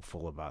very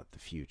hopeful about the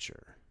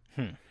future.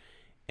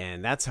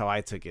 And that's how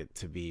I took it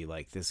to be,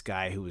 like this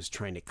guy who was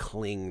trying to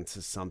cling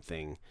to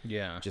something,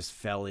 just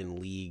fell in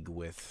league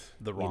with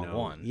the wrong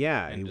one.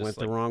 Yeah, he went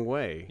the wrong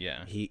way.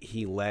 Yeah,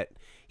 he let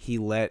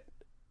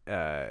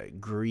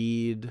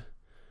greed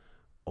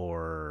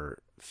or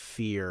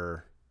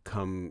fear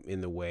come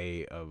in the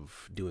way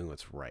of doing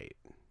what's right,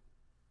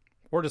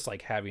 or just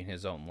like having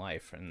his own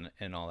life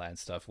and all that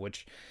stuff.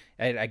 Which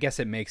I guess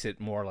it makes it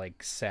more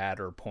like sad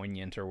or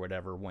poignant or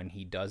whatever when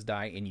he does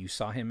die and you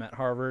saw him at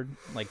Harvard.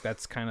 Like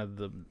that's kind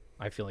of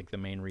I feel like the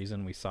main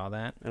reason we saw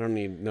that. I don't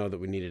even know that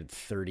we needed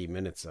 30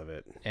 minutes of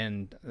it.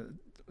 And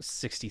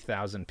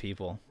 60,000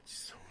 people.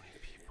 So many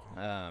people.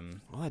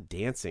 All that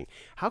dancing.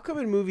 How come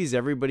in movies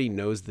everybody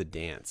knows the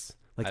dance?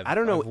 Like, I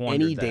don't know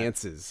any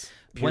dances,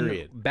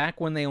 period. Back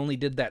when they only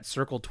did that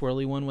circle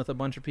twirly one with a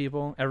bunch of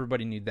people,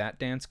 everybody knew that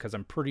dance because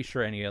I'm pretty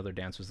sure any other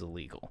dance was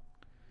illegal.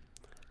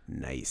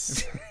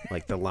 Nice.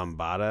 Like the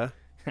lambada?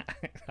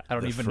 I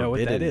don't even know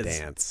what that is.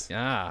 Dance.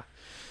 Yeah.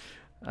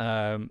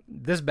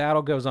 This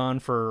battle goes on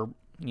for,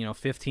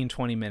 15,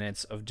 20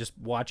 minutes of just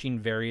watching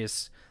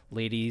various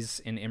ladies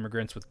and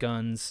immigrants with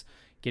guns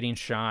getting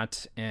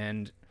shot.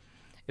 And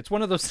it's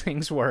one of those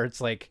things where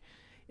it's like,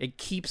 it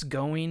keeps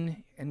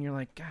going and you're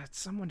like, God,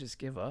 someone just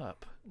give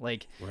up.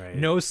 Like,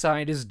 no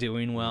side is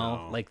doing well.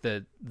 No. Like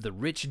the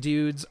rich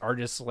dudes are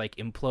just like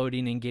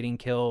imploding and getting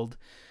killed.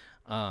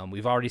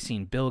 We've already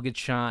seen Bill get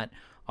shot.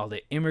 All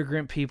the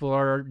immigrant people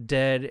are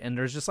dead, and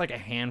there's just like a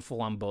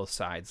handful on both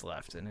sides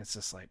left. And it's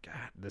just like,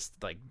 God, this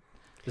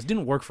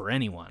didn't work for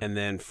anyone. And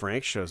then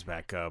Frank shows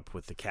back up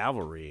with the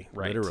cavalry,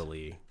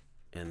 literally,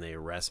 and they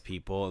arrest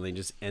people and they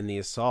just end the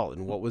assault.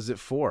 And what was it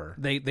for?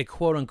 They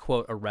quote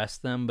unquote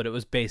arrest them, but it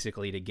was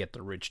basically to get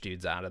the rich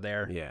dudes out of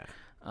there. Yeah.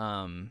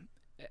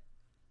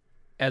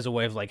 As a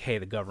way of like, hey,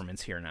 the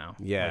government's here now.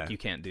 Yeah. Like, you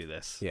can't do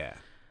this. Yeah.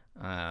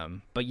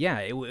 But yeah,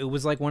 it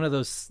was like one of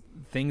those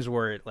things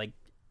where it, like,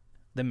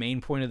 the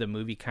main point of the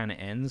movie kind of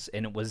ends,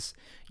 and it was,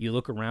 you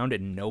look around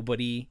and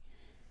nobody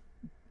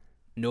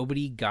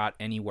got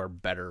anywhere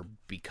better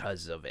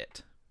because of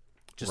it.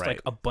 Just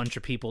like a bunch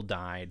of people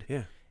died.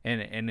 Yeah.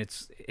 And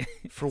it's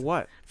for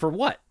what? For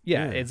what?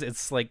 Yeah.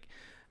 It's like,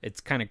 it's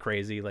kind of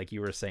crazy. Like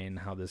you were saying,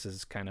 how this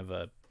is kind of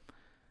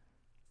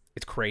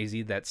it's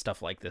crazy that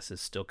stuff like this is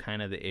still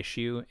kind of the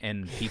issue,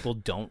 and people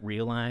don't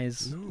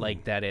realize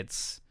like that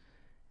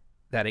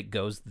it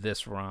goes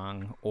this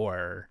wrong,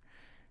 or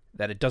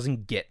that it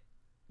doesn't get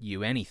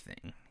you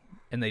anything,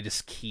 and they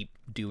just keep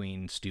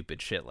doing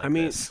stupid shit like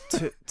this.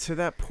 to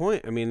that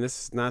point, I mean,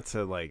 this is not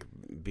to like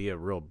be a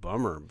real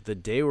bummer. The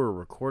day we're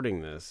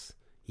recording this,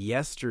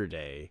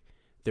 yesterday,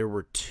 there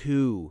were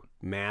 2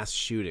 mass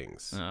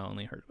shootings. I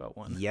only heard about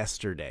one.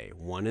 Yesterday,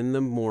 one in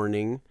the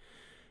morning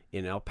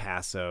in El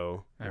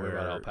Paso. I heard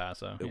about El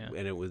Paso,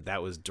 and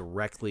that was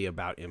directly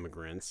about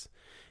immigrants,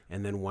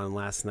 and then one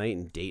last night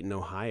in Dayton,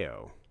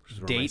 Ohio.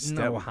 Dayton,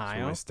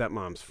 Ohio. My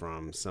stepmom's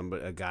from.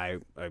 A guy,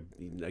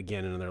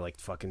 again, another like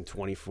fucking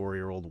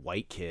 24-year-old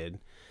white kid,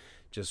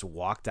 just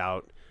walked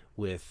out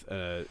with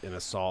an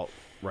assault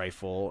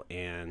rifle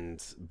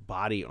and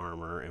body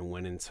armor and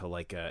went into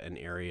like an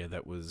area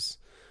that was,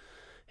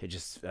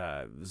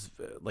 was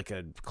like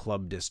a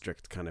club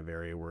district kind of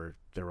area where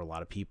there were a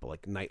lot of people,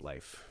 like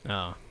nightlife.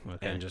 Oh,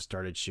 okay. And just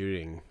started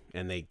shooting,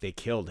 and they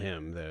killed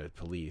him, the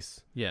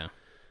police. Yeah.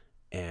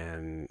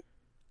 And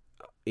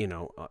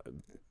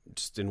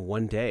just in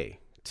one day,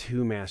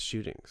 2 mass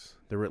shootings.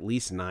 There were at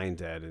least 9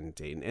 dead in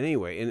Dayton.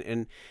 Anyway,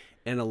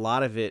 and a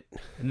lot of it.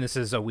 And this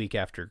is a week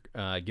after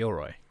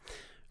Gilroy.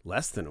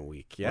 Less than a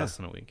week. Yeah. Less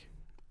than a week.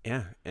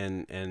 Yeah,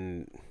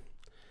 and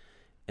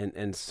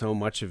so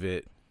much of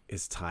it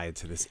is tied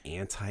to this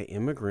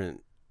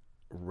anti-immigrant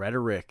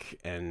rhetoric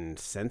and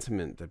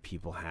sentiment that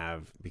people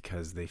have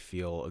because they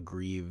feel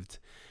aggrieved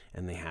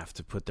and they have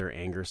to put their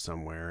anger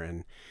somewhere,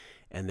 and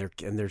they're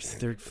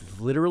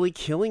literally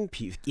killing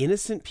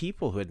innocent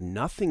people who had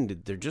nothing to.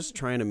 They're just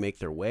trying to make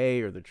their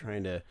way, or they're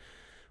trying to,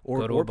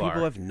 or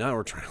people have no,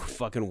 or trying to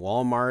fucking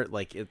Walmart.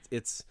 Like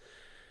it's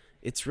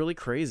really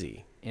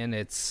crazy, and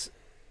it's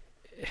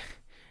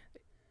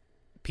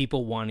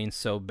people wanting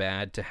so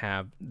bad to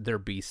have there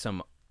be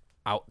some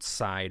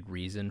outside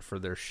reason for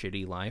their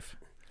shitty life,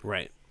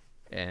 right?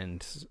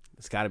 And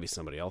it's got to be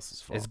somebody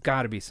else's fault. It's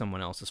got to be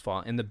someone else's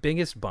fault. And the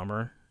biggest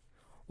bummer,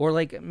 or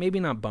like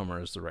maybe not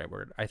bummer is the right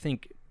word, I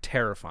think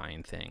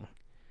terrifying thing,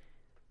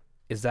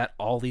 is that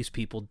all these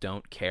people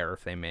don't care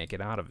if they make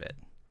it out of it.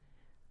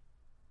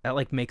 That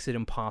like makes it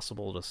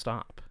impossible to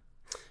stop.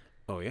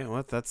 Oh yeah,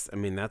 well that's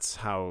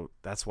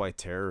why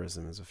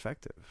terrorism is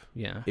effective.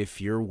 Yeah. If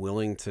you're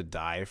willing to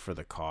die for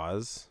the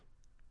cause,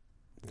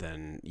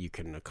 then you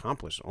can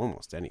accomplish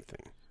almost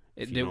anything.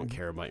 If you don't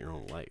care about your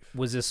own life.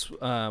 Was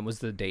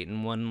the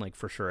Dayton one like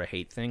for sure a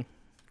hate thing,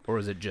 or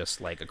was it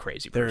just like a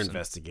crazy person? They're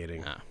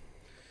investigating.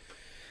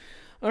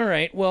 All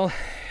right. Well,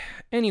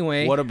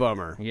 anyway. What a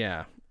bummer.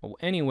 Yeah. Well,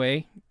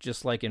 anyway,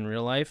 just like in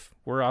real life,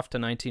 we're off to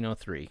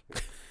 1903.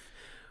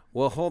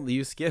 Well,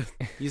 you skipped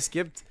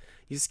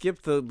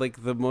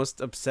the most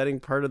upsetting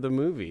part of the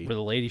movie, where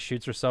the lady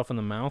shoots herself in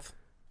the mouth.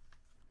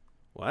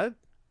 What?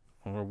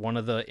 Or one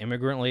of the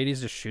immigrant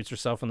ladies just shoots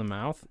herself in the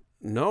mouth.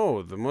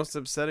 No, the most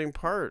upsetting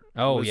part.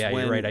 Oh yeah,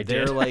 you're right.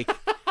 They're like,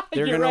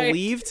 they're gonna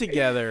leave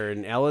together,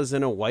 and Ella's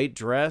in a white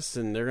dress,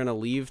 and they're gonna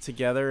leave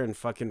together, and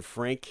fucking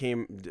Frank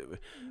came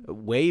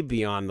way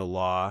beyond the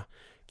law,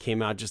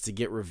 came out just to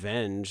get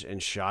revenge,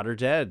 and shot her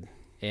dead.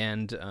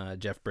 And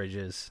Jeff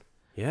Bridges.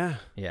 Yeah.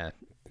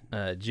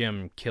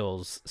 Jim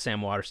kills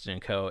Sam Waterston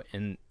and co.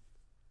 and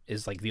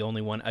is like the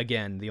only one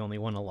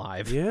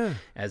alive. Yeah.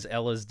 As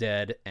Ella's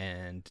dead,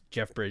 and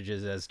Jeff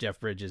Bridges is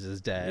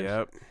dead.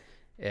 Yep.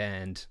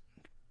 And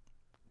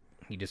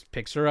he just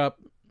picks her up,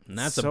 and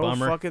that's so a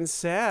bummer. Fucking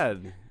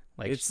sad.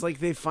 Like, it's like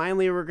they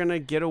finally were gonna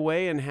get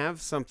away and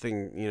have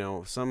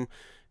something, some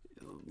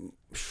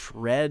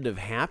shred of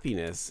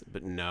happiness,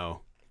 but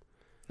no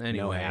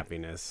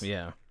happiness.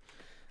 Yeah.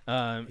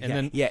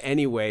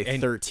 Anyway,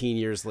 13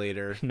 years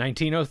later,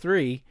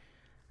 1903,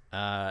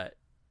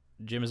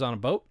 Jim is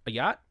on a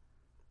yacht,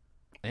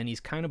 and he's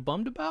kind of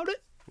bummed about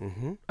it.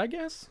 Mm-hmm. I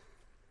guess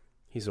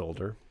he's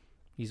older,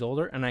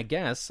 and I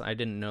guess I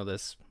didn't know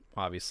this,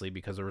 obviously,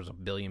 because there was a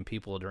billion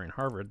people during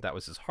Harvard. That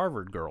was his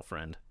Harvard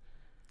girlfriend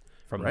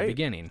from the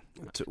beginning.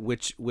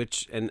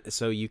 And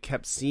so you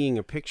kept seeing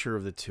a picture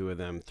of the two of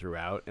them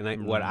throughout.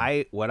 And what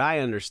I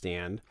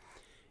understand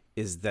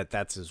is that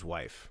that's his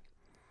wife,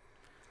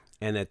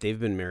 and that they've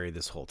been married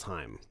this whole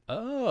time.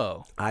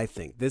 Oh, I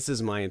think this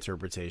is my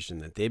interpretation,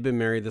 that they've been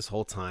married this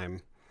whole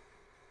time,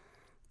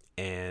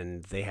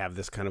 and they have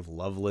this kind of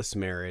loveless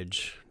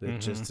marriage that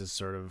just is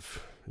sort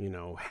of,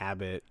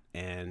 habit.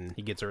 And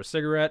he gets her a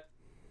cigarette.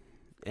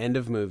 End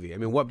of movie. I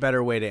mean, what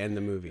better way to end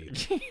the movie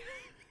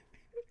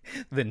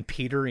than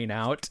petering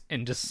out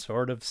and just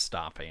sort of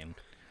stopping?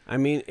 I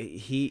mean,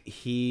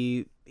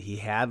 he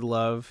had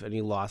love and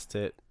he lost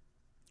it,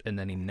 and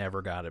then he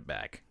never got it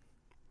back.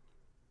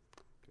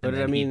 But and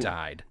then he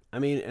died. I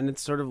mean, and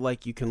it's sort of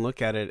like you can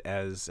look at it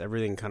as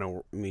everything kind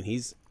of. I mean,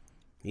 he's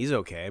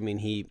okay. I mean,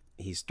 he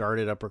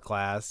started upper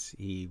class.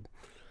 He,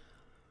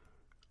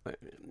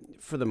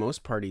 for the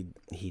most part,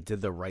 he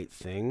did the right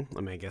thing.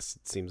 I mean, I guess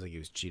it seems like he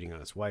was cheating on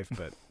his wife,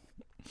 but.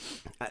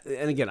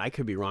 And again, I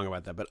could be wrong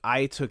about that, but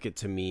I took it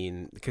to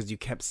mean, because you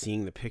kept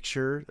seeing the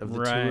picture of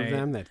the two of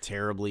them, that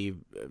terribly,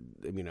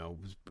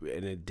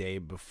 in a day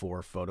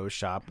before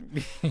Photoshop,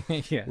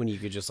 when you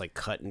could just like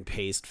cut and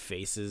paste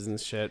faces and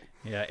shit.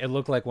 Yeah, it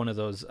looked like one of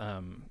those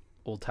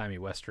old-timey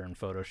Western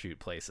photo shoot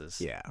places.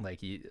 Yeah.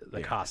 Like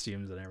the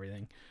costumes and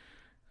everything.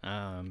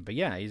 But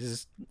yeah,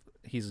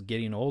 he's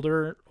getting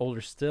older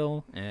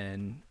still,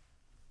 and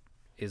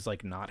is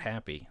like not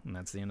happy, and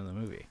that's the end of the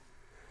movie.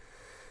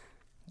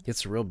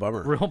 It's a real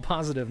bummer. Real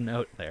positive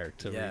note there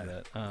to read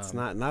it. It's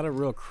not a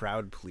real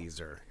crowd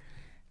pleaser.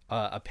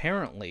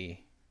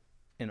 Apparently,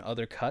 in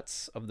other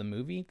cuts of the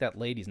movie, that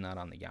lady's not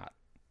on the yacht.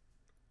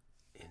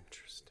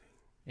 Interesting.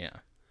 Yeah.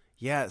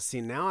 Yeah, see,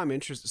 now I'm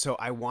interested. So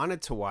I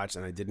wanted to watch,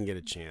 and I didn't get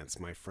a chance.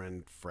 My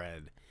friend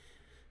Fred,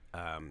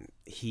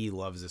 he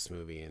loves this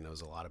movie and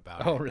knows a lot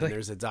about it. Oh, really? And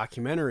there's a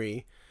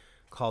documentary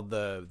called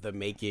the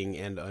Making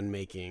and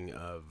Unmaking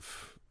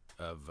of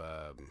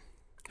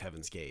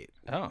Heaven's Gate.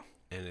 Oh.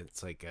 And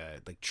it's like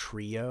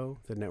Trio,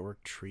 the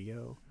network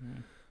Trio.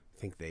 I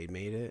think they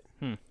made it.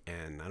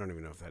 And I don't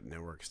even know if that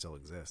network still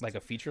exists. Like a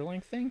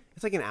feature-length thing?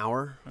 It's like an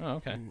hour. Oh,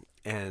 okay.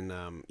 And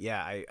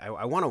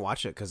I want to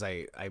watch it because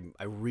I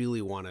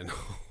really want to know.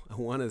 I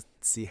want to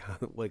see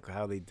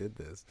how they did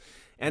this.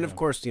 And of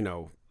course,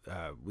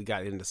 we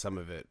got into some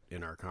of it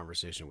in our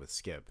conversation with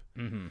Skip.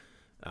 Mm-hmm.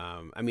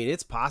 I mean,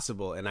 it's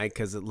possible, and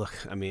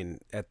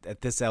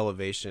at this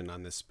elevation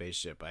on this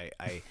spaceship,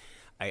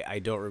 I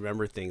don't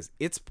remember things.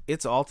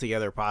 It's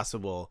altogether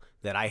possible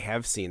that I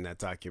have seen that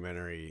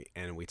documentary,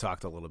 and we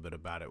talked a little bit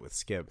about it with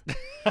Skip,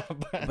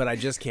 but I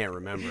just can't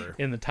remember.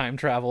 In the time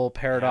travel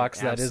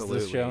paradox that is absolutely,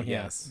 this show?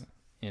 Yes.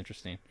 Yeah.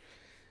 Interesting.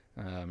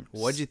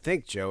 What'd you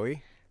think,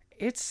 Joey?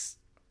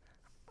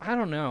 I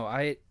don't know.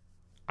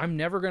 I'm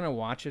never going to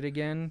watch it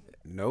again.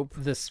 Nope.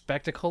 The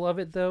spectacle of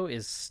it, though,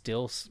 is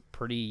still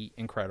pretty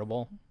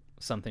incredible.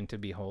 Something to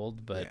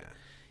behold, but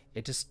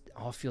it just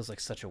all feels like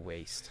such a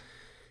waste.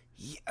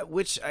 Yeah,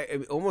 which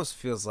it almost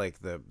feels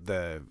like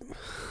the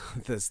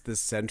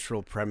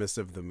central premise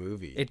of the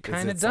movie. It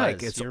kind of does.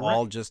 Like it's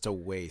all just a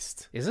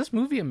waste. Is this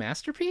movie a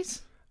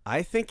masterpiece?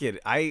 I think it.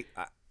 I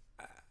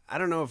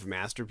don't know if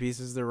masterpiece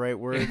is the right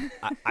word.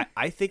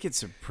 I think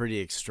it's a pretty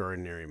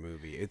extraordinary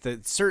movie.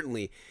 It's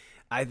certainly.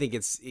 I think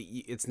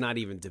it's not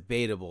even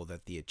debatable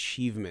that the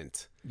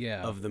achievement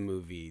of the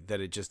movie,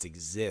 that it just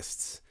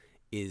exists,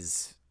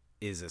 is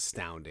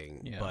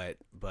astounding. Yeah.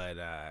 But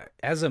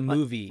as a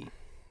movie.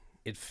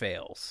 It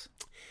fails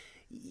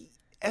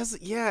as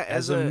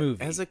a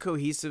movie, as a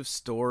cohesive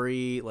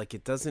story. Like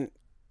it doesn't.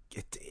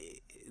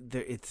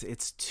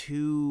 It's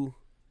too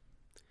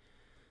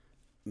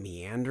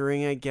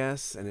meandering, I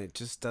guess, and it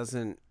just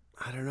doesn't.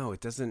 I don't know.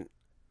 It doesn't.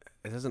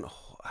 I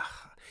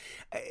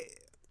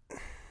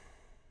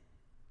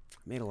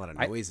made a lot of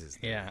noises.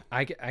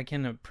 I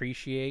can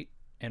appreciate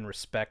and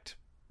respect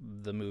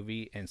the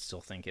movie and still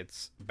think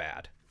it's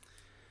bad.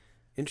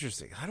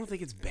 Interesting. I don't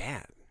think it's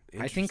bad.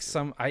 I think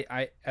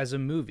I as a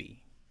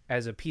movie,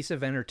 as a piece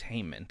of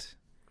entertainment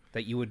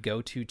that you would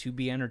go to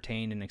be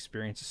entertained and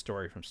experience a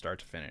story from start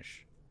to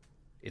finish,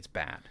 it's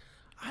bad.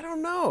 I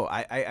don't know.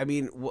 I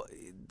mean,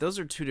 those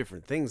are two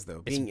different things, though.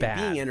 Being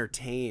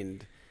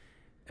entertained.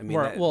 I mean,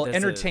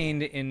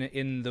 entertained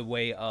in the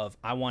way of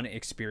I want to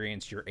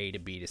experience your A to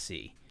B to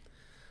C.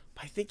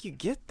 I think you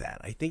get that.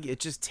 I think it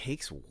just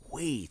takes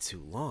way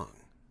too long,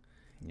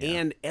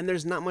 and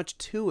there's not much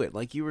to it,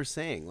 like you were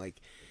saying, like.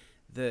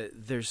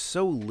 There's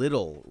so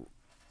little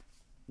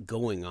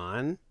going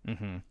on,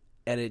 and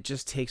it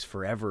just takes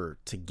forever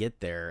to get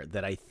there.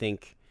 That I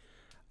think,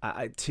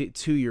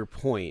 to your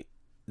point,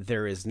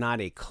 there is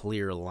not a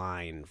clear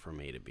line from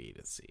A to B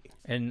to C.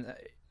 And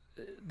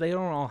they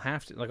don't all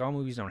have to, like, all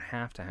movies don't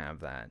have to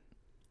have that.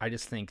 I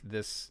just think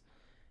this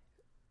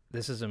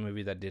is a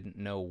movie that didn't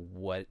know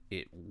what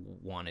it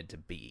wanted to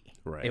be.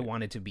 Right. It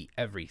wanted to be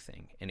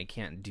everything, and it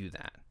can't do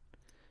that.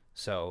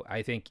 So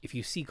I think if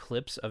you see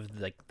clips of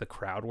like the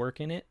crowd work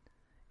in it,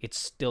 it's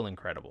still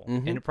incredible.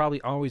 And it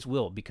probably always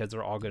will, because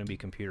they're all going to be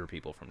computer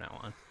people from now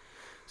on.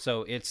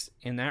 So it's,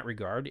 in that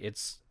regard,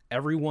 it's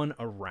everyone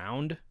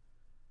around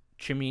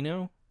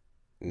Cimino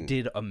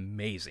did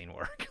amazing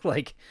work.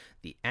 Like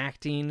the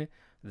acting,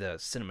 the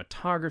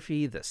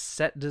cinematography, the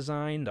set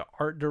design, the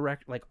art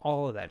direct, like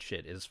all of that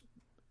shit is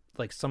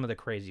like some of the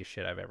craziest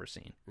shit I've ever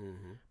seen.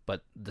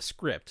 But the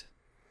script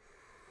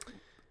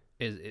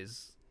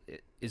is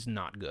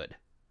not good.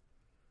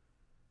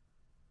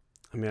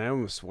 I mean, I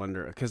almost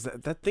wonder, because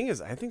that thing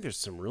is, I think there's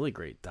some really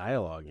great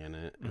dialogue in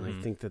it, and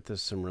I think that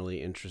there's some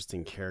really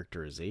interesting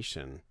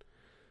characterization.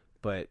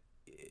 But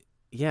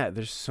yeah,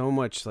 there's so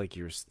much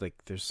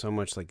there's so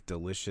much like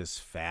delicious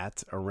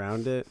fat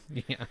around it.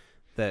 Yeah,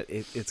 that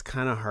it's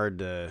kind of hard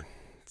to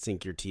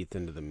sink your teeth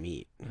into the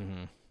meat.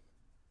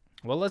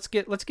 Well, let's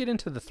get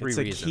into the three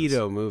reasons. It's a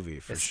keto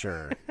movie for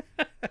sure.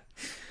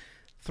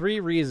 3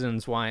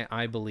 reasons why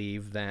I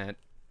believe that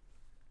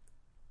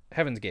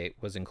Heaven's Gate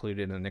was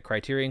included in the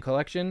Criterion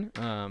Collection.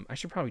 I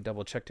should probably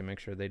double check to make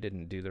sure they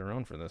didn't do their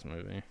own for this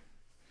movie.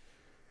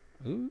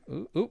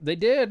 Ooh, they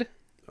did.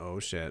 Oh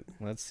shit.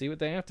 Let's see what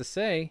they have to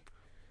say.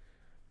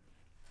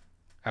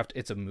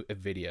 It's a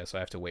video, so I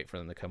have to wait for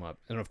them to come up.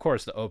 And of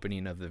course, the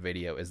opening of the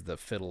video is the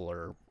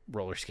fiddler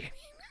roller skating.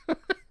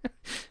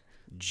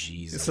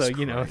 Jesus So,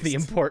 Christ. the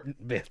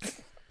important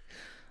bits.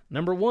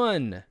 Number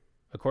 1,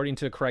 according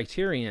to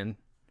Criterion,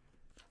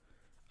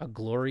 A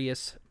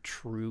Glorious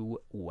True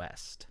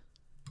West.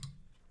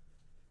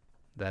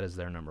 That is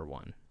their number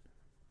 1.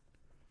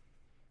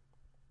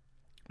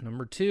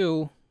 Number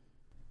 2,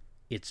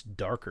 Its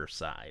Darker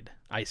Side.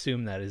 I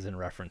assume that is in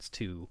reference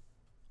to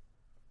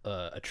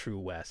a True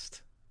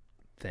West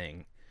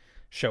thing,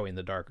 showing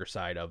the darker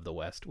side of the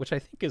West, which I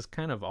think is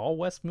kind of all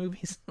West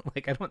movies.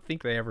 Like, I don't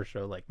think they ever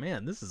show, like,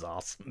 man, this is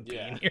awesome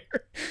being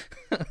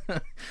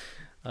here.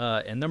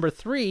 And number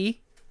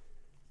 3,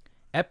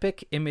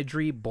 Epic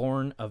Imagery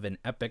Born of an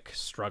Epic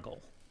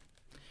Struggle.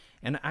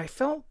 And I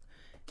felt,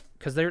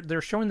 because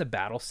they're showing the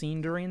battle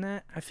scene during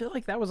that, I feel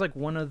like that was like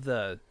one of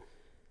the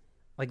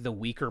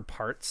weaker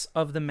parts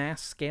of the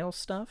mass scale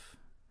stuff.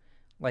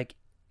 Like,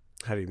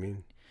 how do you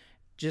mean?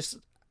 Just,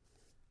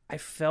 I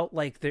felt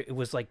like it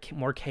was like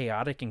more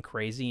chaotic and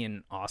crazy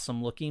and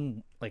awesome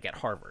looking, like at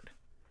Harvard,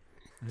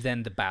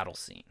 than the battle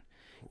scene.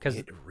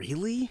 Because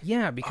really,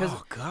 yeah, because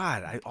oh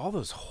god, all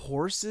those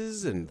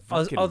horses and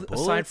fucking bullets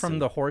aside from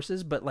the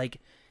horses, but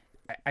like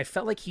I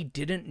felt like he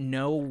didn't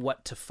know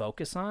what to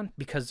focus on,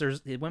 because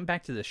it went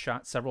back to the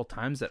shot several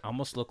times that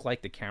almost looked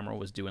like the camera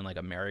was doing like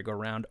a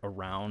merry-go-round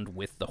around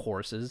with the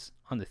horses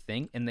on the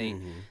thing, and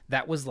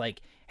that was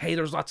like, hey,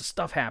 there's lots of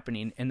stuff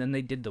happening, and then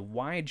they did the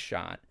wide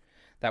shot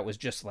that was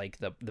just like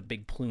the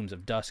big plumes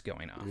of dust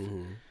going off.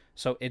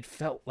 So it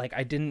felt like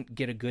I didn't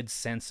get a good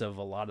sense of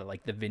a lot of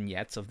like the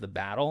vignettes of the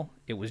battle.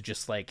 It was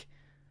just like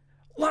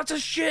lots of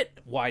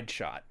shit, wide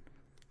shot.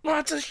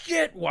 Lots of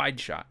shit, wide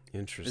shot.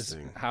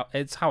 Interesting.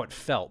 It's how it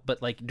felt.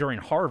 But like during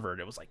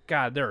Harvard, it was like,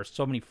 God, there are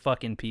so many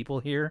fucking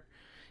people here.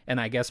 And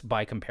I guess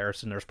by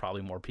comparison, there's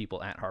probably more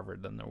people at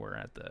Harvard than there were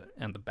at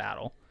the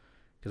battle,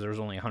 because there was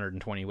only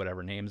 120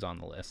 whatever names on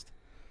the list.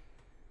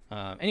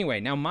 Anyway,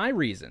 now my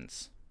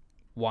reasons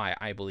why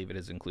I believe it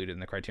is included in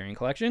the Criterion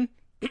Collection.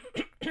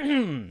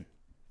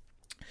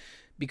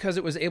 Because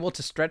it was able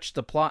to stretch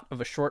the plot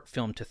of a short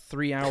film to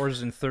 3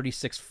 hours and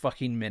 36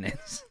 fucking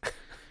minutes.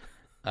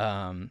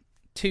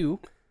 2,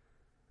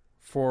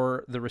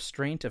 for the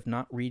restraint of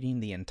not reading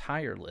the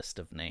entire list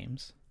of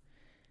names.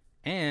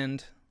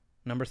 And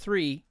number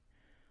 3,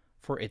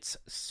 for its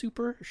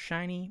super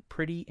shiny,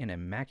 pretty, and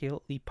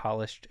immaculately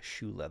polished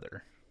shoe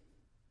leather.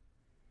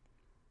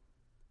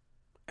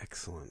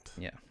 Excellent.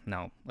 Yeah.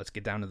 Now, let's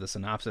get down to the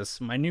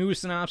synopsis. My new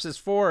synopsis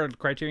for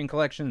Criterion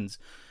Collections.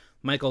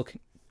 Michael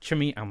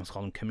Cimino, I almost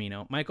called him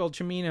Camino. Michael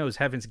Cimino's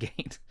Heaven's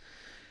Gate.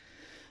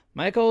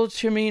 Michael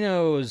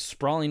Cimino's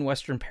sprawling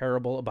Western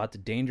parable about the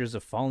dangers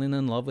of falling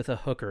in love with a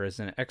hooker is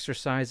an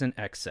exercise in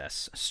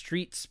excess.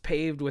 Streets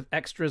paved with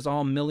extras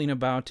all milling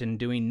about and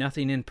doing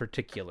nothing in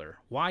particular.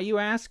 Why, you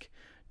ask?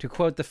 To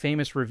quote the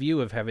famous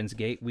review of Heaven's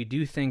Gate, we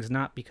do things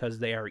not because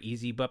they are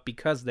easy, but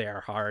because they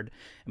are hard.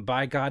 And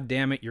by God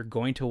damn it, you're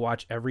going to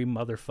watch every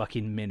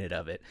motherfucking minute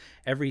of it.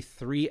 Every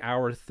 3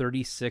 hour,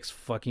 36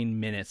 fucking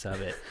minutes of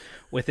it.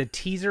 With a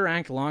teaser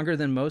act longer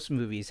than most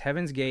movies,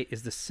 Heaven's Gate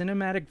is the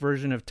cinematic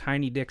version of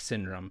Tiny Dick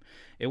Syndrome.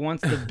 It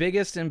wants the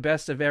biggest and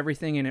best of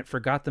everything, and it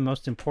forgot the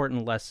most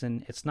important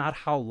lesson. It's not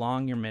how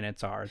long your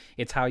minutes are,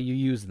 it's how you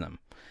use them.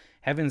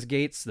 Heaven's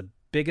Gate's the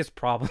biggest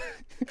problem.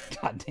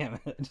 God damn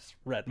it, I just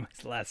read my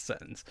last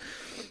sentence.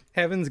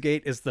 Heaven's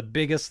Gate is the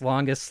biggest,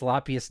 longest,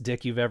 sloppiest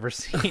dick you've ever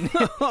seen.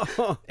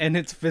 And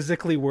it's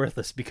physically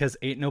worthless because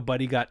ain't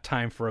nobody got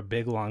time for a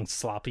big, long,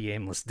 sloppy,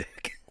 aimless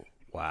dick.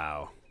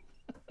 Wow.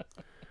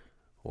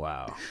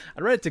 Wow.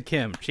 I read it to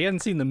Kim. She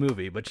hadn't seen the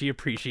movie, but she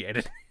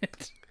appreciated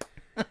it.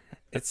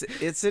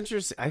 It's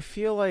interesting. I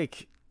feel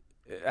like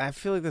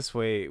this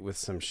way with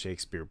some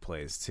Shakespeare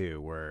plays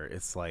too, where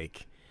it's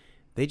like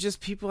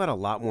people had a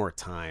lot more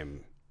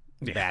time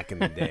back in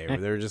the day, where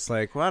they're just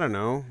like, well, I don't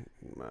know,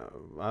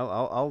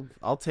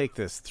 I'll take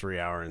this 3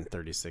 hour and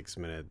 36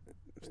 minute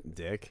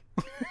dick.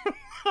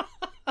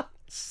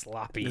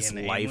 Sloppy, this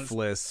and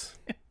lifeless.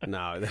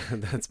 No,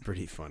 that's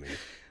pretty funny.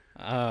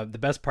 The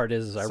best part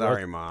is,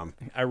 Mom.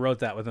 I wrote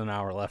that with an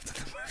hour left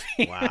of the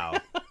movie. Wow.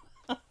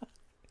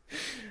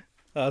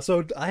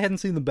 So I hadn't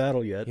seen the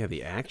battle yet. Yeah,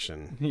 the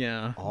action.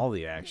 Yeah, all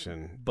the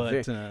action.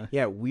 But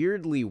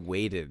weirdly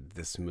weighted,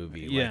 this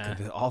movie. Yeah,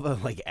 like, all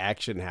the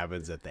action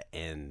happens at the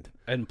end,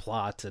 and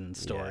plot and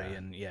story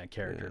and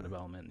character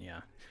development.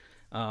 Yeah,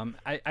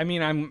 I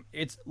mean,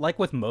 it's like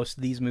with most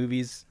of these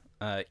movies,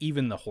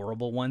 even the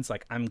horrible ones.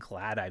 Like, I'm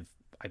glad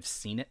I've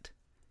seen it.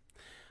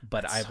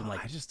 But I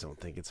just don't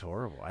think it's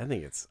horrible. I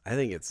think it's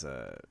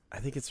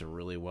a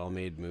really well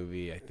made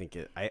movie.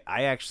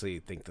 I actually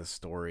think the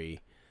story,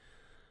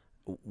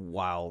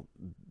 while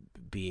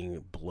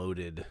being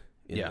bloated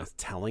in the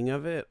telling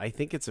of it, I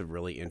think it's a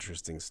really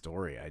interesting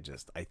story.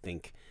 I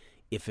think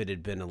if it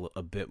had been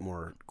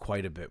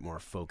quite a bit more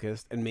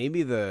focused, and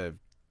maybe the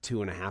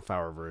 2.5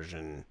 hour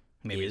version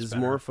is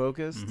more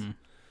focused. Mm-hmm.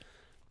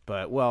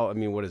 But well, I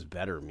mean, what does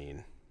better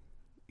mean?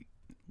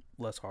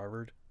 Less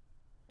Harvard.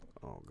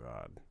 Oh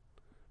God,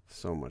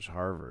 so much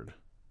Harvard.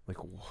 Like,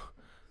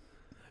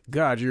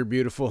 God, you're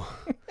beautiful.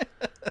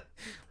 Let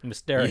me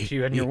stare at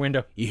you in your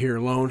window. You here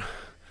alone?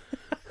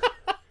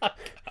 God.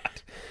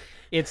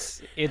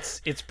 It's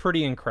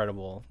pretty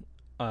incredible.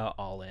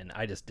 All in.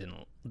 I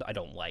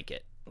don't like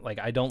it. Like,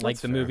 I don't like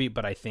the movie,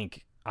 but I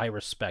think I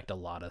respect a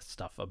lot of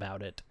stuff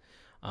about it.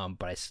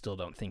 But I still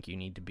don't think you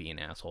need to be an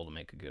asshole to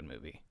make a good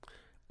movie.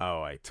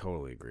 Oh, I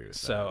totally agree with that.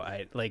 So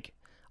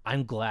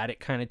I'm glad it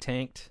kind of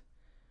tanked.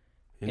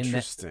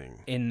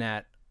 Interesting. In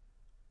that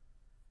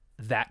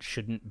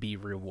shouldn't be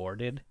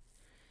rewarded.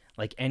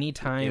 Like,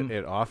 anytime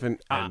it often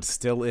and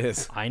still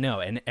is. I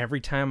know, and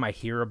every time I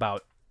hear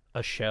about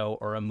a show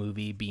or a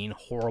movie being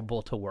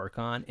horrible to work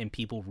on and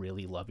people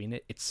really loving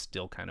it, it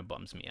still kind of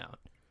bums me out.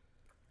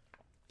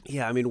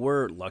 Yeah, I mean,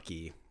 we're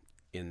lucky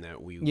in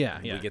that we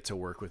get to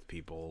work with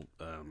people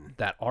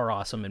that are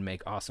awesome and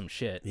make awesome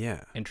shit.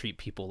 Yeah, and treat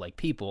people like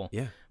people.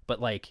 Yeah, but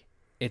like,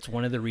 it's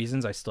one of the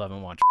reasons I still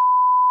haven't watched,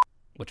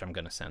 which I'm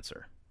gonna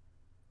censor.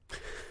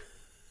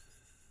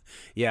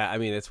 Yeah, I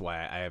mean, it's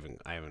why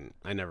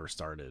I never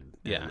started.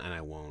 And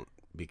I won't,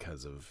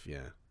 because of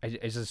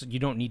it's just, you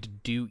don't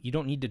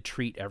need to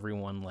treat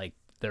everyone like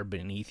they're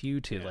beneath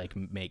you to like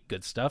make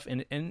good stuff,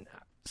 and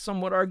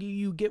some would argue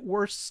you get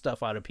worse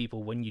stuff out of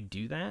people when you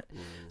do that.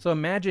 So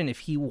imagine if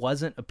he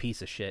wasn't a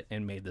piece of shit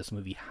and made this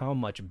movie, how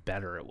much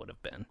better it would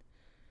have been.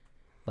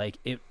 Like,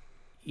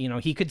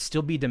 he could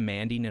still be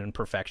demanding and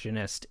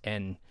perfectionist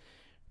and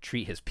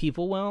treat his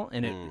people well,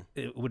 and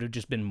it would have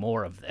just been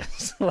more of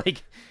this.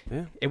 Like,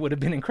 it would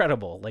have been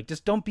incredible. Like,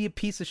 just don't be a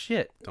piece of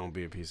shit. Don't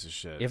be a piece of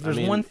shit. If there's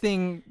one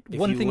thing to take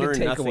away, if you learn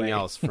nothing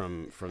else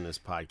from this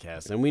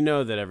podcast, and we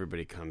know that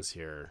everybody comes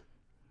here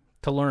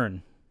to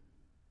learn,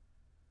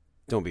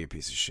 don't be a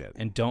piece of shit,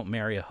 and don't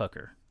marry a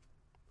hooker.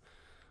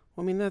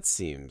 Well, I mean, that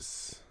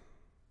seems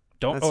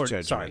don't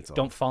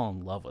fall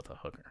in love with a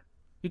hooker.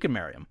 You can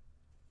marry him.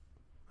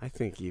 I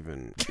think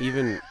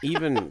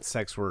even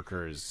sex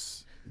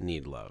workers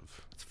need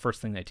love. It's the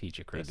first thing they teach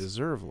you, Chris. They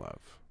deserve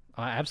love.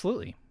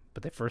 Absolutely.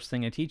 But the first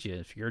thing they teach you,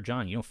 if you're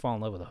John, you don't fall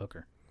in love with a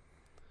hooker.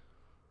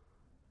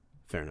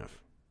 Fair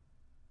enough.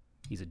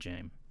 He's a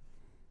James.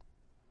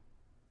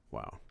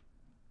 Wow.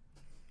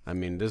 I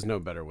mean, there's no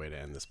better way to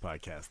end this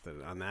podcast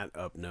than on that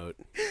up note.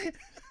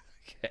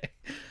 Okay.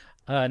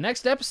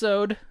 Next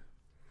episode,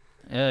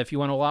 if you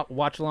want to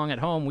watch along at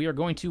home, we are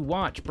going to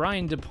watch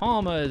Brian De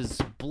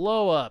Palma's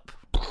Blow Up.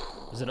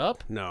 Is it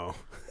up? No.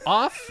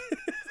 Off?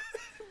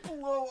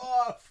 Blow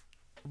off.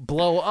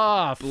 Blow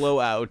off. Blow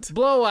out.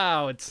 Blow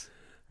out.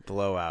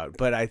 Blow out.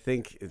 But I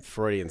think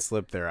Freudian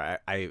slip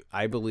there.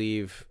 I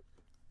believe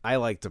I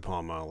like De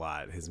Palma a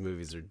lot. His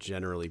movies are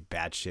generally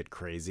batshit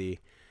crazy.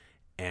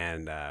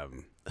 And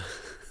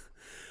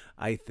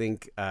I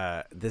think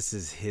this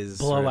is his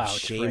sort of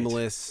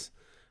shameless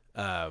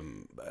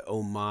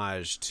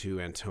homage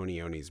to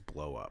Antonioni's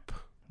Blow Up.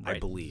 Right. I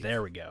believe.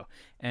 There we go.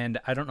 And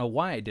I don't know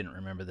why I didn't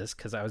remember this,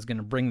 because I was going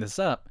to bring this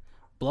up.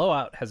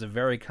 Blowout has a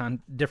very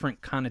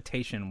different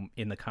connotation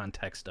in the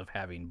context of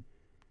having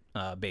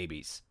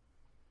babies.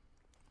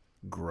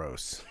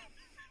 Gross.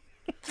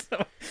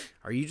 So,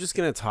 are you just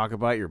going to talk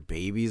about your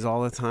babies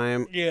all the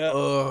time? Yeah.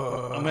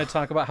 Ugh. I'm going to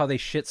talk about how they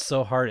shit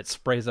so hard it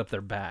sprays up their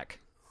back.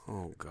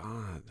 Oh,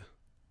 God.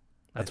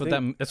 That's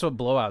what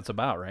Blowout's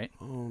about, right?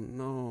 Oh,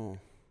 no.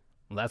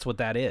 Well, that's what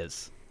that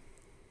is.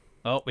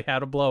 Oh, we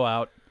had a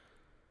blowout.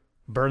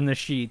 Burn the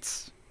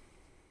sheets.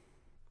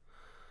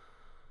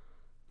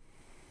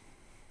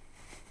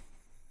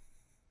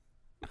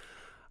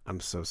 I'm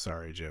so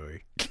sorry,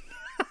 Joey.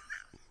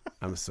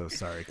 I'm so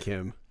sorry,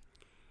 Kim.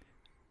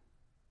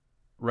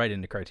 right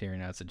into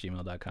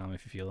criterionouts@gmail.com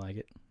if you feel like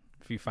it.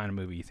 If you find a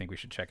movie you think we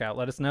should check out,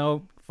 let us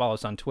know. Follow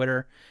us on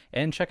Twitter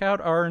and check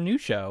out our new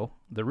show,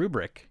 The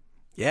Rubric.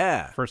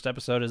 Yeah. First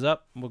episode is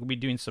up. We'll be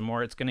doing some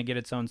more. It's going to get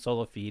its own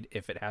solo feed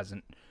if it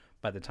hasn't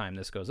by the time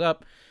this goes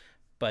up.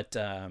 But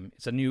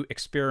it's a new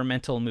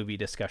experimental movie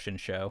discussion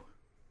show.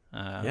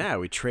 Yeah,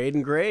 we trade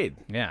and grade.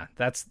 Yeah,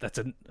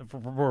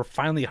 we're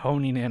finally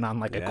honing in on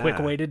like a quick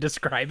way to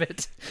describe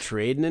it.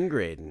 Trading and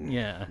grading.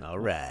 Yeah. All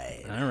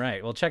right.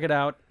 Well, check it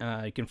out.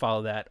 You can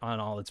follow that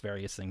on all its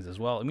various things as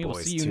well. And we will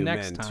see you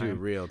next time. Too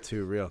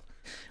real.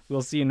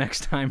 We'll see you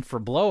next time for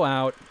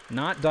Blowout,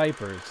 Not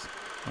Diapers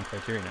on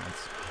Criterion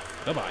Outs.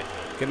 Bye-bye.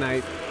 Good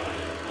night.